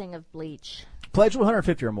dousing of bleach. Pledge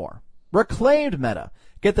 150 or more. Reclaimed Meta.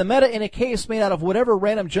 Get the Meta in a case made out of whatever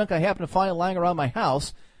random junk I happen to find lying around my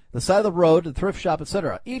house, the side of the road, the thrift shop,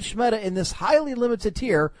 etc. Each Meta in this highly limited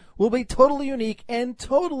tier will be totally unique and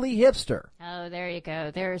totally hipster. Oh, there you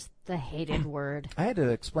go. There's the hated word. I had to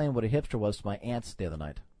explain what a hipster was to my aunts the other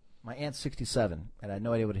night. My aunt's 67, and I had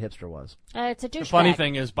no idea what a hipster was. It's a douchebag. The funny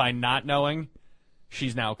thing is, by not knowing,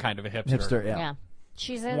 she's now kind of a hipster. Hipster, yeah. Yeah.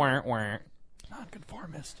 She's a...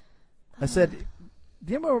 Nonconformist. I said,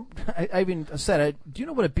 do you remember, I even said, do you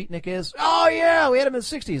know what a beatnik is? Oh, yeah, we had him in the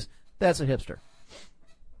 60s. That's a hipster.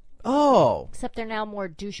 Oh. Except they're now more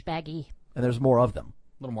douchebaggy. And there's more of them.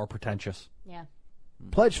 A little more pretentious. Yeah.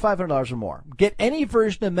 Pledge $500 or more. Get any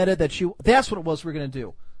version of Meta that you... That's what it was we were going to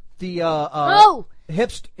do. The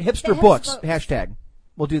hipster books hashtag.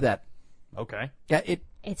 We'll do that. Okay. Yeah,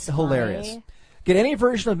 it's hilarious. funny. Get any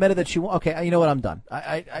version of Meta that you want. Okay, you know what? I'm done.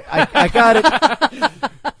 I got it.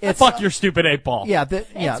 It's, Fuck your stupid 8-ball. Yeah,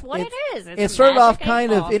 It's what it is. It's it a started off magic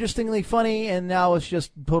kind 8-ball. of interestingly funny, and now it's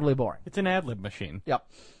just totally boring. It's an ad-lib machine. Yep.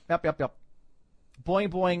 Boing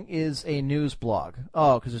Boing is a news blog.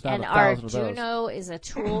 Oh, because there's not And 1,000 of those. Arduino is a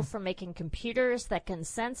tool for making computers that can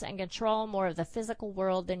sense and control more of the physical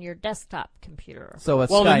world than your desktop computer. So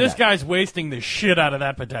it's Well, then Skynet. this guy's wasting the shit out of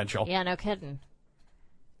that potential. Yeah, no kidding.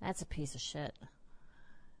 That's a piece of shit.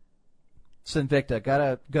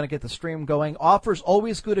 Sinvicta, gonna get the stream going. Offers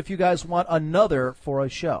always good if you guys want another for a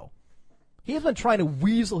show. He's been trying to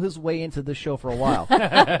weasel his way into this show for a while. You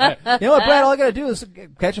know what, Brad? All I got to do is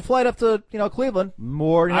catch a flight up to Cleveland.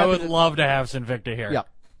 I would love to have Sinvicta here. Yeah.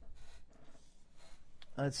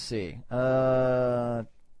 Let's see. Can't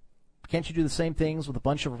you do the same things with a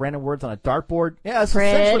bunch of random words on a dartboard? Yeah, it's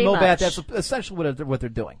essentially Pretty Mobat. much. That's essentially what they're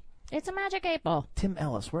doing. It's a magic 8-ball. Tim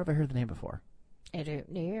Ellis. Where have I heard the name before? I don't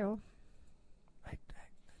know.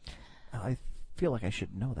 I feel like I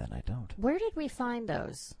should know that, and I don't. Where did we find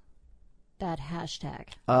those? That hashtag.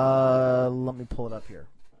 Let me pull it up here.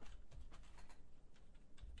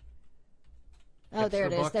 Oh, there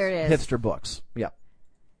it is. books? There it is. Hipster books. Yep.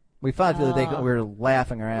 We found it the other day. We were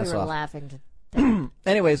laughing our ass We were off. laughing.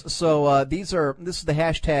 Anyways, so this is the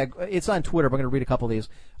hashtag. It's on Twitter. We're going to read a couple of these.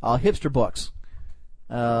 Hipster books.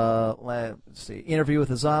 Let's see. Interview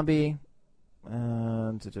with a Zombie.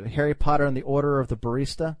 Harry Potter and the Order of the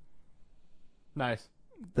Barista. Nice.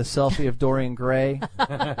 The Selfie of Dorian Gray.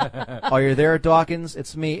 Oh, you're there, Dawkins?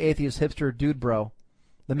 It's me, atheist hipster dude bro.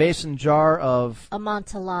 The Mason Jar of...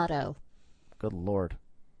 Amontillado. Good Lord.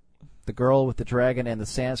 The Girl with the Dragon and the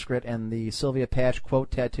Sanskrit and the Sylvia Patch quote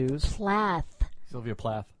tattoos. Plath. Sylvia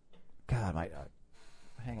Plath. God,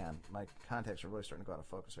 hang on. My contacts are really starting to go out of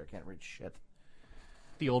focus here. I can't read shit.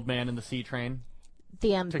 The Old Man in the Sea Train. The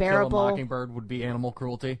To Unbearable. kill a mockingbird would be animal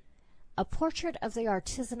cruelty. A portrait of the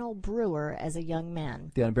artisanal brewer as a young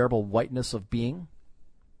man. The Unbearable Whiteness of Being.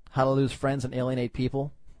 How to Lose Friends and Alienate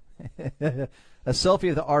People. A Selfie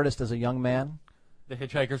of the Artist as a Young Man. The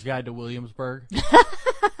Hitchhiker's Guide to Williamsburg.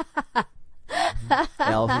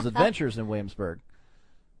 Alice's Adventures in Williamsburg.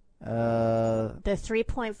 The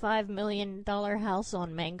 $3.5 million house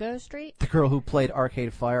on Mango Street. The Girl Who Played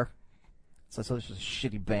Arcade Fire. So it's just a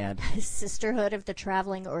shitty band. Sisterhood of the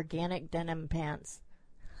Traveling Organic Denim Pants.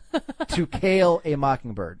 To Kill a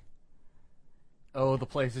Mockingbird. Oh, the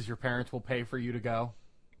places your parents will pay for you to go.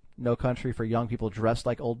 No Country for Young People Dressed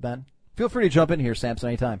Like Old Men. Feel free to jump in here, Samson,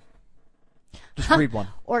 anytime. Just read one.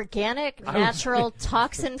 Organic, natural,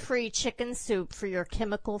 toxin-free chicken soup for your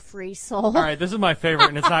chemical-free soul. All right, this is my favorite,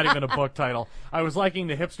 and it's not even a book title. I was liking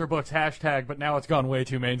the hipster books hashtag, but now it's gone way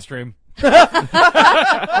too mainstream.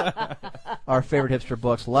 Our favorite hipster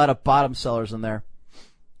books. A lot of bottom sellers in there.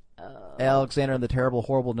 Alexander and the Terrible,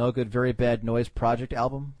 Horrible, No Good, Very Bad Noise Project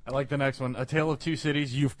album. I like the next one. A Tale of Two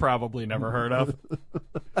Cities you've probably never heard of.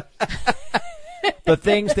 The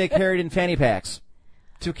Things They Carried in Fanny Packs.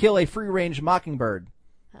 To Kill a Free-Range Mockingbird.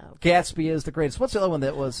 Gatsby is the greatest. What's the other one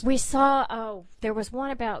that was? We saw, there was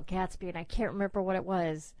one about Gatsby, and I can't remember what it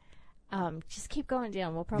was. Just keep going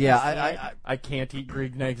down. We'll probably see it. I can't eat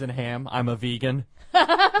green eggs and ham. I'm a vegan.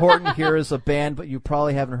 Horton Here is a band, but you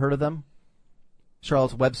probably haven't heard of them.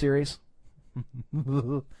 Charlotte's web series.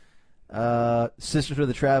 Sisters of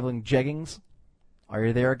the Traveling Jeggings. Are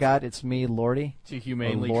you there, God? It's me, Lordy. To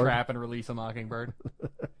humanely trap and release a mockingbird.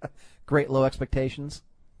 Great Low Expectations.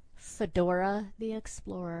 Fedora the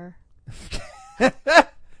Explorer.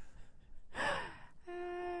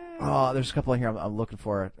 Oh, there's a couple in here. I'm looking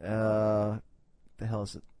for it. The hell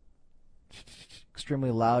is it?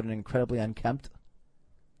 Extremely loud and incredibly unkempt.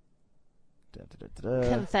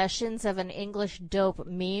 Confessions of an English Dope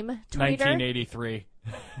Meme Tweeter. 1983.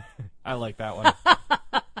 I like that one.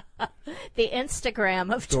 The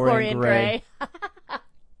Instagram of Dorian Gray.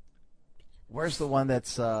 Where's the one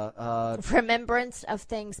that's Remembrance of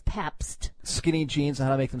Things Pabst. Skinny Jeans and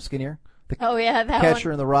How to Make Them Skinnier? That one.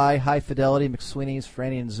 Catcher in the Rye, High Fidelity, McSweeney's,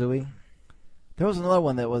 Franny and Zooey. There was another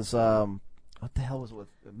one that was, what the hell was it with?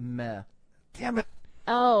 Meh. Damn it.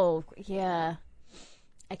 Oh, yeah.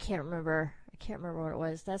 I can't remember what it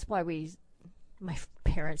was. That's why my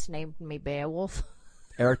parents named me Beowulf.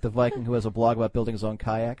 Eric the Viking, who has a blog about building his own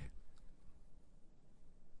kayak.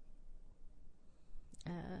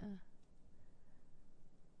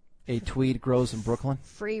 A Tweed Grows in Brooklyn.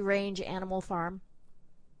 Free Range Animal Farm.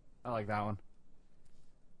 I like that one.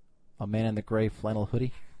 A Man in the Gray Flannel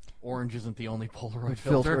Hoodie. Orange isn't the only Polaroid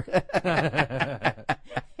filter.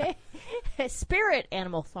 Spirit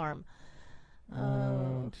Animal Farm.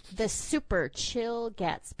 The Super Chill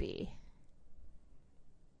Gatsby.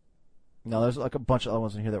 No, there's like a bunch of other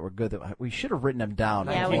ones in here that were good. That we should have written them down.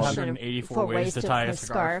 Yeah, 1984 ways to tie a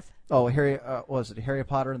scarf. Oh, Harry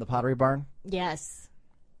Potter and the Pottery Barn? Yes.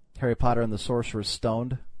 Harry Potter and the Sorcerer's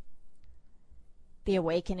Stoned. The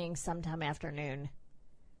Awakening Sometime Afternoon.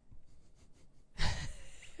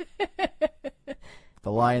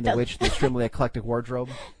 The Lion, the Witch, the Extremely Eclectic Wardrobe.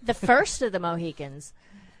 The First of the Mohicans.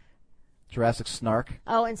 Jurassic Snark.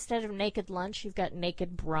 Oh, instead of Naked Lunch, you've got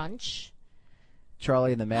Naked Brunch.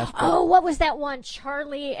 Charlie and the Mask. Oh, what was that one?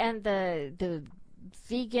 Charlie and the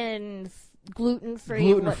vegan gluten-free.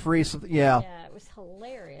 Gluten-free, yeah. Yeah, it was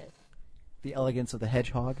hilarious. The Elegance of the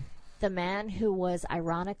Hedgehog. The Man Who Was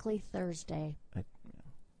Ironically Thursday.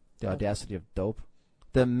 The Audacity of Dope.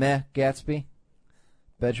 The Meh Gatsby.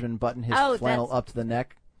 Benjamin Button, his flannel up to the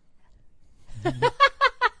neck. The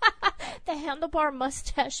Handlebar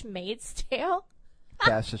Mustache Maid's Tale.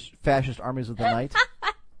 Fascist Armies of the Night.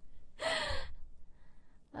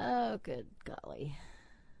 Oh, good golly.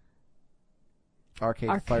 Arcade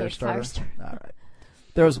Firestarter. All right.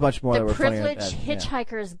 There was a bunch more that were funny. The Privileged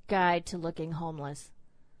Hitchhiker's Guide to Looking Homeless.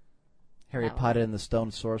 Harry Potter and the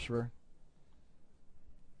Stone Sorcerer.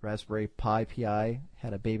 Raspberry Pi P.I.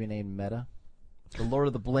 had a baby named Meta. The Lord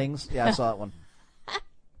of the Blings. Yeah, I saw that one.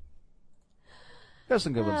 There's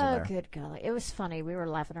some good ones in there. Oh, good golly. It was funny. We were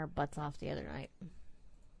laughing our butts off the other night.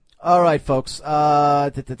 All right, folks.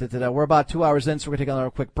 We're about 2 hours in, so we're going to take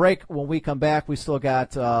another quick break. When we come back, we still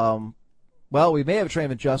got, we may have a train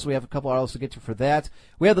of injustice. We have a couple hours to get to for that.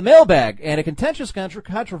 We have the mailbag, and a contentious,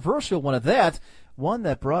 controversial one of that, one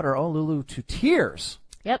that brought our own Lulu to tears.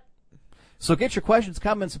 Yep. So get your questions,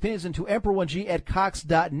 comments, opinions into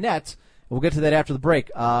Emperor1G@Cox.net. We'll get to that after the break.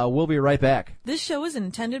 We'll be right back. This show is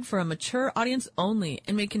intended for a mature audience only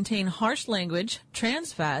and may contain harsh language,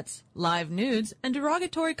 trans fats, live nudes, and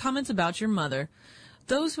derogatory comments about your mother.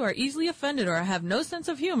 Those who are easily offended or have no sense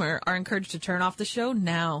of humor are encouraged to turn off the show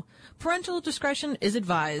now. Parental discretion is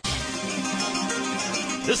advised.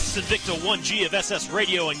 This is Invicta 1G of SS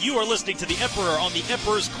Radio, and you are listening to the Emperor on the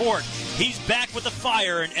Emperor's Court. He's back with the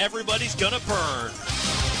fire, and everybody's gonna burn.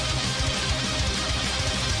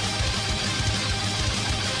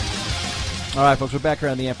 All right, folks, we're back here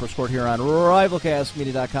on the Emperor's Court here on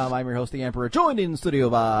RivalCastMedia.com. I'm your host, the Emperor, joined in studio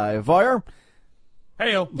by Voyer.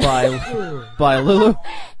 Hey-yo. By Lulu.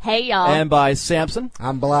 Hey, y'all. And by Samson.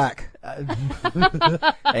 I'm black.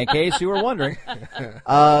 In case you were wondering. So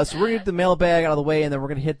we're going to get the mailbag out of the way, and then we're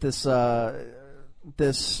going to hit this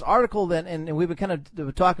this article. Then, and we've been kind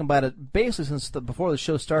of talking about it basically since before the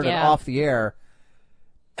show started off the air.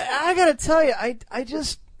 I got to tell you, I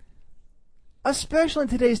just, especially in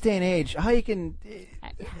today's day and age, how you can,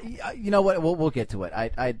 you know what, we'll get to it.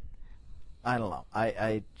 I don't know.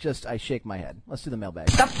 I shake my head. Let's do the mailbag.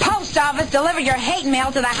 The post office delivered your hate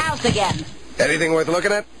mail to the house again. Anything worth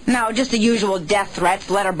looking at? No, just the usual death threats,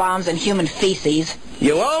 letter bombs, and human feces.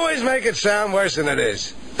 You always make it sound worse than it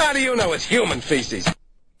is. How do you know it's human feces?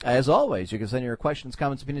 As always, you can send your questions,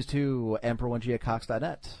 comments, opinions to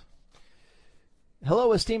emperor1g@cox.net.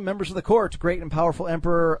 Hello, esteemed members of the court, great and powerful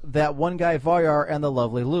Emperor, that one guy Varyar, and the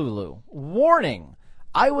lovely Lulu. Warning!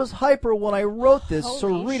 I was hyper when I wrote this,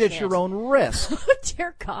 so read at your own risk.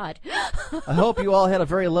 Dear God. I hope you all had a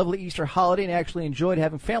very lovely Easter holiday and actually enjoyed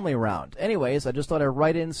having family around. Anyways, I just thought I'd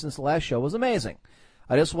write in since the last show was amazing.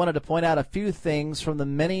 I just wanted to point out a few things from the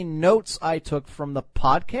many notes I took from the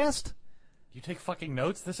podcast. You take fucking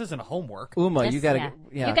notes? This isn't homework. Uma, you gotta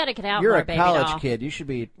You gotta get out You're more, a baby college doll. kid. You should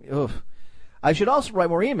be. Oof. I should also write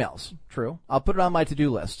more emails. True. I'll put it on my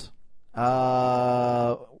to-do list.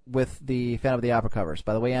 With the Phantom of the Opera covers.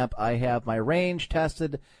 By the way, Amp, I have my range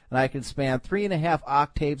tested, and I can span 3.5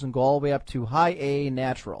 octaves and go all the way up to high A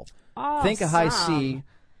natural. Awesome. Think a high C.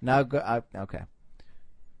 Now go. Okay.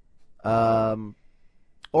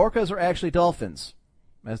 Orcas are actually dolphins.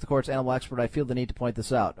 As the court's animal expert, I feel the need to point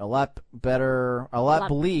this out. A lot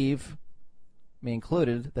believe, me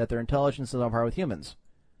included, that their intelligence is on par with humans.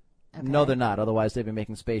 Okay. No, they're not. Otherwise, they'd be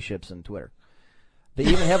making spaceships and Twitter. They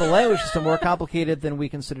even have a language system more complicated than we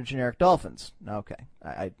consider generic dolphins. Okay.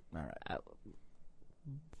 All right.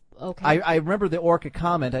 Okay. I remember the orca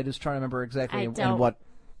comment. I just try to remember exactly and what.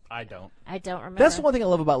 I don't remember. That's the one thing I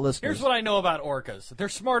love about listeners. Here's what I know about orcas. They're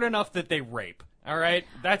smart enough that they rape. All right?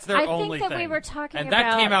 That's their only thing. I think that we were talking and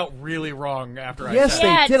about... that came out really wrong after I yes, said it.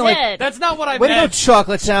 Yes, they did. Like, that's not what I Way meant. to go,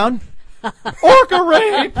 Chocolate Town. Orca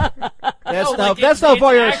rape! That's not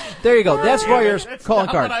Varyar's. There you go. That's Varyar's calling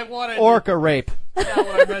card. Orca rape. That's not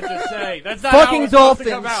what I meant to say. That's not fucking how it's supposed to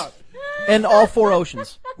come out. In all 4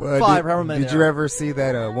 oceans. Well, 5, however many. Did you ever see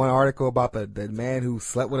that one article about the man who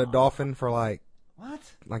slept with a dolphin for like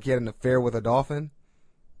he had an affair with a dolphin?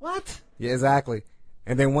 What? Yeah, exactly.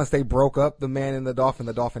 And then once they broke up, the man and the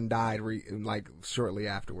dolphin died shortly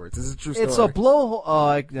afterwards. It's a true story. It's a blow.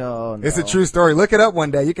 No. It's a true story. Look it up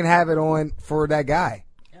one day. You can have it on for that guy.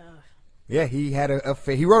 Yeah, he had an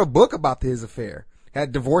affair. He wrote a book about his affair.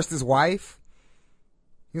 Had divorced his wife.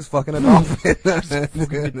 He was fucking a dolphin.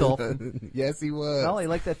 Fucking dolphin. Yes, he was. Well, he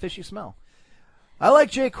liked that fishy smell. I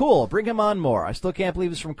like JayKool. Bring him on more. I still can't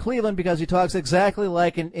believe he's from Cleveland because he talks exactly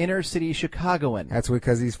like an inner city Chicagoan. That's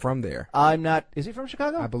because he's from there. I'm not. Is he from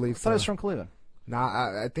Chicago? I believe so. I thought he was from Cleveland.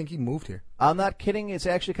 Nah, I think he moved here. I'm not kidding. It's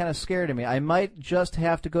actually kind of scary to me. I might just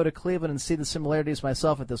have to go to Cleveland and see the similarities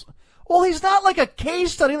myself at this. Well, he's not like a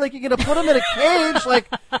case study. Like you're going to put him in a cage. Like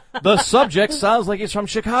the subject sounds like he's from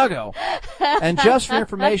Chicago. And just for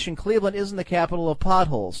information, Cleveland isn't the capital of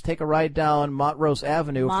potholes. Take a ride down Montrose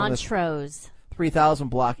Avenue Montrose. from the 3000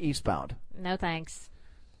 block eastbound. No thanks.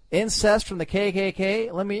 Incest from the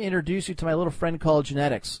KKK. Let me introduce you to my little friend called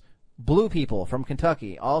Genetics. Blue people from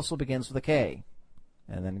Kentucky also begins with a K.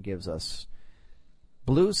 And then gives us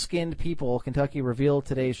blue-skinned people. Kentucky revealed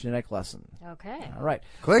today's genetic lesson. Okay. All right.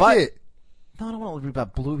 Click it. No, I don't want to read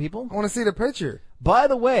about blue people. I want to see the picture. By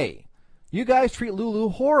the way, you guys treat Lulu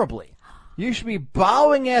horribly. You should be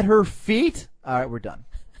bowing at her feet. All right, we're done.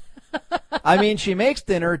 I mean, she makes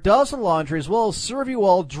dinner, does the laundry, as well as serve you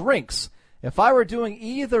all drinks. If I were doing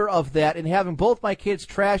either of that and having both my kids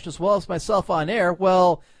trashed as well as myself on air,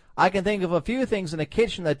 well, I can think of a few things in the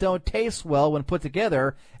kitchen that don't taste well when put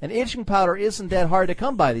together, and itching powder isn't that hard to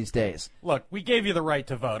come by these days. Look, we gave you the right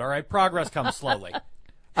to vote, all right? Progress comes slowly.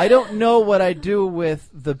 I don't know what I do with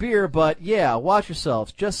the beer, but yeah, watch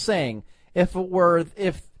yourselves. Just saying, if it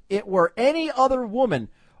were any other woman,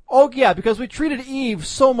 oh yeah, because we treated Eve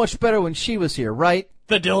so much better when she was here, right?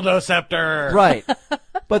 The dildo scepter. Right.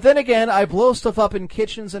 But then again, I blow stuff up in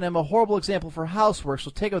kitchens and am a horrible example for housework,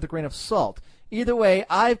 so take it with a grain of salt. Either way,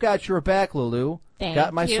 I've got your back, Lulu.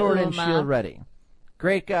 Got my sword and shield ready.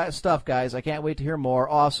 Great stuff, guys. I can't wait to hear more.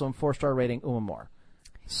 Awesome. 4-star rating, Uma Moore.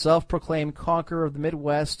 Self-proclaimed conqueror of the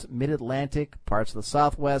Midwest, Mid-Atlantic, parts of the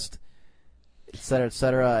Southwest,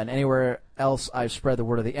 etc., and anywhere else I've spread the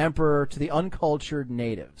word of the Emperor to the uncultured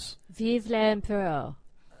natives. Vive l'Empereur.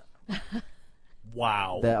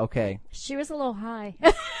 Wow. Okay. She was a little high.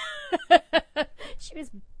 She was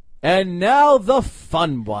And now the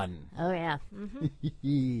fun one. Oh, yeah.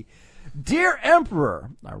 Mm-hmm. Dear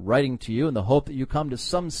Emperor, I'm writing to you in the hope that you come to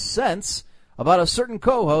some sense about a certain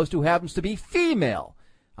co-host who happens to be female.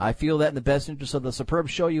 I feel that in the best interest of the superb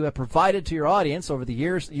show you have provided to your audience over the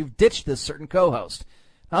years, you've ditched this certain co-host.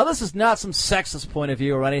 Now, this is not some sexist point of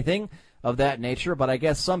view or anything of that nature, but I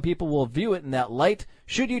guess some people will view it in that light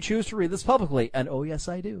should you choose to read this publicly. And oh, yes,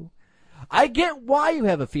 I do. I get why you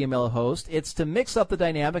have a female host. It's to mix up the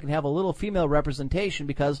dynamic and have a little female representation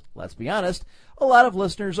because, let's be honest, a lot of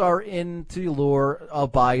listeners are into the lure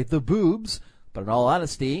by the boobs. But in all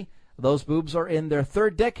honesty, those boobs are in their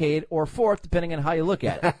third decade or fourth, depending on how you look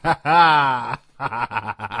at it.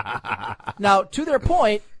 Now, to their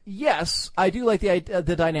point, yes, I do like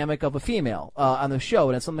the dynamic of a female on the show,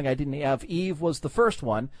 and it's something I didn't have. Eve was the first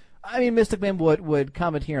one. I mean, Mystic Man would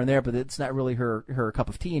comment here and there, but it's not really her cup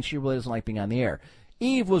of tea, and she really doesn't like being on the air.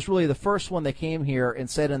 Eve was really the first one that came here and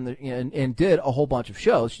said and did a whole bunch of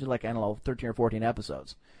shows. She did 13 or 14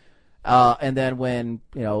 episodes. And then when,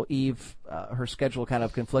 Eve, her schedule kind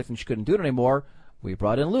of conflicted and she couldn't do it anymore, we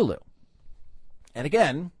brought in Lulu. And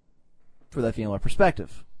again, for that female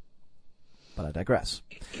perspective. But I digress.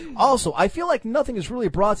 Also, I feel like nothing is really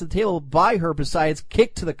brought to the table by her besides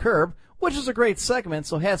Kick to the Curb, which is a great segment,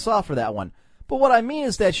 so hats off for that one. But what I mean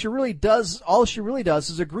is that all she really does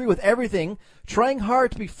is agree with everything, trying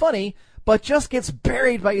hard to be funny, but just gets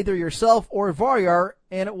buried by either yourself or Varyar,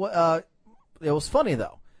 and it was funny,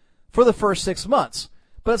 though, for the first 6 months.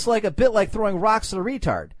 But it's a bit like throwing rocks at a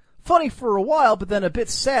retard. Funny for a while, but then a bit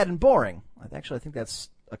sad and boring. Actually, I think that's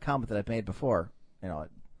a comment that I've made before.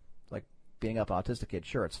 Like being up an autistic kid,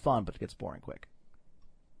 sure, it's fun, but it gets boring quick.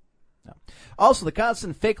 No. Also, the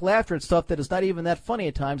constant fake laughter and stuff that is not even that funny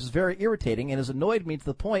at times is very irritating and has annoyed me to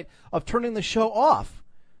the point of turning the show off.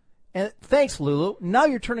 And thanks, Lulu. Now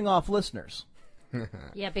you're turning off listeners.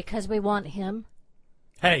 Yeah, because we want him.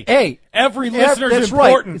 Hey, every listener's that's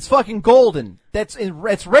important. Right. It's fucking golden. It's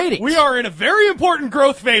ratings. We are in a very important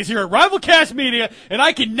growth phase here at Rivalcast Media, and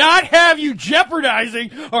I cannot have you jeopardizing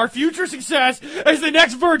our future success as the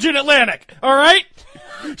next Virgin Atlantic, all right?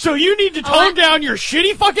 So you need to tone down your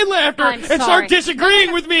shitty fucking laughter and start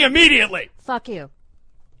disagreeing with me immediately. Fuck you.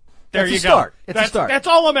 There you go. It's a start. That's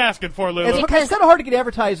all I'm asking for, Lulu. It's kind of hard to get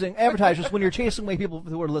advertisers when you're chasing away people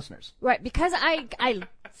who are listeners. Right, because I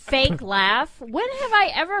fake laugh. When have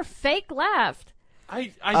I ever fake laughed?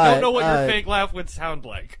 I don't know what your fake laugh would sound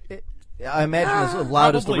like. I imagine it's as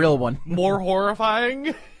loud as the real one. More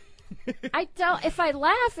horrifying? I don't. If I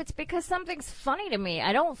laugh, it's because something's funny to me.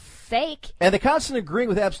 I don't fake. And the constant agreeing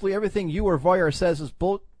with absolutely everything you or Varyar says is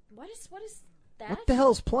bull. What is that? What the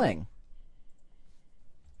hell is playing?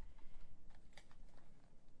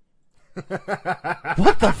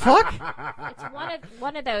 What the fuck? It's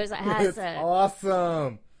one of those that has it's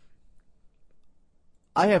awesome.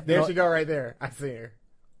 I have. There she go, right there. I see her.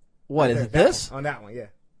 What is it? This? On that one, yeah.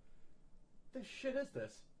 The shit is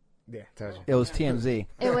this? Yeah, tells you. It was TMZ.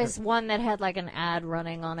 It was one that had an ad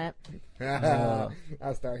running on it.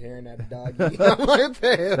 I'll start hearing that doggy.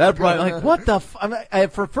 That probably what the?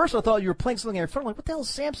 For first I thought you were playing something in front. I'm like, what the hell is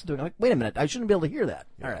Samson doing? I'm like, wait a minute, I shouldn't be able to hear that.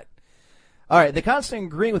 Yeah. All right. The constant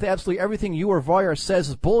agreeing with absolutely everything you or Varyar says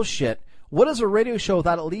is bullshit. What is a radio show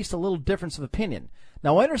without at least a little difference of opinion?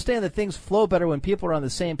 Now, I understand that things flow better when people are on the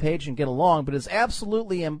same page and get along, but it's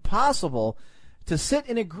absolutely impossible to sit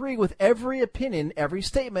and agree with every opinion, every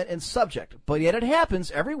statement, and subject. But yet it happens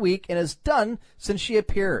every week and is done since she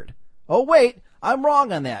appeared. Oh, wait, I'm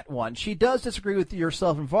wrong on that one. She does disagree with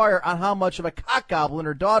yourself and Varyar on how much of a cock goblin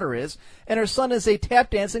her daughter is, and her son is a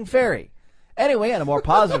tap-dancing fairy. Anyway, on a more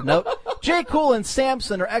positive note, JayKool and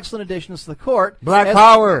Samson are excellent additions to the court. Black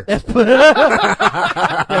Power. Yes,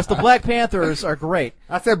 the Black Panthers are great.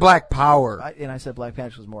 I said Black Power. I said Black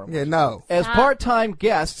Panthers was more. Yeah, no. As part-time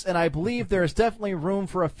guests, and I believe there is definitely room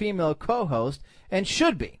for a female co-host, and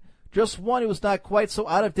should be. Just one who is not quite so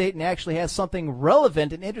out of date and actually has something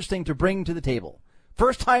relevant and interesting to bring to the table.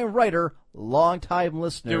 First-time writer, long-time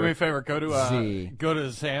listener. Do me a favor, go Z.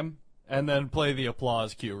 to Sam. And then play the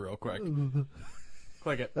applause cue real quick.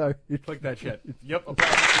 Click it. Click that shit. Yep. Applause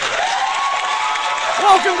cue.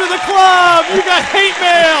 Welcome to the club! You got hate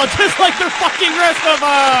mail, just like the fucking rest of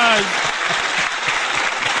us!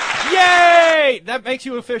 Yay! That makes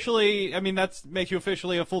you officially, makes you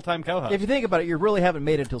officially a full-time co-host. If you think about it, you really haven't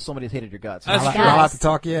made it until somebody's hated your guts. Am I allowed to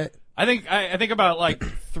talk yet? I think about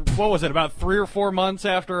what was it? About 3 or 4 months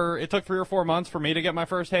after it took 3 or 4 months for me to get my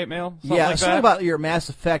first hate mail. Something about your Mass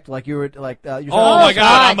Effect, you were oh my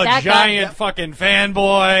god, I'm a giant fucking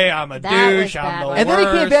fanboy. I'm a douche. I'm the worst. And then he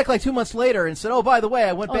came back 2 months later and said, "Oh, by the way,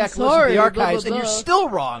 I went back and listened to the archives, and you're still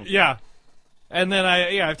wrong." Yeah. And then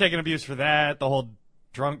I've taken abuse for that. The whole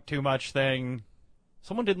drunk too much thing.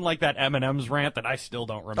 Someone didn't like that M&M's rant that I still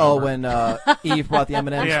don't remember. Oh, when Eve brought the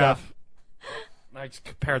M&M stuff. I just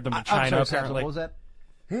compared them to China. Apparently, what was that?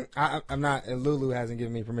 I'm not. Lulu hasn't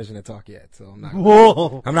given me permission to talk yet, so I'm not.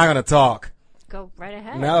 Whoa! I'm not gonna talk. Go right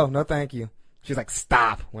ahead. No, thank you. She was like,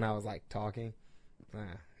 "Stop!" when I was like talking.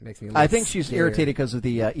 Makes me. I think she's irritated because of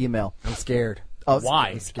the email. I'm scared. Oh, why?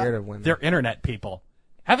 I'm scared of women. They're internet people.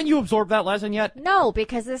 Haven't you absorbed that lesson yet? No,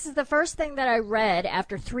 because this is the first thing that I read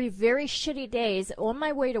after 3 very shitty days on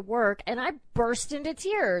my way to work, and I burst into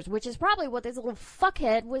tears, which is probably what this little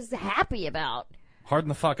fuckhead was happy about. Harden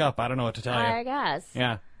the fuck up. I don't know what to tell you. I guess.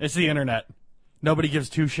 Yeah, it's the internet. Nobody gives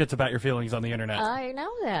 2 shits about your feelings on the internet. I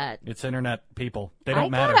know that. It's internet people. They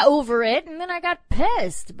don't matter. I got over it, and then I got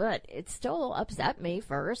pissed, but it still upset me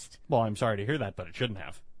first. Well, I'm sorry to hear that, but it shouldn't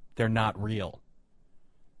have. They're not real.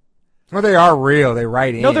 Well, they are real. They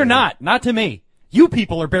write in. No, they're not. Not to me. You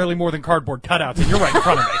people are barely more than cardboard cutouts, and you're right in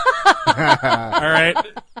front of me. All right?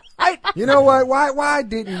 You know what? Why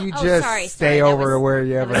didn't you just stay over to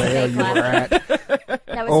wherever the hell you were at?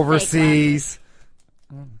 Overseas.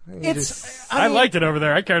 I liked it over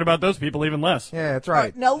there. I cared about those people even less. Yeah, that's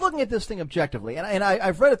right. Now, looking at this thing objectively, and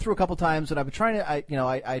I've read it through a couple times, and I've been trying to,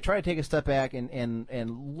 I try to take a step back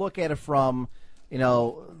and look at it from,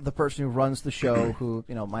 the person who runs the show, who,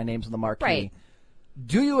 my name's on the marquee. Right.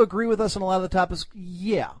 Do you agree with us on a lot of the topics?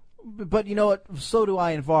 Yeah. But you know what? So do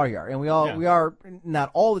I and Varyar, and we are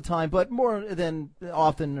not all the time, but more than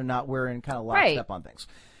often or not, we're in kind of lockstep on things.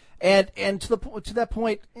 And to that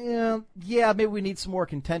point, maybe we need some more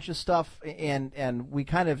contentious stuff, and we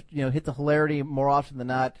kind of hit the hilarity more often than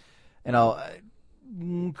not.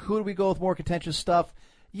 Could we go with more contentious stuff?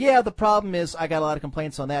 Yeah, the problem is I got a lot of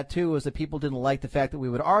complaints on that too, is that people didn't like the fact that we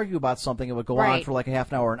would argue about something and would go on for like a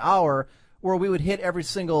half an hour, an hour, where we would hit every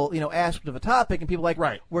single aspect of a topic, and people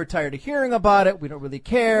we're tired of hearing about it. We don't really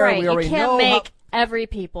care. Right. We already you can't know make every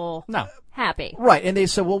people happy. Right, and they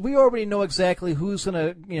said, well, we already know exactly who's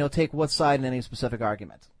going to take what side in any specific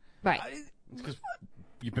argument. Right. Because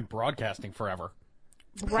you've been broadcasting forever.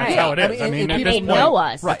 Right. That's how it is. I mean, at this point, know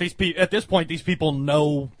us. Right. At this point, these people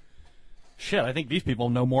know. Shit, I think these people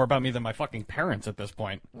know more about me than my fucking parents at this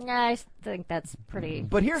point. I think that's pretty.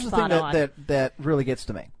 But here's the thing that really gets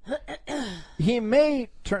to me. He may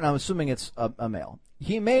turn. I'm assuming it's a male.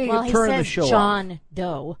 He may turn the show John off.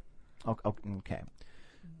 Doe. Okay.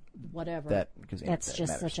 Whatever. That's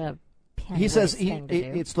just matters. such a. He says thing to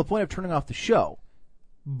do. It's the point of turning off the show,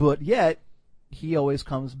 but yet he always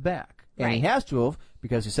comes back, and he has to have,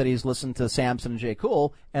 because he said he's listened to Samson and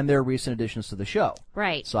JayKool and their recent additions to the show.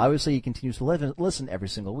 Right. So obviously he continues to listen every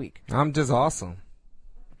single week. I'm just awesome.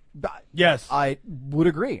 Yes. I would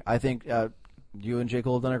agree. I think you and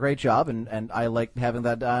JayKool have done a great job, and I like having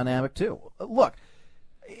that dynamic too. Look,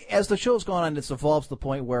 as the show's gone on, it's evolved to the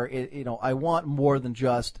point where I want more than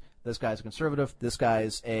just this guy's a conservative, this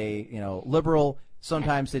guy's a liberal.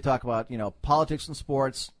 Sometimes they talk about politics and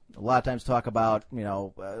sports. A lot of times talk about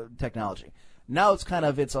technology. Now it's kind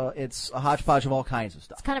of it's a hodgepodge of all kinds of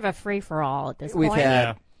stuff. It's kind of a free for all at this point.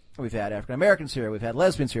 We've had African Americans here. We've had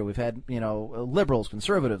lesbians here. We've had liberals,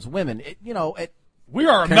 conservatives, women. We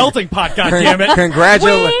are a melting pot. Goddammit!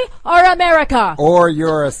 Congratulations. We are America. Or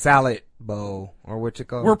you're a salad bowl, or what you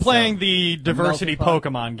call. We're playing the diversity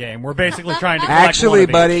Pokemon game. We're basically trying to. Actually,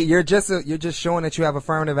 buddy, you're just showing that you have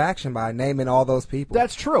affirmative action by naming all those people.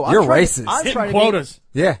 That's true. You're racist. I'm hitting trying to quotas.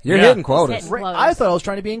 You're hitting quotas. I thought I was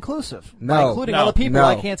trying to be inclusive. No, by including all the people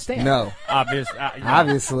I can't stand. No,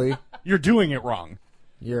 obviously, you're doing it wrong.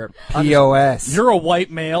 You're POS. You're a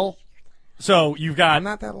white male, so you've got. I'm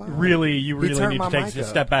not that loud. You really need to take a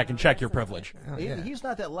step back and check your privilege. Oh, yeah. He's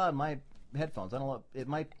not that loud in my headphones. I don't know. It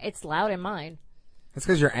might. It's loud in mine. It's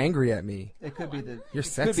because you're angry at me. It could be you're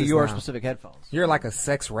sexist. Could be your now. Specific headphones. You're like a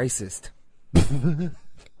sex racist.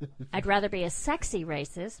 I'd rather be a sexy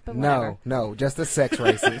racist, but whatever. No, just a sex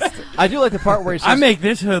racist. I do like the part where he says, I make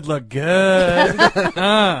this hood look good.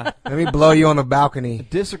 Let me blow you on the balcony.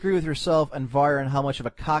 Disagree with yourself and Var on how much of a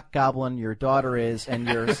cock goblin your daughter is, and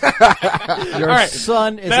your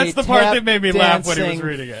son is That's a the part that made me laugh when he was dancing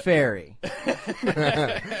reading it. fairy.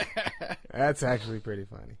 That's actually pretty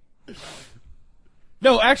funny.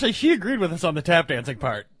 No, actually, she agreed with us on the tap dancing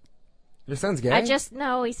part. Your son's gay?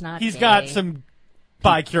 No, he's not. He's gay. got some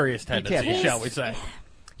bi-curious tendencies, shall we say.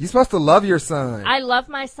 You're supposed to love your son. I love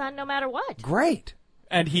my son no matter what. Great.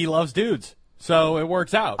 And he loves dudes, so it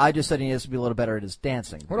works out. I just said he has to be a little better at his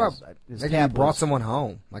dancing. What about maybe you brought someone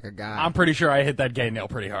home, like a guy? I'm pretty sure I hit that gay nail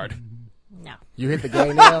pretty hard. No. You hit the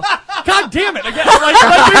gay nail? God damn it! Again,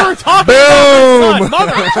 like we were talking about my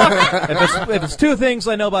son, motherfucker. If it's two things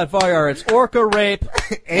I know about Voyeur, it's orca rape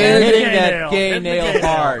and hitting that gay nail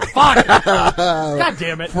hard. Fuck! God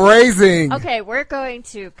damn it! Phrasing. Okay, we're going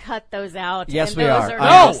to cut those out. Yes, and we those are.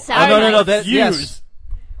 No. Yes.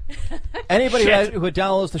 Anybody who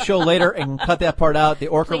downloads the show later and cut that part out, the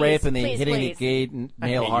orca rape and the hitting the gay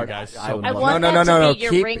nail hard. Guys, I want that to be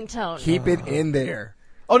your ringtone. Keep it in there.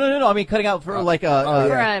 Oh no! I mean, cutting out for like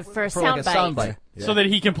a for a soundbite. Yeah. So that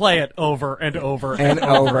he can play it over and over and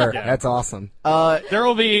over. again. That's awesome. There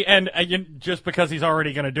will be, and just because he's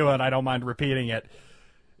already going to do it, I don't mind repeating it.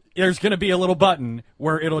 There's going to be a little button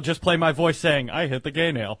where it'll just play my voice saying, "I hit the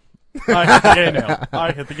gay nail. I hit the gay nail.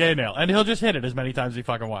 I hit the gay nail," and he'll just hit it as many times as he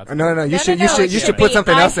fucking wants. No. You should put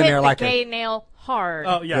something else in there, like the gay nail hard.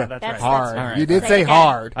 Oh yeah, that's right. Hard. Right. You did say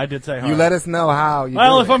hard. I did say hard. You let us know how. You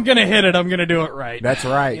well, do if it. I'm going to hit it, I'm going to do it right. That's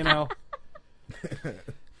right. You know.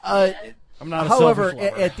 I'm not. However,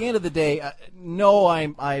 at the end of the day, no,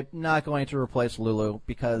 I'm not going to replace Lulu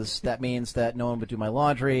because that means that no one would do my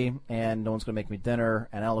laundry and no one's going to make me dinner,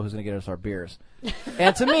 and I don't know who's going to get us our beers.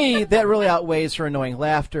 And to me, that really outweighs her annoying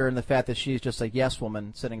laughter and the fact that she's just a yes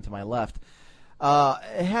woman sitting to my left.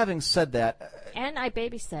 Having said that, and I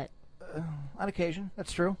babysit on occasion.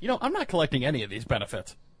 That's true. You know, I'm not collecting any of these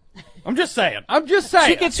benefits. I'm just saying.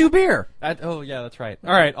 She gets you beer. Oh yeah, that's right.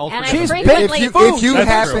 All right. If you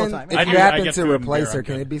happen to to replace her,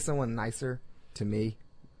 can it be someone nicer to me?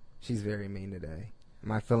 She's very mean today.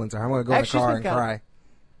 My feelings are. I'm going to go in the car and cry.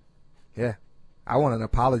 Yeah, I want an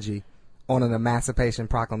apology on an Emancipation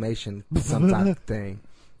Proclamation sometime thing.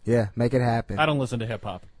 Yeah, make it happen. I don't listen to hip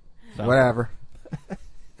hop. So. Whatever.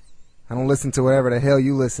 I don't listen to whatever the hell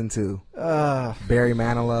you listen to. Barry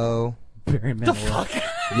Manilow. Barry Manilow. The fuck?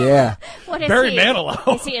 Yeah. What is Barry he?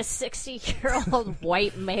 Manilow. Is he a 60-year-old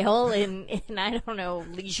white male in I don't know,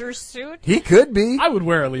 leisure suit? He could be. I would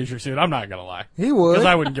wear a leisure suit. I'm not gonna lie. He would. Because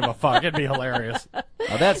I wouldn't give a fuck. It'd be hilarious. Oh,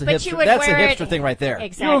 that's a hipster. That's a hipster thing right there.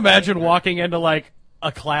 Exactly. Can you imagine walking into like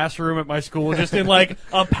a classroom at my school just in like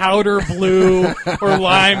a powder blue or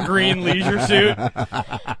lime green leisure suit?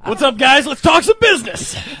 What's up, guys? Let's talk some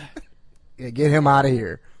business. Yeah, get him out of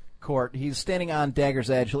here. Court. He's standing on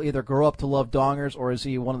dagger's edge. He'll either grow up to love dongers, or is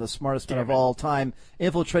he one of the smartest men of all time,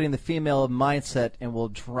 infiltrating the female mindset and will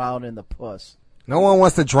drown in the puss? No one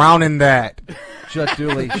wants to drown in that. Judd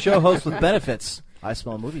Dooley, show host with benefits. I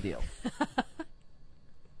smell a movie deal.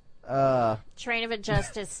 Train of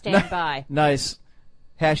Injustice, stand by. Nice.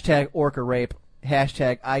 Hashtag orca rape.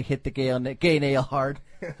 Hashtag I hit the gay nail hard.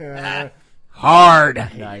 Hard. I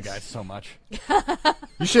hate you guys so much.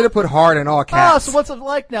 You should have put hard in all caps. So what's it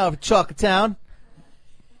like now, Chalktown?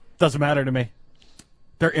 Doesn't matter to me.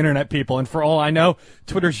 They're internet people, and for all I know,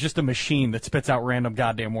 Twitter's just a machine that spits out random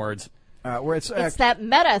goddamn words. Where it's that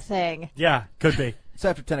meta thing. Yeah, could be. It's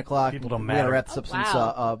after 10 o'clock. People don't We gotta matter. wrap this up since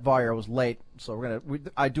Voyeur was late, so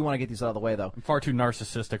I do want to get these out of the way, though. I'm far too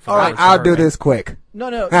narcissistic for all right, I'll do this quick. No.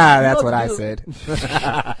 That's what I said.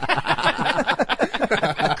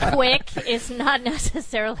 Quick is not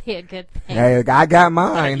necessarily a good thing. Hey, I got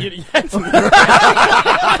mine.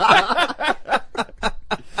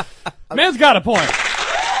 Man's got a point.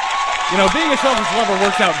 You know, being a selfish lover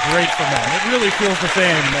works out great for men. It really feels the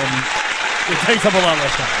same, and it takes up a lot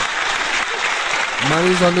less time.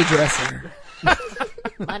 Money's on the dresser.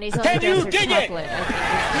 Money's on the dresser. Chocolate.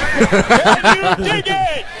 Can you dig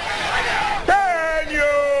it? Can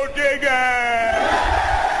you dig it?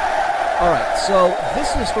 All right, so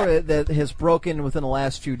this is a story that has broken within the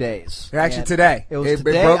last few days. Actually, today. It was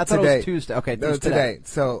today? broke I thought today. it was Tuesday. Okay, it was today.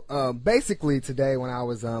 So, basically today when I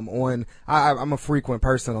was on, I'm a frequent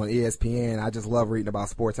person on ESPN. I just love reading about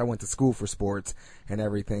sports. I went to school for sports and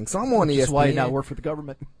everything. So I'm on ESPN. That's why you now work for the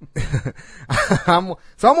government. I'm on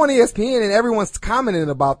ESPN and everyone's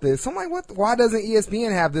commenting about this. So I'm like, why doesn't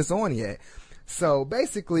ESPN have this on yet? So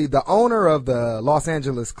basically, the owner of the Los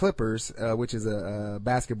Angeles Clippers, which is a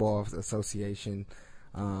basketball association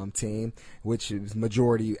team, which is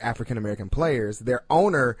majority African American players, their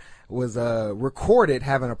owner was recorded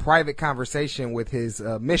having a private conversation with his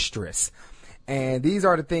mistress. And these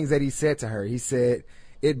are the things that he said to her. He said,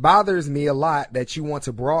 "It bothers me a lot that you want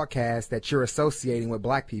to broadcast that you're associating with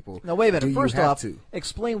black people." Now, wait a minute. Do First you have off, to?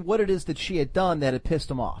 explain what it is that she had done that had pissed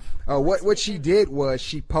him off. What she did was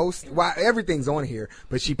she posted. Well, everything's on here,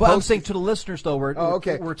 but she. But I'm saying to the listeners though, we're telling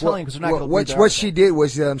because they're not going to read the What she did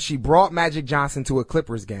was she brought Magic Johnson to a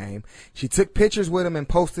Clippers game. She took pictures with him and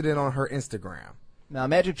posted it on her Instagram. Now,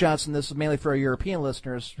 Magic Johnson. This is mainly for our European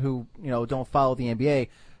listeners who don't follow the NBA.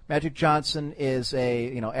 Magic Johnson is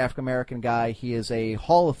a African American guy. He is a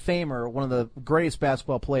Hall of Famer, one of the greatest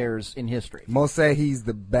basketball players in history. Most say he's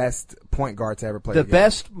the best point guard to ever play. The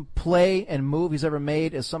best play and move he's ever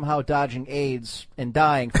made is somehow dodging AIDS and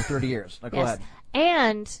dying for 30 years. Now, go ahead.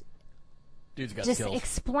 And dude's got just skills.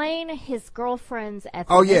 Explain his girlfriend's ethnicity.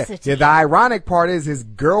 Oh yeah. The ironic part is his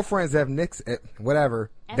girlfriend's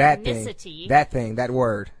whatever that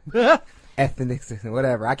word. Ethnicity,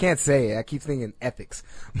 whatever. I can't say it. I keep thinking ethics.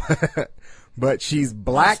 But she's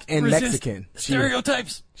black and Mexican.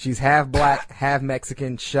 Stereotypes. She's half black, half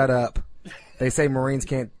Mexican. Shut up. They say Marines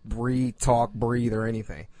can't breathe, talk, breathe, or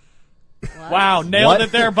anything. What? Wow, nailed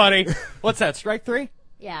it there, buddy. What's that, strike 3?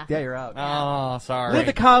 Yeah. Yeah, you're out. Oh, sorry. Leave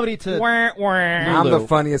the comedy to I'm the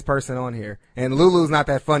funniest person on here. And Lulu's not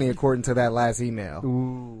that funny according to that last email.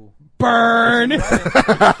 Ooh. Burn! He's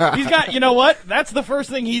got, you know what? That's the first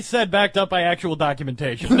thing he said backed up by actual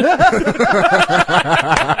documentation. All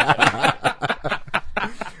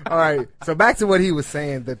right, so back to what he was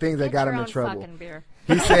saying, the things that got him in trouble.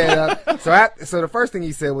 He said, so the first thing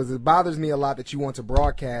he said was, it bothers me a lot that you want to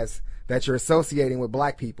broadcast that you're associating with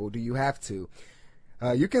black people. Do you have to?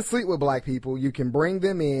 You can sleep with black people. You can bring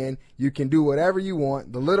them in. You can do whatever you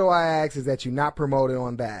want. The little I ask is that you not promote it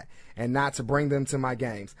on that and not to bring them to my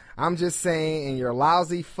games. I'm just saying, in your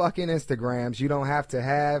lousy fucking Instagrams, you don't have to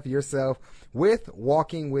have yourself with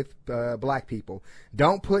walking with black people.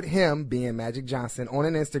 Don't put him, being Magic Johnson, on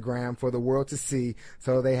an Instagram for the world to see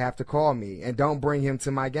so they have to call me. And don't bring him to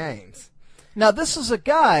my games. Now, this is a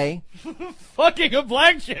guy fucking a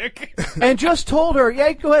black chick and just told her,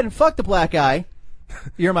 yeah, go ahead and fuck the black guy.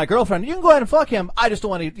 You're my girlfriend. You can go ahead and fuck him. I just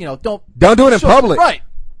don't want to, don't do it in public. Right.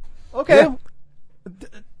 Okay. Yeah.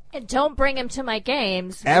 And don't bring him to my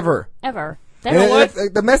games. Ever.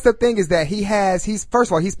 The messed up thing is that he's first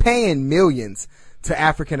of all, he's paying millions to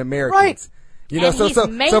African Americans. Right.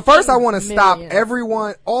 So first I want to stop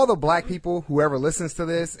everyone, all the black people, whoever listens to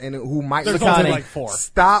this and who might listen to like 4.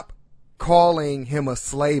 Stop calling him a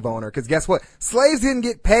slave owner, because guess what? Slaves didn't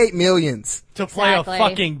get paid millions to play a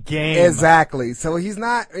fucking game. Exactly. So he's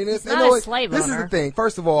not. He's not a slave owner. This is the thing.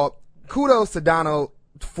 First of all, kudos to Donald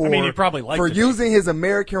for using his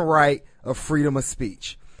American right of freedom of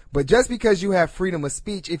speech. But just because you have freedom of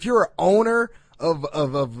speech, if you're an owner of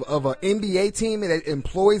an NBA team that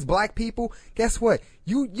employs black people, guess what?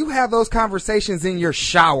 You have those conversations in your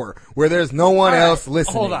shower where there's no one else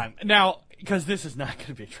listening. Hold on. Now, because this is not going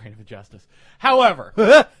to be a train of injustice. However,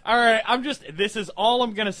 all right, this is all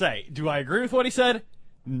I'm going to say. Do I agree with what he said?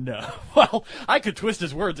 No. Well, I could twist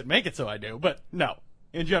his words and make it so I do, but no.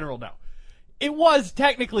 In general, no. It was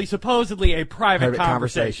technically, supposedly, a private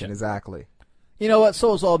conversation. Exactly. You know what?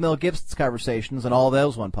 So is all Mel Gibson's conversations, and all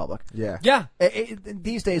those went public. Yeah. Yeah.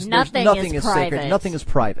 These days, nothing is private. sacred. Nothing is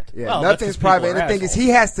private. Yeah, well, nothing's private. And the thing is, he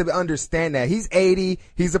has to understand that. He's 80.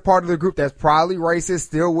 He's a part of the group that's probably racist.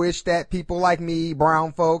 Still wish that people like me,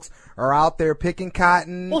 brown folks, are out there picking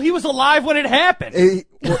cotton. Well, he was alive when it happened.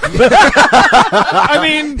 I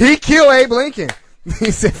mean, he killed Abe Lincoln.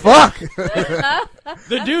 He said, fuck.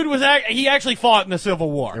 The dude he actually fought in the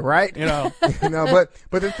Civil War. Right?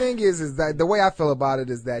 But the thing is that the way I feel about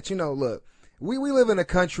it is that, look, we live in a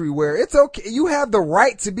country where it's okay. You have the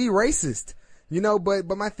right to be racist,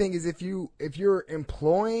 but my thing is, if you're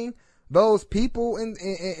employing those people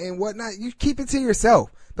and whatnot, you keep it to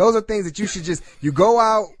yourself. Those are things that you should you go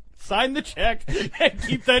out, sign the check and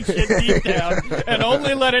keep that shit deep down and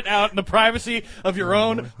only let it out in the privacy of your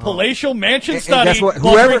own palatial mansion study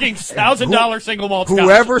while drinking $1,000 single malt scotch.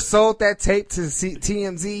 Whoever sold that tape to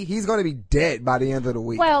TMZ, he's going to be dead by the end of the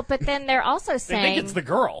week. Well, but then they're also saying... They think it's the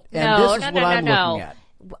girl. No.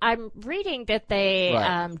 I'm reading that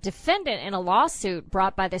the defendant in a lawsuit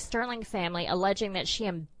brought by the Sterling family alleging that she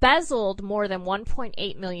embezzled more than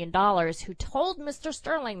 $1.8 million, who told Mr.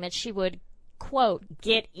 Sterling that she would, quote,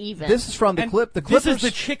 get even. This is from the Clippers. This is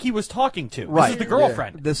the chick he was talking to. Right. This is the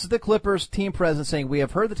girlfriend. Yeah. This is the Clippers team president saying, we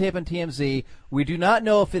have heard the tape on TMZ. We do not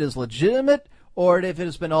know if it is legitimate or if it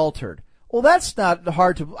has been altered. Well, that's not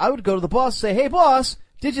hard to... I would go to the boss and say, hey, boss,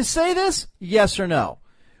 did you say this? Yes or no?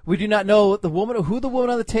 We do not know who the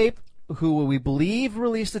woman on the tape, who we believe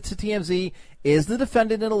released it to TMZ, is the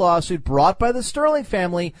defendant in a lawsuit brought by the Sterling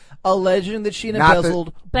family alleging that she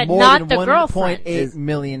embezzled more than $1.8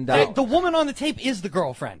 million. The woman on the tape is the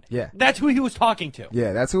girlfriend. Yeah. That's who he was talking to.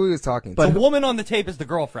 Yeah, that's who he was talking to. But the woman on the tape is the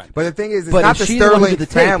girlfriend. But the thing is, it's not the Sterling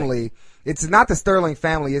family It's not the Sterling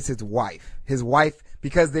family, it's his wife. His wife,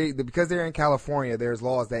 because they're in California, there's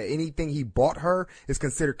laws that anything he bought her is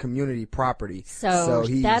considered community property. So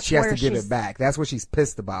she has to give it back. That's what she's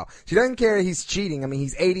pissed about. She doesn't care that he's cheating. I mean,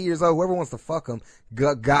 he's 80 years old. Whoever wants to fuck him,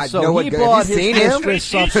 God, so know what? He bought have you seen his him? She's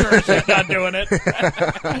sure she's not doing it.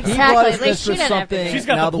 Exactly. He bought his At least she mistress didn't have to something. do it. She's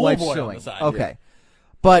got now the the pool wife's boy on suing. the side. Okay.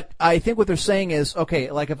 But I think what they're saying is,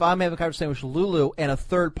 okay, like if I'm having a conversation with Lulu and a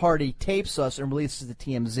third party tapes us and releases the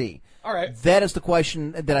TMZ. All right. That is the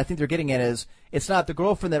question that I think they're getting at is, it's not the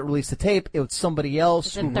girlfriend that released the tape, it was somebody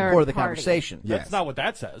else who recorded the conversation. That's not what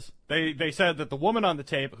that says. They said that the woman on the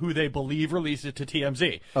tape, who they believe released it to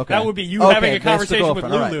TMZ. Okay. That would be you having a conversation with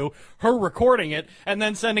Lulu, her recording it, and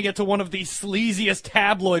then sending it to one of the sleaziest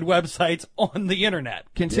tabloid websites on the internet.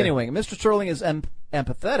 Continuing, Mr. Sterling is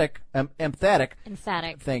emphatic.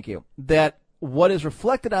 Thank you. That what is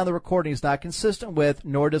reflected on the recording is not consistent with,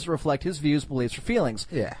 nor does it reflect his views, beliefs, or feelings.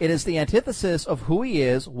 Yeah. It is the antithesis of who he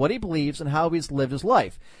is, what he believes, and how he's lived his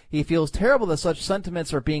life. He feels terrible that such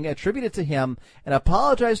sentiments are being attributed to him and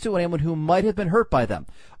apologized to anyone who might have been hurt by them.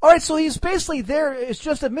 All right, so he's basically there. It's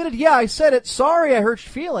just admitted, yeah, I said it. Sorry, I hurt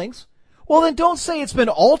your feelings. Well, then don't say it's been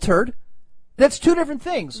altered. That's two different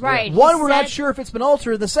things. Right. One, we're not sure if it's been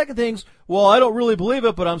altered. The second thing's, well, I don't really believe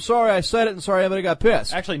it, but I'm sorry I said it and sorry everybody got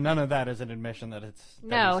pissed. Actually, none of that is an admission that it's...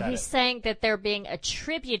 No, he's saying that they're being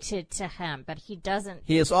attributed to him, but he doesn't.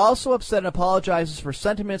 He is also upset and apologizes for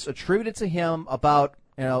sentiments attributed to him about,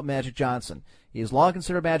 Magic Johnson. He has long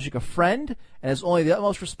considered Magic a friend and has only the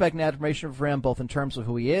utmost respect and admiration for him, both in terms of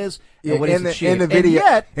who he is and what he's achieved.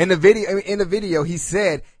 In the video, he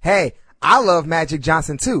said, "Hey, I love Magic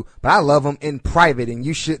Johnson too, but I love him in private, and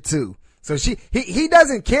you should too." So he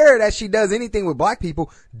doesn't care that she does anything with black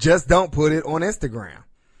people. Just don't put it on Instagram.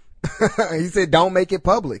 He said, "Don't make it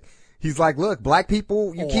public." He's like, "Look, black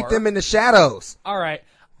people, you keep them in the shadows." All right,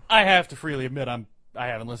 I have to freely admit I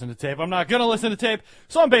haven't listened to tape. I'm not going to listen to tape,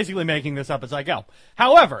 so I'm basically making this up as I go.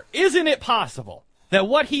 However, isn't it possible that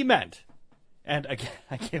what he meant? And again,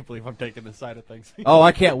 I can't believe I'm taking this side of things. Oh,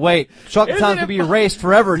 I can't wait. Chocolate Time can be erased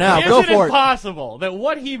forever now. Go for it. Isn't it possible that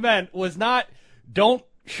what he meant was not don't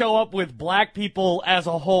show up with black people as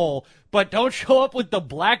a whole, but don't show up with the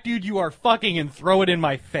black dude you are fucking and throw it in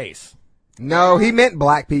my face? No, he meant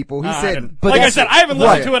black people. He said, but like I said, I haven't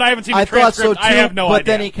listened to it. I haven't seen the transcript. I thought so too, I have no idea. But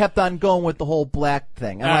then he kept on going with the whole black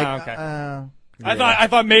thing. Okay. I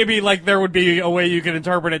thought maybe like there would be a way you could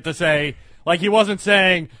interpret it to say, like he wasn't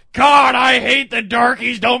saying, God, I hate the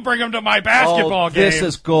darkies, don't bring them to my basketball game. This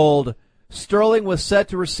is gold. Sterling was set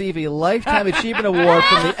to receive a Lifetime Achievement Award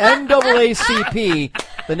from the NAACP,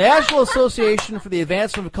 the National Association for the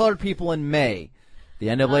Advancement of Colored People, in May. The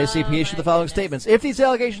NAACP issued the following statements. If these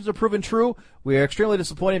allegations are proven true, we are extremely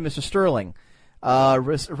disappointed, Mr. Sterling.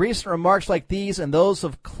 Recent remarks like these and those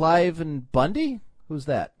of Cliven Bundy? Who's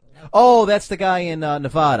that? Oh, that's the guy in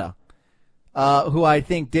Nevada. Who I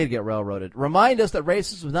think did get railroaded. Remind us that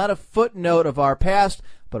racism is not a footnote of our past,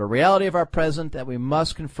 but a reality of our present that we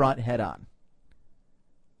must confront head on.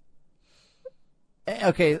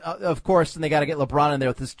 Okay, of course, then they got to get LeBron in there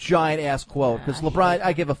with this giant-ass quote, because LeBron,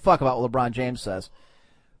 I give a fuck about what LeBron James says.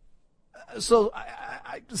 So,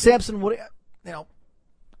 Samson, where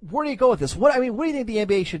do you go with this? What do you think the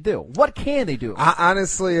NBA should do? What can they do?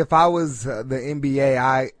 Honestly, if I was the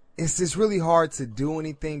NBA, it's just really hard to do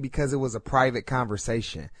anything because it was a private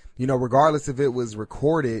conversation. Regardless if it was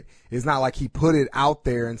recorded, it's not like he put it out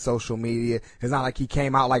there in social media. It's not like he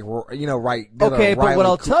came out like, right. Okay, but what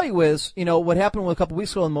I'll tell you is, what happened a couple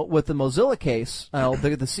weeks ago with the Mozilla case, the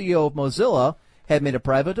CEO of Mozilla had made a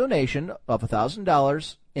private donation of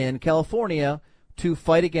 $1,000 in California to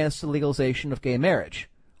fight against the legalization of gay marriage.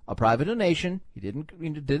 A private donation. He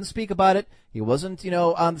didn't speak about it. He wasn't,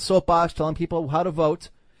 on the soapbox telling people how to vote.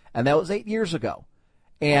 And that was 8 years ago.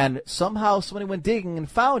 And somehow somebody went digging and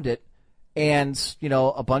found it. And,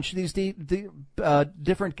 a bunch of these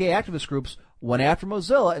different gay activist groups went after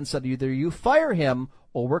Mozilla and said, either you fire him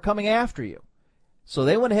or we're coming after you. So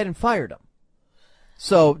they went ahead and fired him.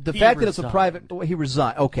 So the fact that it's a private, he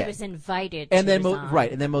resigned. Okay. He was invited and to then resign.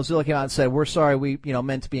 Right. And then Mozilla came out and said, we're sorry, we,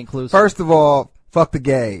 meant to be inclusive. First of all, fuck the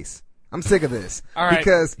gays. I'm sick of this. All right.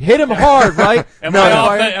 Because hit him hard, right? Am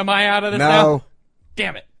I out of this now?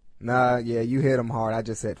 Damn it. Nah, yeah, you hit him hard. I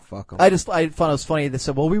just said fuck him. I thought it was funny. They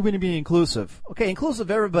said, well, we wouldn't be inclusive. Okay, inclusive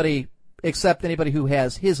of everybody except anybody who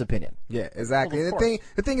has his opinion. Yeah, exactly. Well, and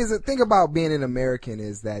the thing is, the thing about being an American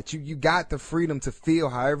is that you got the freedom to feel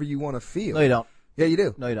however you want to feel. No, you don't. Yeah, you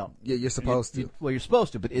do. No, you don't. Yeah, you're supposed to. Well, you're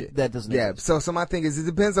supposed to, but that doesn't exist. So my thing is, it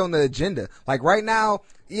depends on the agenda. Like right now,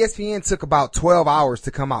 ESPN took about 12 hours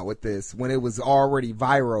to come out with this when it was already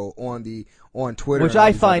viral on on Twitter. Which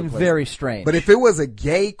I find very strange. But if it was a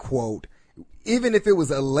gay quote, even if it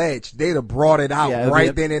was alleged, they'd have brought it out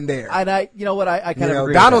then and there. And you know what, I kind of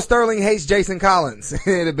agree Donald with that. Sterling hates Jason Collins.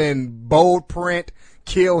 It'd have been bold print,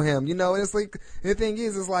 kill him, and it's like, the thing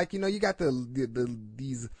is like, you got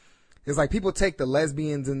these, it's like people take the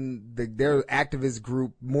lesbians and their activist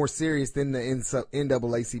group more serious than the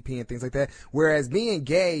NAACP and things like that. Whereas being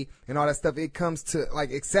gay and all that stuff, it comes to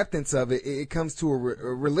like acceptance of it. It comes to a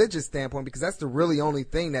religious standpoint, because that's the really only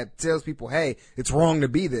thing that tells people, hey, it's wrong to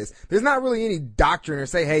be this. There's not really any doctrine or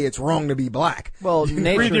say, hey, it's wrong to be black. Well,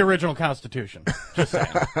 read the original Constitution. Just saying.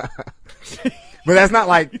 But that's not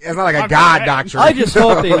like a God doctrine. I just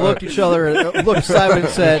hope they looked each other, looked Simon and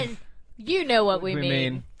said, "You know what we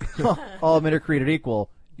mean." All men are created equal.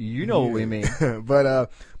 You know what we mean. But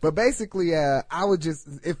basically, I would just,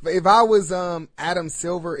 if I was Adam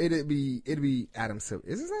Silver, it'd be Adam Silver.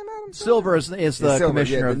 Is his name Adam Silver? Silver is the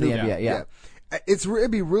commissioner of the NBA. Yeah.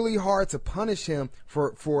 It'd be really hard to punish him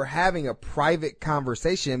for having a private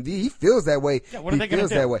conversation. He feels that way. Yeah, what are they going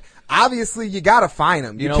to do? Obviously, you got to fine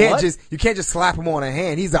him. You know can't what? you can't just slap him on a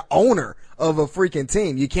hand. He's the owner of a freaking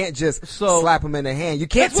team. You can't just slap him in the hand. You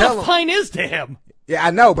can't tell him. That's what a fine is to him. Yeah,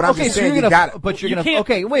 I know, but I'm just saying you got it. But you can't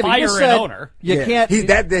fire an owner. You can't.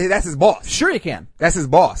 That's his boss. Sure, you can. That's his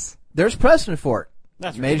boss. There's precedent for it.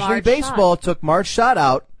 That's right. Major League Baseball took Marge Schott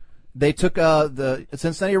out. They took the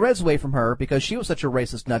Cincinnati Reds away from her because she was such a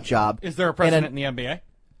racist nut job. Is there a precedent in the NBA?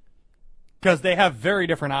 Because they have very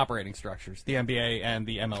different operating structures, the NBA and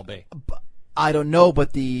the MLB. I don't know,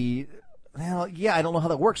 but I don't know how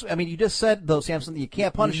that works. I mean, you just said, though, Samson, that you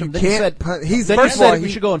can't punish him. Then you said we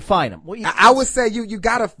should go and fine him. Well, I would say you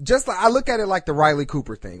gotta, just like, I look at it like the Riley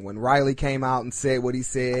Cooper thing. When Riley came out and said what he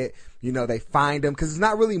said, they fined him, because there's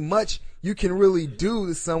not really much you can really do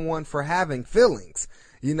to someone for having feelings.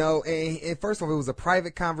 And first of all, it was a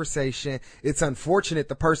private conversation. It's unfortunate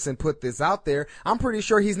the person put this out there. I'm pretty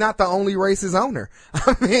sure he's not the only racist owner.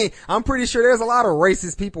 I mean, I'm pretty sure there's a lot of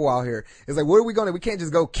racist people out here. It's like, what are we we can't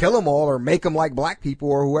just go kill them all or make them like black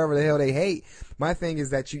people or whoever the hell they hate. My thing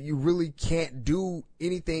is that you really can't do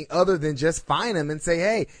anything other than just fine them and say,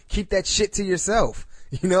 hey, keep that shit to yourself.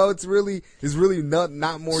 It's really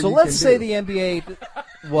not more. So let's say the NBA,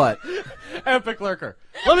 what? Epic lurker.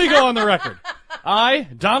 Let me go on the record. I,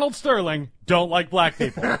 Donald Sterling, don't like black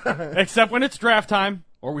people, except when it's draft time,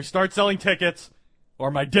 or we start selling tickets, or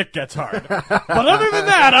my dick gets hard. But other than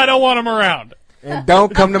that, I don't want them around. And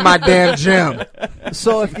don't come to my damn gym.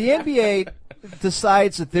 So if the NBA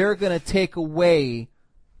decides that they're going to take away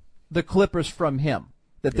the Clippers from him,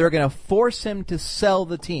 that they're going to force him to sell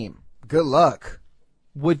the team, good luck.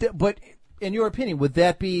 But in your opinion, would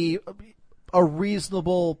that be a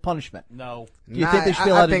reasonable punishment? No. Do you think they should be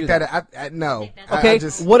allowed to do that? No. Okay,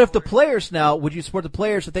 what if the players now, would you support the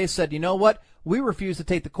players if they said, you know what, we refuse to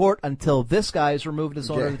take the court until this guy is removed as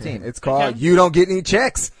owner of the team? It's called you don't get any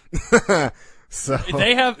checks. So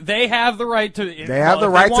they have the right to. They have the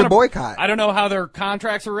right to boycott. I don't know how their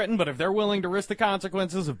contracts are written, but if they're willing to risk the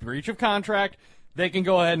consequences of breach of contract, they can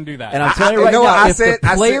go ahead and do that. And I'm telling you right now, if the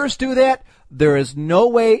players do that, there is no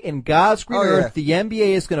way in God's green earth the NBA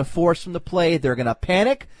is going to force them to play. They're going to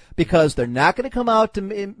panic because they're not going to come out to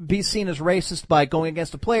be seen as racist by going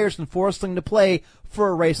against the players and forcing them to play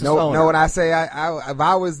for a racist owner. No, what I say, if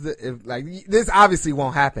I was this obviously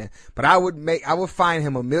won't happen, but I would fine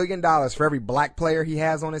him $1 million for every black player he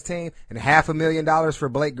has on his team, and $500,000 for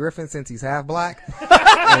Blake Griffin since he's half black,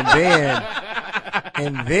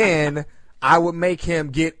 and then I would make him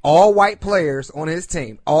get all white players on his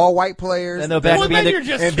team. All white players. And then you're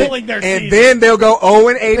just killing their season. And then they'll go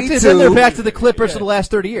 0-82. Then they're back to the Clippers for the last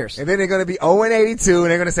 30 years. And then they're going to be 0-82, and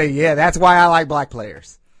they're going to say, yeah, that's why I like black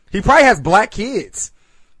players. He probably has black kids.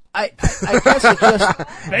 I guess it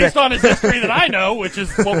just... Based on his history that I know, which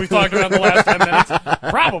is what we've talked about in the last 10 minutes,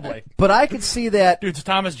 probably. But I could see that... Dude's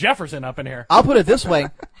Thomas Jefferson up in here. I'll put it this way.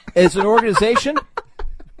 As an organization...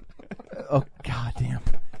 Oh, goddamn.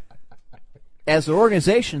 As an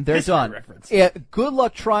organization, they're done. Yeah, good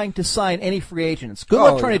luck trying to sign any free agents. Good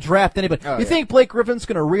luck trying to draft anybody. You think Blake Griffin's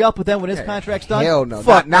going to re-up with them when his contract's done? Hell no.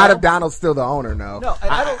 Fuck not if Donald's still the owner, no. No,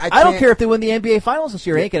 I don't care if they win the NBA Finals this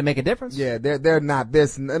year. It ain't going to make a difference. Yeah, they're not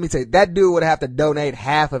this. Let me tell you, that dude would have to donate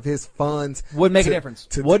half of his funds. Wouldn't make a difference.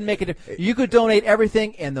 Wouldn't make a difference. You could donate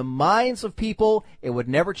everything. In the minds of people, it would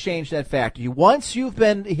never change that fact. Once you've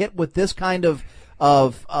been hit with this kind of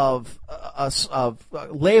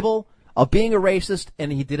label of being a racist,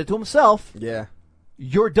 and he did it to himself,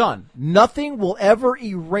 you're done. Nothing will ever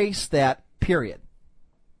erase that, period.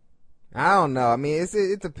 I don't know. I mean,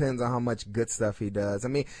 it depends on how much good stuff he does. I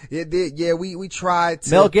mean, we tried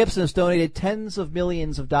to. Mel Gibson's donated tens of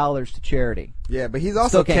millions of dollars to charity. Yeah, but he's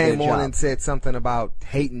also came on and said something about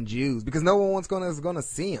hating Jews because no one's gonna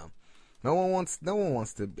see him. No one wants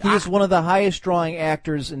to. He's one of the highest drawing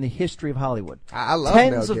actors in the history of Hollywood. I love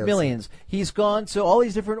tens Mel of Gibson. millions. He's gone to all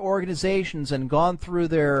these different organizations and gone through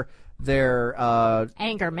their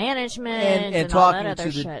anger management and talking all that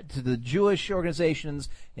other shit. To the Jewish organizations,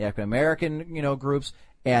 the African American groups,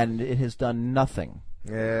 and it has done nothing.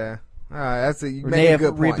 Yeah. All right, you they make a have good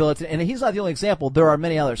point. rehabilitated, and he's not the only example. There are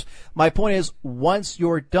many others. My point is, once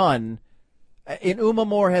you're done, and Uma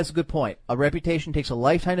Moore has a good point. A reputation takes a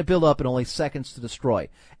lifetime to build up and only seconds to destroy,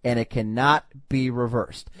 and it cannot be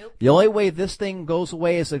reversed. Nope. The only way this thing goes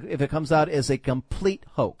away is if it comes out as a complete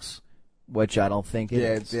hoax. Which I don't think it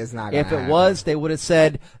is. It's not if gonna it was, they would have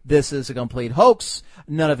said, this is a complete hoax.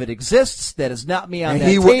 None of it exists. That is not me on that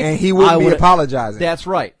tape. And he wouldn't be apologizing. That's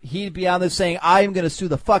right. He'd be on this saying, I'm going to sue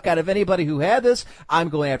the fuck out of anybody who had this. I'm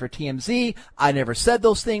going after TMZ. I never said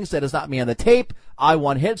those things. That is not me on the tape. I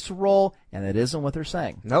want hits to roll, and that isn't what they're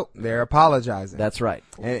saying. Nope, they're apologizing. That's right.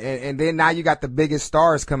 And then now you got the biggest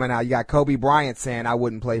stars coming out. You got Kobe Bryant saying I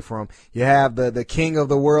wouldn't play for him. You have the king of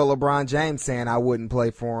the world, LeBron James, saying I wouldn't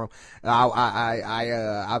play for him.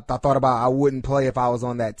 I thought about I wouldn't play if I was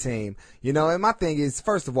on that team. And my thing is,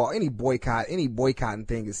 first of all, any boycotting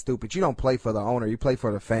thing is stupid. You don't play for the owner, you play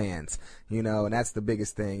for the fans. And that's the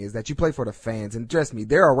biggest thing is that you play for the fans. And trust me,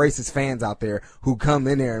 there are racist fans out there who come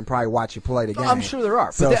in there and probably watch you play the game. I'm sure there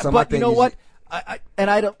are. So but you know what? I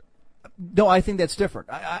think that's different.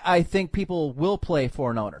 I think people will play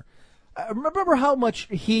for an owner. Remember how much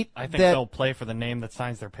heat I think they'll play for the name that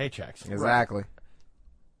signs their paychecks. Exactly.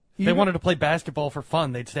 If they wanted to play basketball for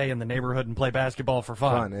fun, they'd stay in the neighborhood and play basketball for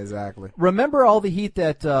fun. Exactly. Remember all the heat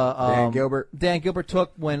that Dan Gilbert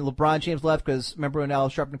took when LeBron James left? Because remember when Al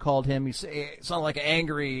Sharpton called him, he sounded like an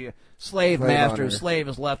angry slave master. His slave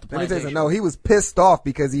has left the plantation. No, he was pissed off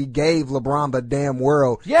because he gave LeBron the damn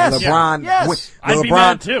world. Yes, and LeBron. Yes. I'd be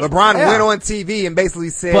mad too. LeBron went on TV and basically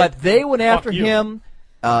said, but they went after him.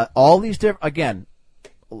 All these different again.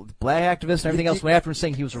 Black activists and everything else went after him,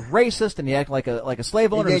 saying he was a racist and he acted like a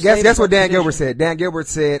slave owner. Guess what Dan Gilbert said? Dan Gilbert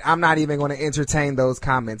said, "I'm not even going to entertain those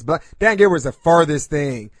comments." But Dan Gilbert's the farthest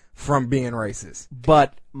thing from being racist.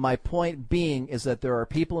 But my point being is that there are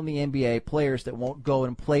people in the NBA, players that won't go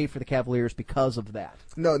and play for the Cavaliers because of that.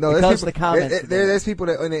 No, because of the comments. There's people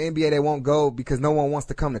that in the NBA that won't go because no one wants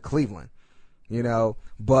to come to Cleveland.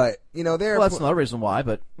 But there. Well, that's another reason why.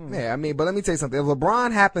 But yeah, but let me tell you something. If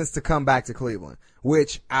LeBron happens to come back to Cleveland,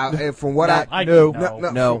 which from what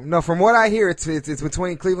from what I hear, it's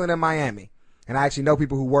between Cleveland and Miami, and I actually know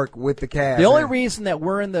people who work with the Cavs. The only reason that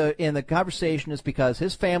we're in the conversation is because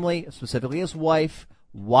his family, specifically his wife,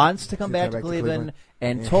 wants to come back to Cleveland,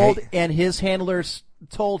 and his handlers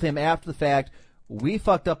told him after the fact, we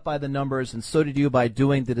fucked up by the numbers, and so did you by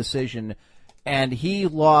doing the decision. And he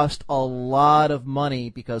lost a lot of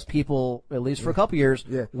money because people, at least for a couple years,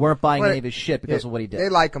 weren't buying any of his shit because of what he did. They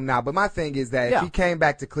like him now. But my thing is that if he came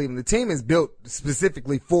back to Cleveland, the team is built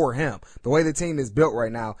specifically for him. The way the team is built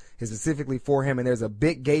right now is specifically for him. And there's a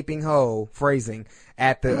big gaping hole, phrasing,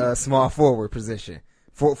 at the small forward position.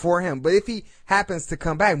 For him. But if he happens to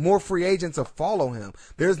come back, more free agents will follow him.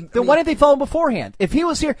 Then why didn't they follow him beforehand? If he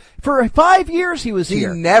was here for 5 years, he was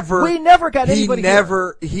here. We never got anybody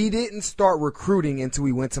here. He didn't start recruiting until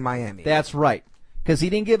he went to Miami. That's right. Because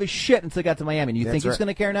he didn't give a shit until he got to Miami. You think he's going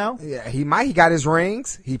to care now? Yeah, he might. He got his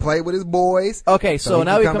rings. He played with his boys. Okay, so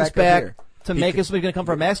now he comes back to make us. He's going to come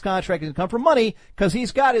for a max contract. He's going to come for money because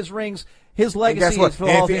he's got his rings. His legacy is for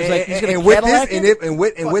all things. Like he's going to Cadillac and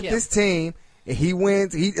with this team. He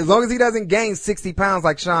wins. As long as he doesn't gain 60 pounds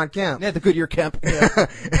like Sean Kemp. Yeah, the Goodyear Kemp.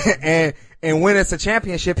 Yeah. and win us a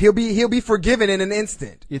championship, he'll be forgiven in an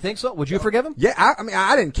instant. You think so? Would you forgive him? Yeah,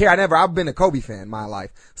 I didn't care. I've been a Kobe fan my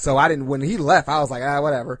life. So when he left, I was like,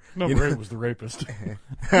 whatever. No, Ray was the rapist.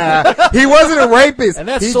 He wasn't a rapist. And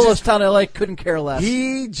that's Town LA couldn't care less.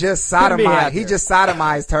 He just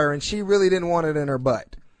sodomized her and she really didn't want it in her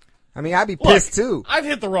butt. I mean, I'd be pissed too. I've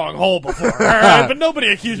hit the wrong hole before, all right? But nobody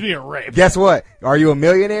accused me of rape. Guess what? Are you a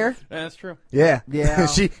millionaire? Yeah, that's true. Yeah. Yeah.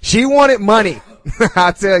 She wanted money.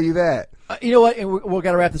 I'll tell you that. You know what? We're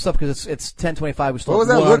got to wrap this up because it's 10:25. We still. What was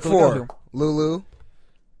that look for, Lulu?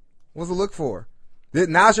 What was the look for?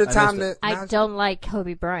 Now's your time to. I don't like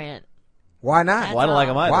Kobe Bryant. Why not? Well, I don't like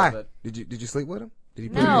him either. Why? But. Did you sleep with him? Did he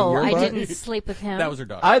put no, him in your I butt? didn't sleep with him. That was her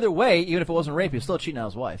dog. Either way, even if it wasn't rape, he's still cheating on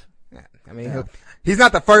his wife. Yeah, I mean, he's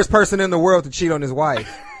not the first person in the world to cheat on his wife.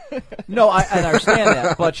 No, I understand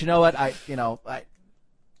that, but you know what?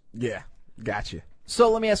 Yeah, gotcha. So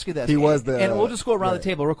let me ask you this. He was the, and we'll just go around the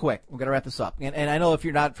table real quick. We're gonna wrap this up. And I know if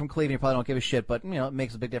you're not from Cleveland, you probably don't give a shit, but it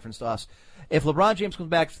makes a big difference to us. If LeBron James comes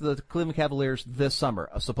back to the Cleveland Cavaliers this summer,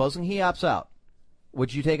 supposing he opts out,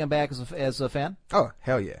 would you take him back as a fan? Oh,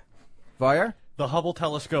 hell yeah. Voyeur? The Hubble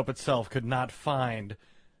telescope itself could not find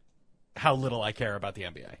how little I care about the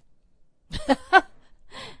NBA.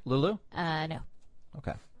 Lulu? No.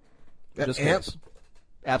 Okay. Just curious.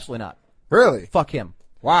 Absolutely not. Really? Fuck him.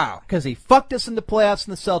 Wow. Because he fucked us in the playoffs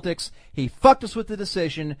in the Celtics. He fucked us with the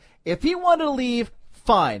decision. If he wanted to leave,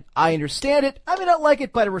 fine. I understand it. I may not like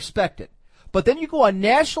it, but I respect it. But then you go on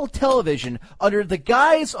national television under the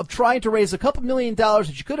guise of trying to raise a couple $1 million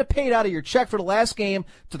that you could have paid out of your check for the last game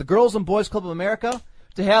to the Girls and Boys Club of America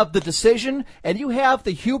to have the decision, and you have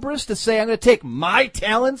the hubris to say, I'm going to take my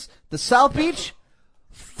talents to South Beach?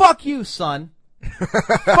 Fuck you, son.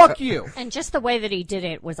 Fuck you. And just the way that he did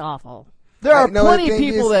it was awful. There are plenty of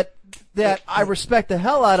people that I respect the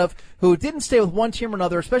hell out of who didn't stay with one team or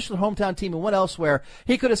another, especially the hometown team, and went elsewhere.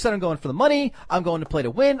 He could have said, I'm going for the money, I'm going to play to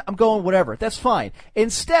win, I'm going whatever. That's fine.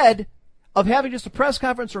 Instead of having just a press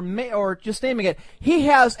conference or just naming it, he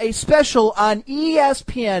has a special on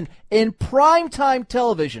ESPN in primetime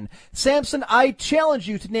television. Samson, I challenge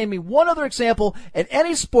you to name me one other example in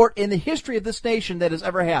any sport in the history of this nation that has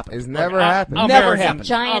ever happened. It's never happened. Never happened.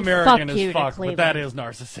 Giant American fuck you is to fucked, Cleveland. but that is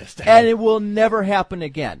narcissistic. And it will never happen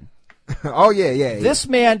again. Oh, yeah. This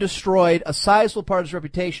man destroyed a sizable part of his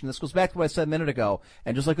reputation. This goes back to what I said a minute ago.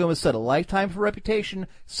 And just like Uma said, a lifetime for reputation,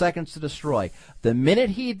 seconds to destroy. The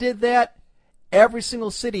minute he did that, every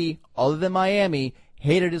single city, other than Miami,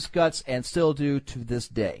 hated his guts and still do to this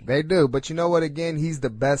day. They do, but you know what? Again, he's the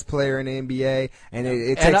best player in the NBA, and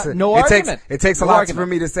it takes a lot for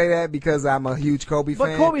me to say that because I'm a huge Kobe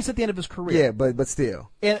fan. But Kobe's at the end of his career. Yeah, but still.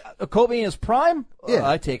 And Kobe in his prime? Yeah.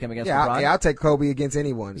 I take him against LeBron. I'll take Kobe against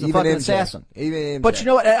anyone. He's a even fucking MJ. assassin. Even MJ. But you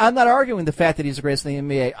know what? I'm not arguing the fact that he's the greatest in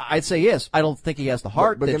the NBA. I'd say yes. I don't think he has the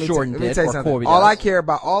heart that Jordan did or Kobe does. All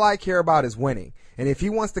I care about is winning. And if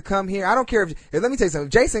he wants to come here, I don't care if let me tell you something.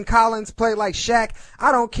 If Jason Collins played like Shaq,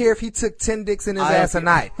 I don't care if he took 10 dicks in his ass a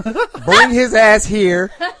night. Bring his ass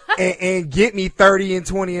here and get me 30 and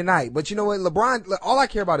 20 a night. But you know what? LeBron, all I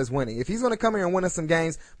care about is winning. If he's going to come here and win us some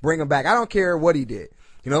games, bring him back. I don't care what he did.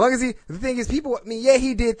 You know, as long as the thing is, people,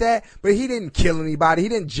 he did that, but he didn't kill anybody. He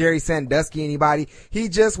didn't Jerry Sandusky anybody. He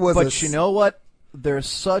just was But you know what? There's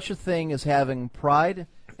such a thing as having pride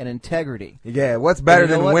and integrity. Yeah, what's better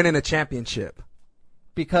than winning a championship?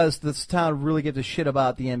 Because this town really gives a shit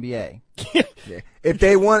about the NBA. Yeah. If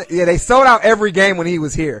they won, they sold out every game when he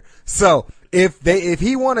was here. So if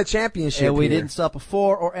he won a championship, and we didn't stop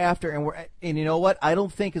before or after, and you know what? I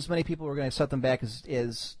don't think as many people are going to set them back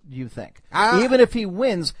as you think. Even if he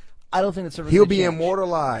wins, I don't think it's ever. He'll be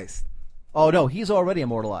immortalized. Oh no, he's already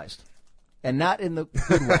immortalized, and not in the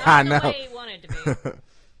good way. I know. The way he wanted to be.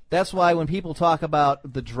 That's why when people talk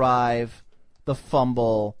about the drive, the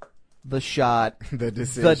fumble, the shot, the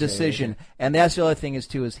decision. And that's the other thing is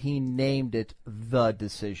he named it the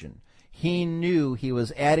decision. He knew he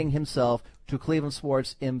was adding himself to Cleveland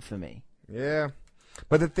sports infamy. Yeah.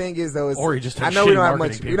 But the thing is though, or he just had I know we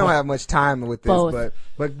don't have much time with this, Both.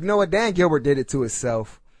 but you know what? Dan Gilbert did it to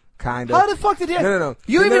himself. Kind of. How the fuck did he? No.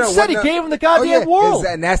 You even said he gave him the goddamn world.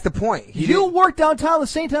 And that's the point. You worked downtown the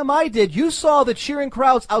same time I did. You saw the cheering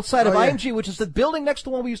crowds outside of IMG, which is the building next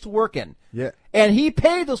to one we used to work in. Yeah. And he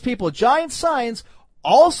paid those people giant signs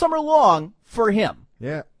all summer long for him.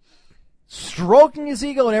 Yeah. Stroking his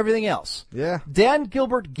ego and everything else. Yeah. Dan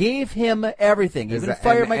Gilbert gave him everything. Even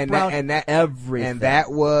fired Mike Brown. Everything. And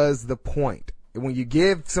that was the point. When you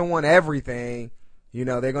give someone everything, they're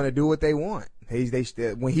going to do what they want.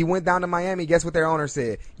 When he went down to Miami, guess what their owner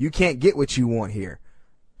said? You can't get what you want here.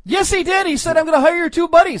 Yes, he did. He said, I'm going to hire your two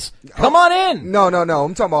buddies. Come on in. No.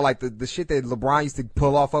 I'm talking about like the shit that LeBron used to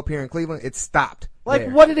pull off up here in Cleveland. It stopped. Like,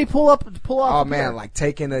 there. what did he pull off? Oh, man, like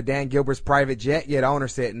taking Dan Gilbert's private jet? Yeah, the owner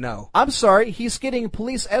said no. I'm sorry. He's getting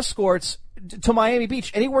police escorts to Miami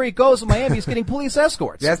Beach. Anywhere he goes in Miami, he's getting police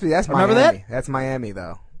escorts. That's Remember Miami. that? That's Miami,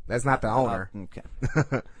 though. That's not the owner.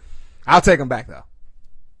 Okay. I'll take him back, though.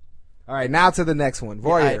 All right, now to the next one.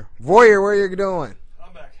 Voyeur. Voyeur, where are you doing?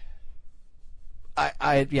 I'm back.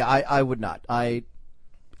 I would not.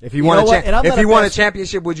 If you won a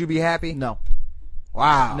championship, would you be happy? No.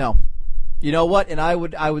 Wow. No. You know what? And I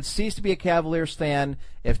would cease to be a Cavaliers fan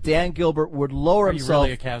if Dan Gilbert would lower himself. Are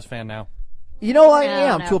you really a Cavs fan now? I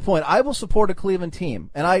am to a point. I will support a Cleveland team.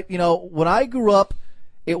 And when I grew up,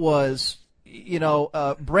 it was,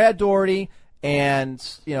 Brad Doherty and,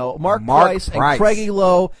 Mark Price and Craigie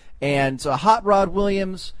Lowe and Hot Rod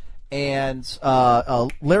Williams and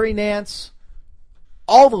Larry Nance,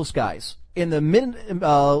 all those guys. in the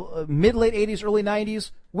mid-late 80s, early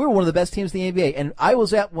 90s, we were one of the best teams in the NBA. And I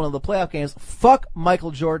was at one of the playoff games. Fuck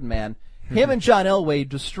Michael Jordan, man. Him and John Elway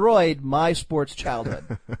destroyed my sports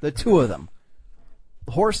childhood. The two of them.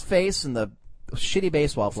 The horse face and the shitty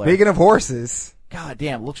baseball player. Speaking of horses. God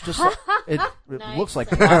damn, looks just like, it looks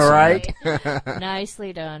like awesome, right?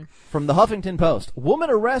 Nicely done. From the Huffington Post. Woman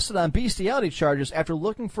arrested on bestiality charges after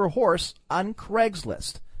looking for a horse on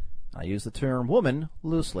Craigslist. I use the term woman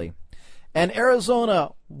loosely. An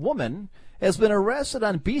Arizona woman has been arrested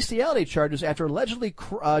on bestiality charges after allegedly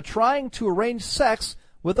trying to arrange sex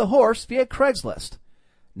with a horse via Craigslist.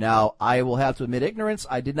 Now, I will have to admit ignorance.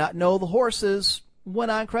 I did not know the horses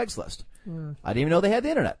went on Craigslist. I didn't even know they had the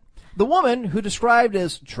internet. The woman, who described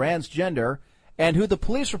as transgender and who the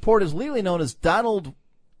police report is legally known as Donald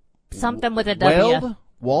something with a W.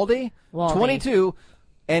 Waldy, 22,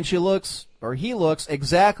 and he looks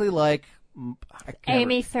exactly like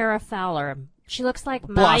Amy Farrah Fowler. She looks like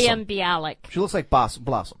Blossom. Mayim Bialik. She looks like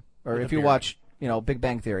Blossom. Or if you watch, Big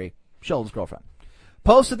Bang Theory, Sheldon's girlfriend.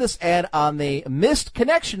 Posted this ad on the Missed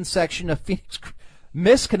Connections section of Phoenix.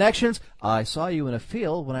 Missed Connections. I saw you in a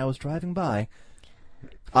field when I was driving by.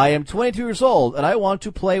 I am 22 years old, and I want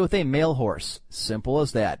to play with a male horse. Simple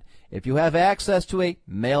as that. If you have access to a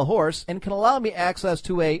male horse and can allow me access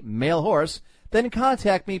to a male horse, then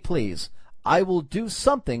contact me, please. I will do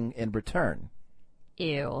something in return.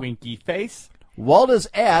 Ew. Winky face. Walda's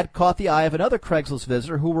ad caught the eye of another Craigslist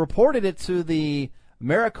visitor who reported it to the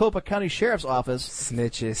Maricopa County Sheriff's Office.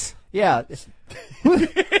 Snitches. Yeah. Who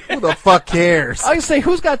the fuck cares? I say,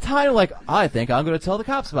 who's got time? I think I'm going to tell the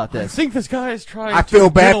cops about this. I think this guy is trying I feel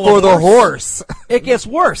bad for the horse. It gets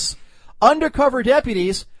worse. Undercover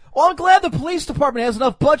deputies. Well, I'm glad the police department has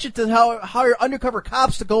enough budget to hire undercover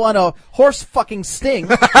cops to go on a horse fucking sting.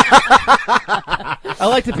 I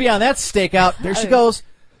like to be on that stakeout. There she goes.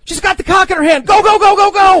 She's got the cock in her hand. Go, go, go,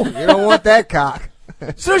 go, go! You don't want that cock.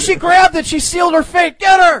 As soon as she grabbed it, she sealed her fate.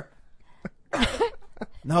 Get her!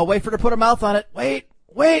 No, wait for her to put her mouth on it.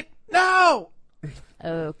 Wait, no!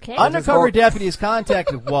 Okay. Undercover deputies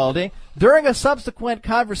contacted Waldy. During a subsequent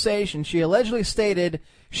conversation, she allegedly stated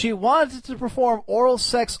she wanted to perform oral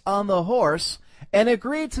sex on the horse and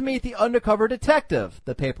agreed to meet the undercover detective,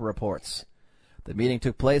 the paper reports. The meeting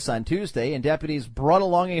took place on Tuesday, and deputies brought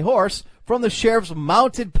along a horse from the sheriff's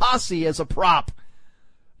mounted posse as a prop.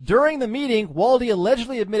 During the meeting, Waldy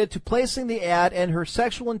allegedly admitted to placing the ad and her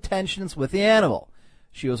sexual intentions with the animal.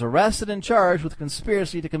 She was arrested and charged with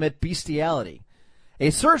conspiracy to commit bestiality. A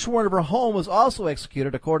search warrant of her home was also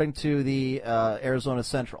executed, according to the Arizona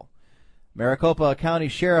Central. Maricopa County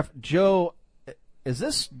Sheriff Joe, is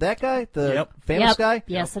this that guy? The famous guy?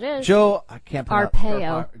 Yes, it is. Joe, I can't pronounce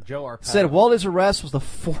Joe Arpaio. Said Waldy's arrest was the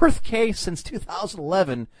fourth case since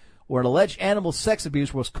 2011 where an alleged animal sex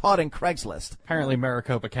abuse was caught in Craigslist. Apparently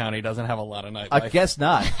Maricopa County doesn't have a lot of nightlife. I guess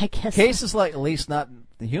not. I guess Cases like, at least not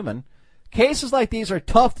the human. Cases like these are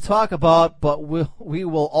tough to talk about, but we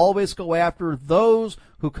will always go after those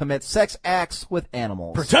who commit sex acts with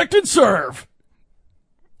animals. Protect and serve!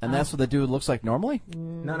 And that's what the dude looks like normally?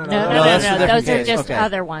 No. Those are just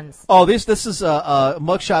other ones. Oh, this is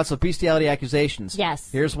mugshots of bestiality accusations. Yes.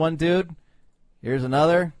 Here's one dude. Here's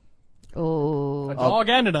another. Oh. A dog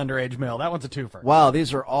and an underage male. That one's a twofer. Wow,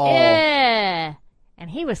 these are all... Yeah. And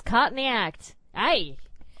he was caught in the act. Aye.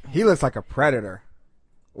 He looks like a predator.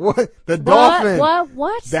 What? The dolphin.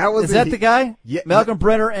 What? Is that the guy? Yeah. Malcolm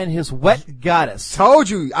Brenner and his wet goddess.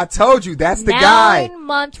 I told you, that's the guy.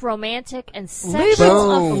 9-month romantic and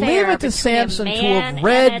sexual affair. Leave it to Samson to man have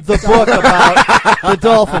read and the book about the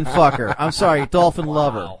dolphin fucker. I'm sorry, dolphin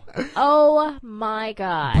lover. Oh my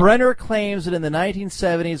God. Brenner claims that in the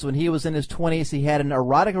 1970s, when he was in his 20s, he had an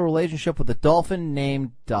erotic relationship with a dolphin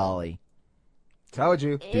named Dolly. Told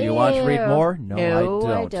you. Do you want to read more? No,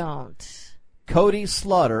 I don't. Cody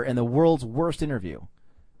Slaughter in the world's worst interview.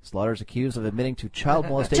 Slaughter is accused of admitting to child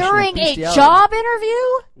molestation during and a job interview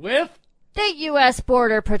with the U.S.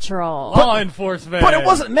 Border Patrol. Law enforcement. But it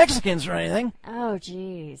wasn't Mexicans or anything. Oh,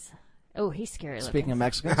 jeez. Oh, he's scary looking. Speaking of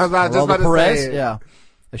Mexicans, I was just about to Perez, say it. yeah.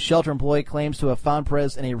 A shelter employee claims to have found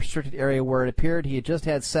Perez in a restricted area where it appeared he had just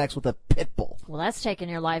had sex with a pit bull. Well, that's taking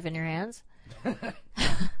your life in your hands.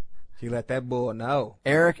 You let that bull know.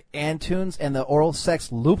 Eric Antunes and the oral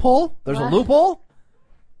sex loophole? There's a loophole?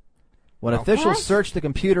 When officials searched the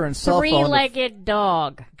computer and cell phone... Three-legged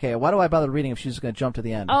dog. Okay, why do I bother reading if she's going to jump to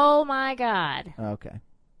the end? Oh, my God. Okay.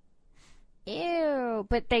 Ew.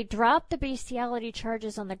 But they dropped the bestiality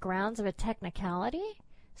charges on the grounds of a technicality?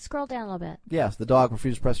 Scroll down a little bit. Yes, the dog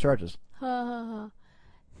refused to press charges.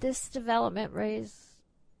 This development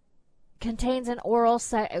contains an oral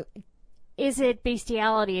sex... is it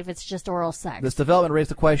bestiality if it's just oral sex? This development raised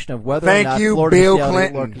the question of whether or not Florida Bill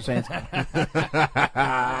bestiality Clinton.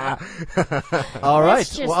 All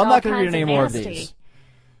right. Well, I'm not going to read any more of these.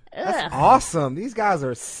 That's awesome. These guys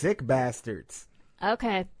are sick bastards.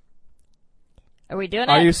 Okay. Are we doing it?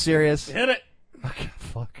 Are you serious? Hit it. Okay,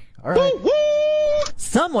 fuck. All right.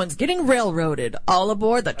 Someone's getting railroaded. All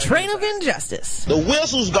aboard the train of injustice. The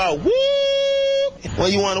whistles go woo.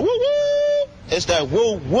 When you want to woo woo, it's that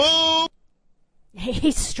woo woo.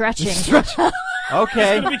 He's stretching. Okay. It's going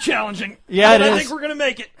to be challenging. Yeah, but it I is. think we're going to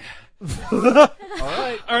make it. All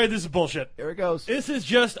right, this is bullshit. Here it goes. This is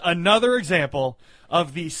just another example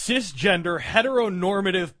of the cisgender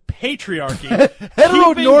heteronormative patriarchy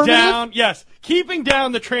keeping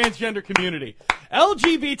down the transgender community.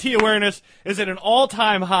 LGBT awareness is at an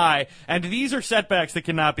all-time high, and these are setbacks that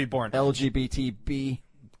cannot be borne. LGBTB.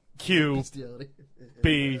 Q.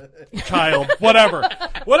 B. Child. Whatever.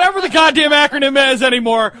 Whatever the goddamn acronym is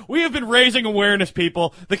anymore, we have been raising awareness,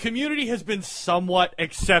 people. The community has been somewhat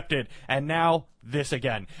accepted, and now this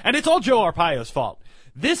again. And it's all Joe Arpaio's fault.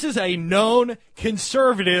 This is a known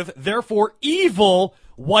conservative, therefore evil,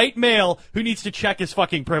 white male who needs to check his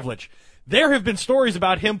fucking privilege. There have been stories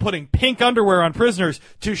about him putting pink underwear on prisoners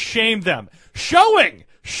to shame them, showing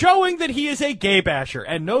that he is a gay basher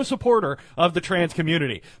and no supporter of the trans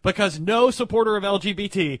community, because no supporter of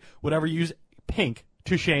LGBT would ever use pink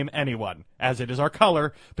to shame anyone, as it is our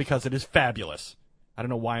color, because it is fabulous. I don't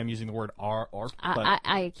know why I'm using the word R,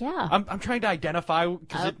 but yeah. I'm trying to identify,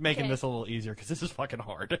 because it's making this a little easier, because this is fucking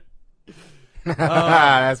hard.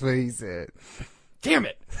 That's what he said. Damn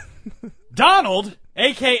it. Donald,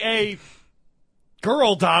 a.k.a.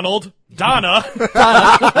 Girl Donald, Donna,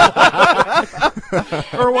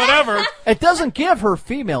 or whatever. It doesn't give her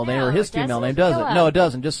female name or his female name, does it? No, it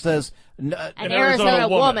doesn't. Just says an Arizona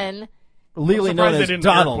woman. Legally known as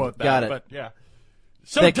Donald. Got it. But yeah.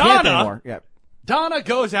 So they can't anymore. Yeah. Donna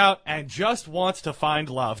goes out and just wants to find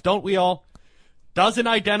love, don't we all? Doesn't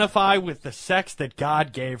identify with the sex that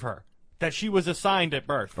God gave her, that she was assigned at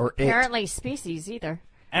birth. Or apparently species either.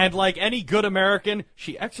 And like any good American,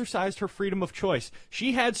 she exercised her freedom of choice.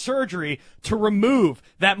 She had surgery to remove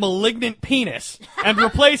that malignant penis and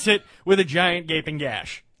replace it with a giant gaping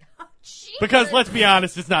gash. Because let's be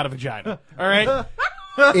honest, it's not a vagina. All right?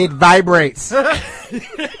 It vibrates. And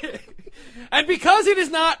because it is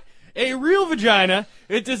not a real vagina,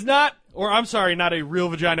 it does not, or I'm sorry, not a real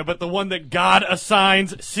vagina, but the one that God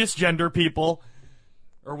assigns cisgender people,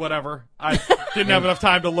 or whatever. I didn't have enough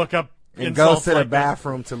time to look up and goes to the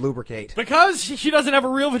bathroom to lubricate. Because she doesn't have a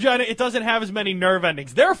real vagina, it doesn't have as many nerve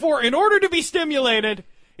endings. Therefore, in order to be stimulated,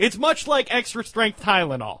 it's much like extra strength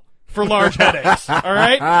Tylenol for large headaches. All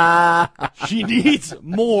right? She needs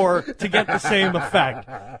more to get the same effect.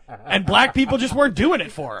 And black people just weren't doing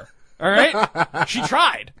it for her. All right? She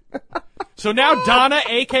tried. So now Donna,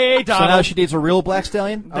 a.k.a. Donald. So now she needs a real black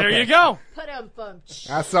stallion? There you go.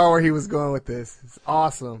 I saw where he was going with this. It's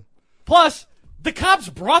awesome. Plus, the cops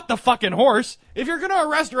brought the fucking horse. If you're going to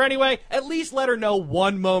arrest her anyway, at least let her know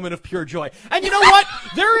one moment of pure joy. And you know what?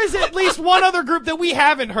 There is at least one other group that we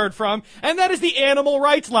haven't heard from, and that is the animal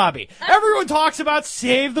rights lobby. Everyone talks about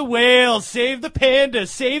save the whales, save the pandas,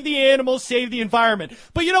 save the animals, save the environment.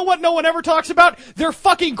 But you know what no one ever talks about? Their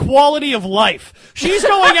fucking quality of life. She's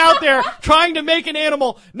going out there trying to make an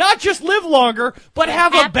animal not just live longer, but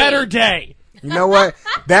have a better day. You know what?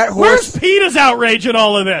 That horse. Where's PETA's outrage in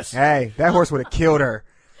all of this? Hey, that horse would have killed her.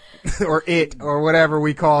 Or it, or whatever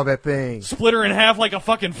we call that thing. Split her in half like a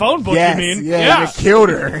fucking phone book, yes, you mean? Yeah, it killed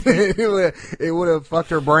her. It would have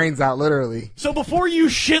fucked her brains out, literally. So before you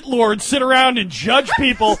shitlords sit around and judge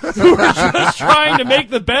people who are just trying to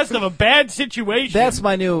make the best of a bad situation. That's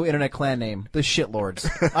my new internet clan name, the shitlords.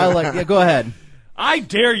 I like it. Go ahead. I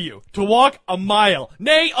dare you to walk a mile,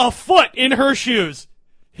 nay, a foot in her shoes.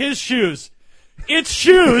 His shoes. Its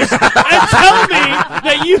shoes, and tell me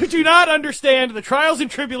that you do not understand the trials and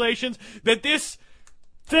tribulations that this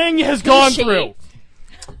thing has gone through.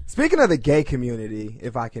 Speaking of the gay community,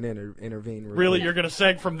 if I can intervene. Really, you're going to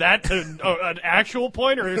seg from that to an actual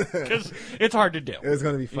point? Because it's hard to do. It was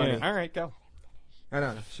going to be funny. Yeah. All right, go.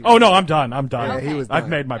 No. No, I'm done. Yeah, okay. he was done. I've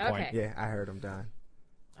made my point. Okay. Yeah, I heard him done.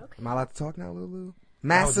 Okay. Am I allowed to talk now, Lulu?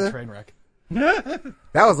 That was a Massa? train wreck. That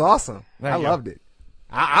was awesome. I you. loved it.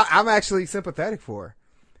 I'm actually sympathetic for her.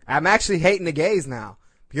 I'm actually hating the gays now.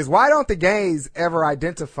 Because why don't the gays ever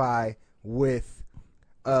identify with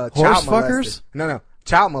child molesters? No,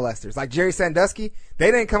 child molesters. Like Jerry Sandusky,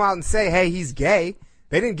 they didn't come out and say, hey, he's gay.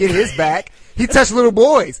 They didn't get his back. He touched little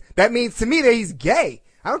boys. That means to me that he's gay.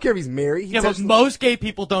 I don't care if he's married. Yeah, but most gay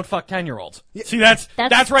people don't fuck 10-year-olds. See, that's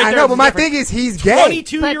right there. I know, but my thing is he's gay.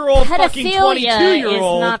 22-year-old fucking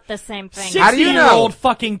 22-year-old. Is not the same thing. How do you know? 60-year-old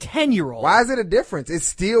fucking 10-year-old. Why is it a difference? It's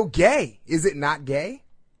still gay. Is it not gay?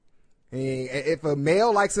 If a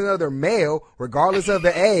male likes another male, regardless of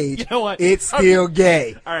the age, you know what? It's still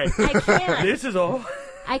gay. All right. I can't. This is all.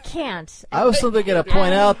 I can't. I was simply going to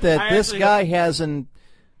point out that this guy has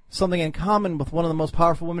something in common with one of the most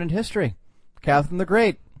powerful women in history, Catherine the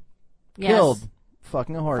Great. Yes. Killed.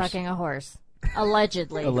 Fucking a horse. Fucking a horse.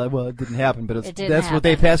 Allegedly. Well, it didn't happen, but It didn't that's happen. what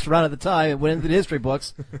they passed around at the time. It went into the history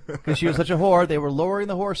books because she was such a whore. They were lowering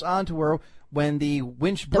the horse onto her when the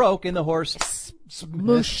winch broke and the horse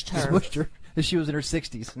smooshed her. Smooshed her. She was in her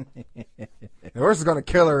 60s. The horse is going to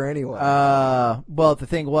kill her anyway. Well, the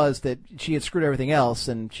thing was that she had screwed everything else,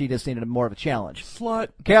 and she just needed more of a challenge. Slut.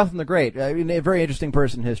 Catherine the Great, a very interesting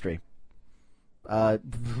person in history. All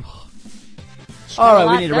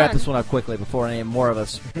right, we need to wrap this one up quickly before any more of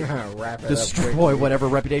us destroy whatever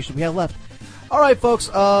reputation we have left. All right, folks.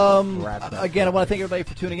 Again, I want to thank everybody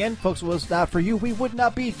for tuning in. Folks, if it was not for you, we would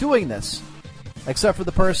not be doing this. Except for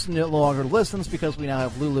the person who no longer listens, because we now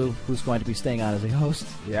have Lulu, who's going to be staying on as a host.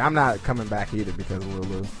 Yeah, I'm not coming back either because of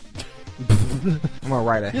Lulu. I'm gonna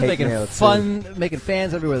write a hate mail too. Making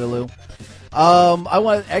fans everywhere, Lulu. I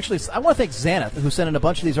want to thank Xanath, who sent in a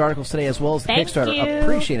bunch of these articles today, as well as the Kickstarter. You.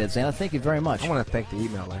 Appreciate it, Xanath. Thank you very much. I want to thank the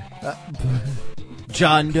emailer.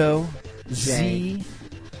 John Doe, Z.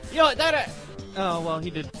 Yo, oh, well, he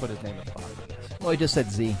did put his name at the bottom. Well, he just said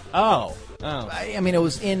Z. Oh. I mean, it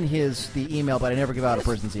was in the email, but I never give out a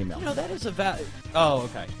person's email. You know, that is a Oh,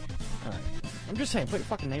 okay. All right. I'm just saying, put your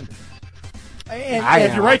fucking name there. And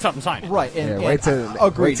if you write something, sign it. Right. Wait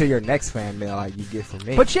till your next fan mail like you get from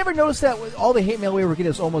me. But you ever notice that all the hate mail we ever get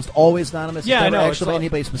is almost always anonymous? Yeah, I know. Actually,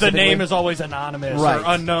 anybody specifically. The name is always anonymous right. or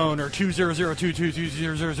unknown or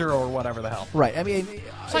 200222000 or whatever the hell. Right. I mean,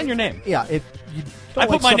 sign your name. Yeah. If you I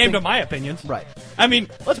put my name to my opinions. Right. I mean,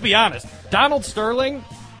 let's be honest. Donald Sterling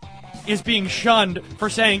is being shunned for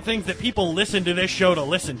saying things that people listen to this show to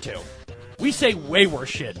listen to. We say way worse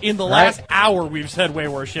shit. In the last hour, we've said way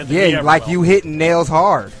worse shit than we ever like will. you hitting nails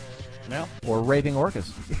hard. No. Or raping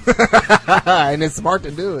orcas. And it's smart to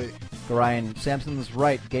do it. Ryan Sampson's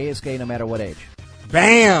right. Gay is gay no matter what age.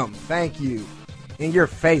 Bam! Thank you. In your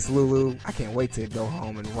face, Lulu. I can't wait to go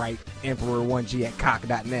home and write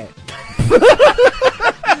Emperor1G@cock.net.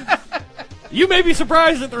 You may be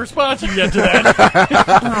surprised at the response you get to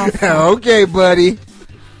that. Okay, buddy.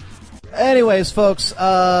 Anyways, folks,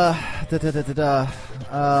 I want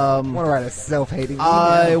to write a self-hating email.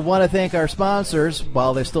 I want to thank our sponsors,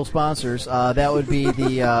 while they're still sponsors. That would be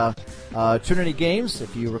the Trinity Games.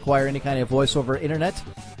 If you require any kind of voice over internet,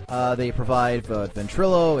 they provide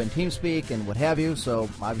Ventrilo and TeamSpeak and what have you, so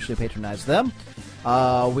obviously patronize them.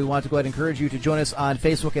 We want to go ahead and encourage you to join us on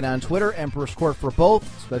Facebook and on Twitter, Emperor's Court for both,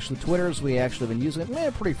 especially Twitters. We actually have been using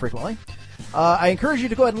it pretty frequently. I encourage you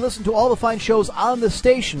to go ahead and listen to all the fine shows on the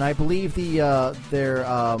station. I believe the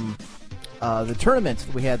tournament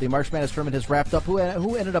that we had, the March Madness tournament, has wrapped up. Who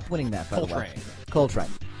ended up winning that, by the way? Coltrane.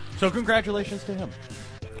 So congratulations to him.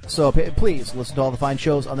 So please listen to all the fine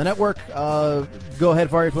shows on the network. Go ahead,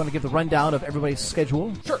 Vari, if you want to give the rundown of everybody's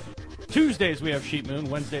schedule. Sure. Tuesdays we have Sheep Moon.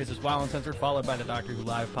 Wednesdays is Wild and Censored, followed by the Doctor Who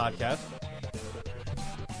Live podcast.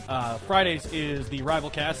 Fridays is the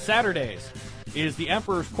Rivalcast. Saturdays is the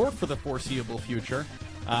Emperor's Court for the foreseeable future.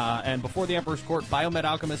 And before the Emperor's Court, Biomed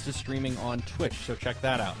Alchemist is streaming on Twitch, so check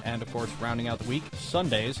that out. And, of course, rounding out the week,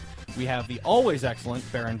 Sundays, we have the always excellent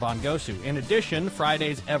Baron Von Gosu. In addition,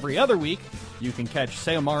 Fridays every other week, you can catch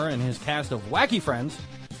Sayamara and his cast of wacky friends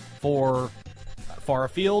for Far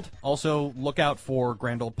Afield. Also, look out for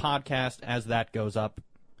Grand Old Podcast as that goes up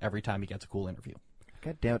every time he gets a cool interview.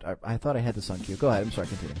 God damn it, I thought I had this on cue. Go ahead, I'm sorry,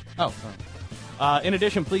 continue. In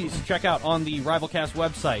addition, please check out on the Rivalcast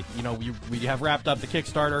website. You know, we have wrapped up the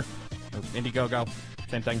Kickstarter, or Indiegogo,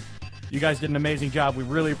 same thing. You guys did an amazing job. We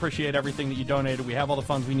really appreciate everything that you donated. We have all the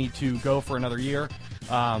funds we need to go for another year.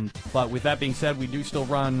 But with that being said, we do still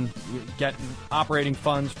get operating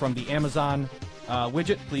funds from the Amazon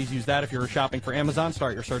widget. Please use that if you're shopping for Amazon.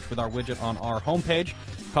 Start your search with our widget on our homepage.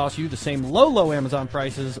 Costs you the same low Amazon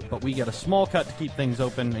prices, but we get a small cut to keep things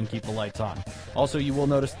open and keep the lights on. Also, you will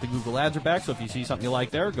notice the Google ads are back, so if you see something you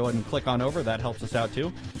like there, go ahead and click on over. That helps us out too.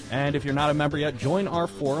 And if you're not a member yet, join our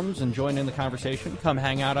forums and join in the conversation. Come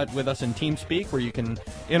hang out with us in TeamSpeak, where you can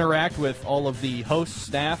interact with all of the hosts,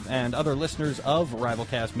 staff, and other listeners of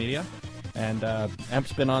Rivalcast Media. And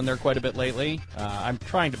Emp's been on there quite a bit lately. I'm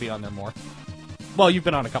trying to be on there more. Well, you've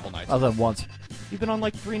been on a couple nights. I was on once. You've been on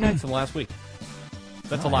like 3 nights in the last week.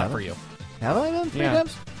 That's a lot for you. Have I been 3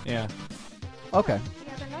 times? Yeah. Okay.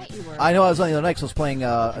 night you were. I know I was on the other night because I was playing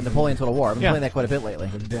Napoleon Total War. I've been playing that quite a bit lately.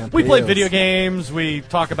 We play video games. We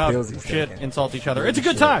talk about shit, insult each other. It's a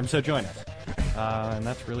good time, so join us. And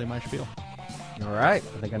that's really my spiel. All right.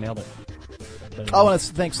 I think I nailed it. I want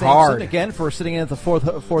to thank Samson again for sitting in at the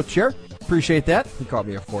fourth chair. Appreciate that. He called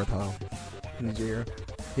me a fourth hoe. Did you hear?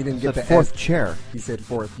 He didn't get the fourth chair. He said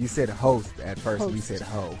fourth. You said host at first. We said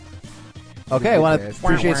hoe. Okay, I want to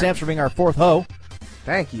appreciate Sam for being our fourth hoe.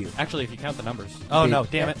 Thank you. Actually, if you count the numbers. Oh, no,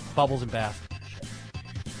 damn it. Bubbles and Bath.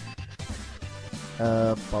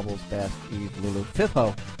 Bubbles, Bath, Eve, Lulu. Fifth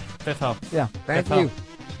hoe. Fifth hoe. Yeah. Thank you.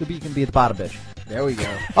 You can be the bottom bitch. There we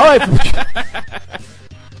go. All right.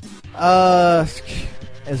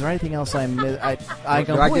 Is there anything else I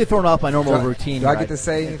completely thrown off my normal routine. Do I get to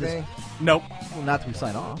say anything? Nope. Well, not till we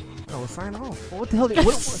sign off. Oh, we'll sign off. Well, what the hell?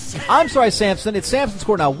 I'm sorry, Samson. It's Samson's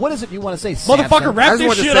court now. What is it you want to say, Samson? Motherfucker, wrap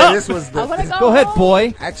this shit up. This was the, Go ahead,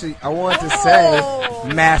 boy. Actually, I wanted to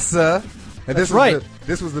say, Massa, that That's right.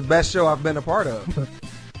 This was the best show I've been a part of.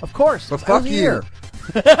 Of course. But fuck you.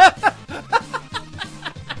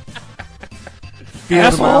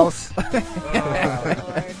 Field mouse. Lord.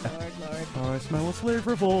 I smell a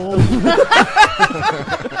flavorful.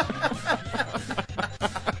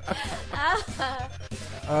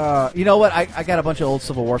 You know what? I got a bunch of old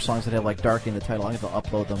Civil War songs that have like Dark in the title. I'm going to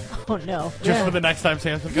upload them. Oh, no. Just for the next time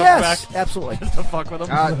Samson comes Yes, back? absolutely. Just to fuck with him?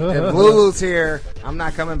 If Lulu's here, I'm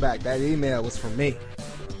not coming back. That email was from me.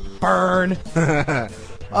 Burn.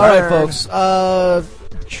 All right, folks.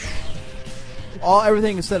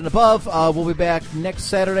 Everything is said and above. We'll be back next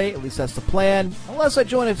Saturday. At least that's the plan. Unless I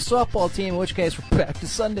join a softball team, in which case we're back to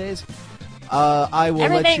Sundays. I will let you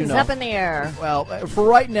know. Everything's up in the air. Well, for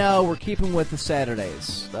right now, we're keeping with the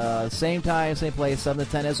Saturdays. Same time, same place, 7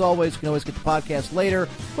 to 10. As always, you can always get the podcast later,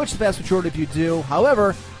 which the vast majority of you do.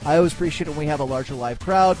 However, I always appreciate it when we have a larger live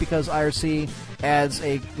crowd because IRC adds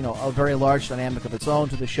a very large dynamic of its own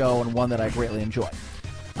to the show and one that I greatly enjoy.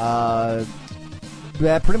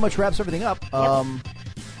 That pretty much wraps everything up. Yep. I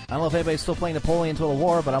don't know if anybody's still playing Napoleon Total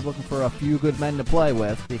War, but I'm looking for a few good men to play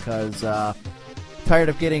with because tired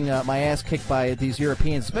of getting my ass kicked by these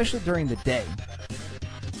Europeans, especially during the day.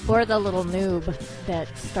 Or the little noob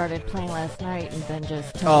that started playing last night and then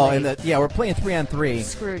just we're playing 3-on-3.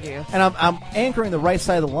 Screwed you. And I'm anchoring the right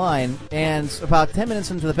side of the line, and about 10 minutes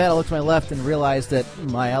into the battle, I look to my left and realize that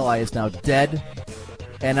my ally is now dead.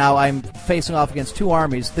 And now I'm facing off against two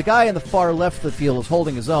armies. The guy in the far left of the field is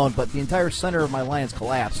holding his own, but the entire center of my line has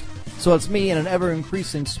collapsed. So it's me in an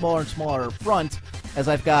ever-increasing smaller and smaller front as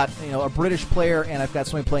I've got a British player and I've got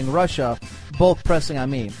somebody playing Russia, both pressing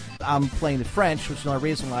on me. I'm playing the French, which is the only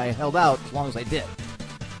reason why I held out as long as I did.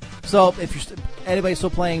 So if anybody's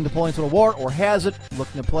still playing Napoleon Total War or has it,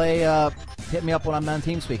 looking to play, hit me up when I'm on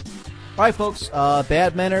TeamSpeak. All right, folks,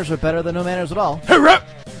 bad manners are better than no manners at all.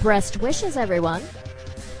 Breast wishes, everyone.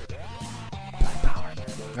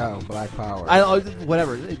 Oh, Black Power.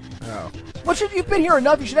 Whatever. Oh. You've been here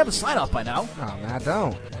enough. You should have a sign-off by now. Oh, man, I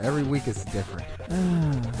don't. Every week is different.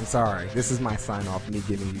 I'm sorry. This is my sign-off, me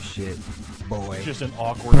giving you shit, boy. Just an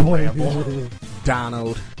awkward ramble.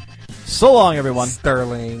 Donald. So long, everyone.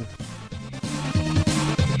 Sterling.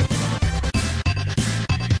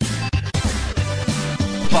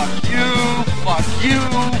 Fuck you, fuck you,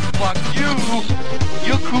 fuck you.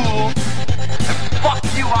 You're cool. And fuck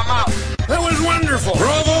you, I'm out. That was wonderful.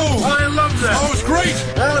 Bravo. I loved that. Oh, it was great.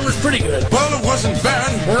 Well, it was pretty good. Well, it wasn't bad.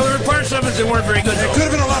 Well, there were parts of it that weren't very good. It could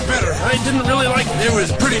have been a lot better. I didn't really like it. It was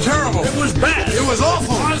pretty terrible. It was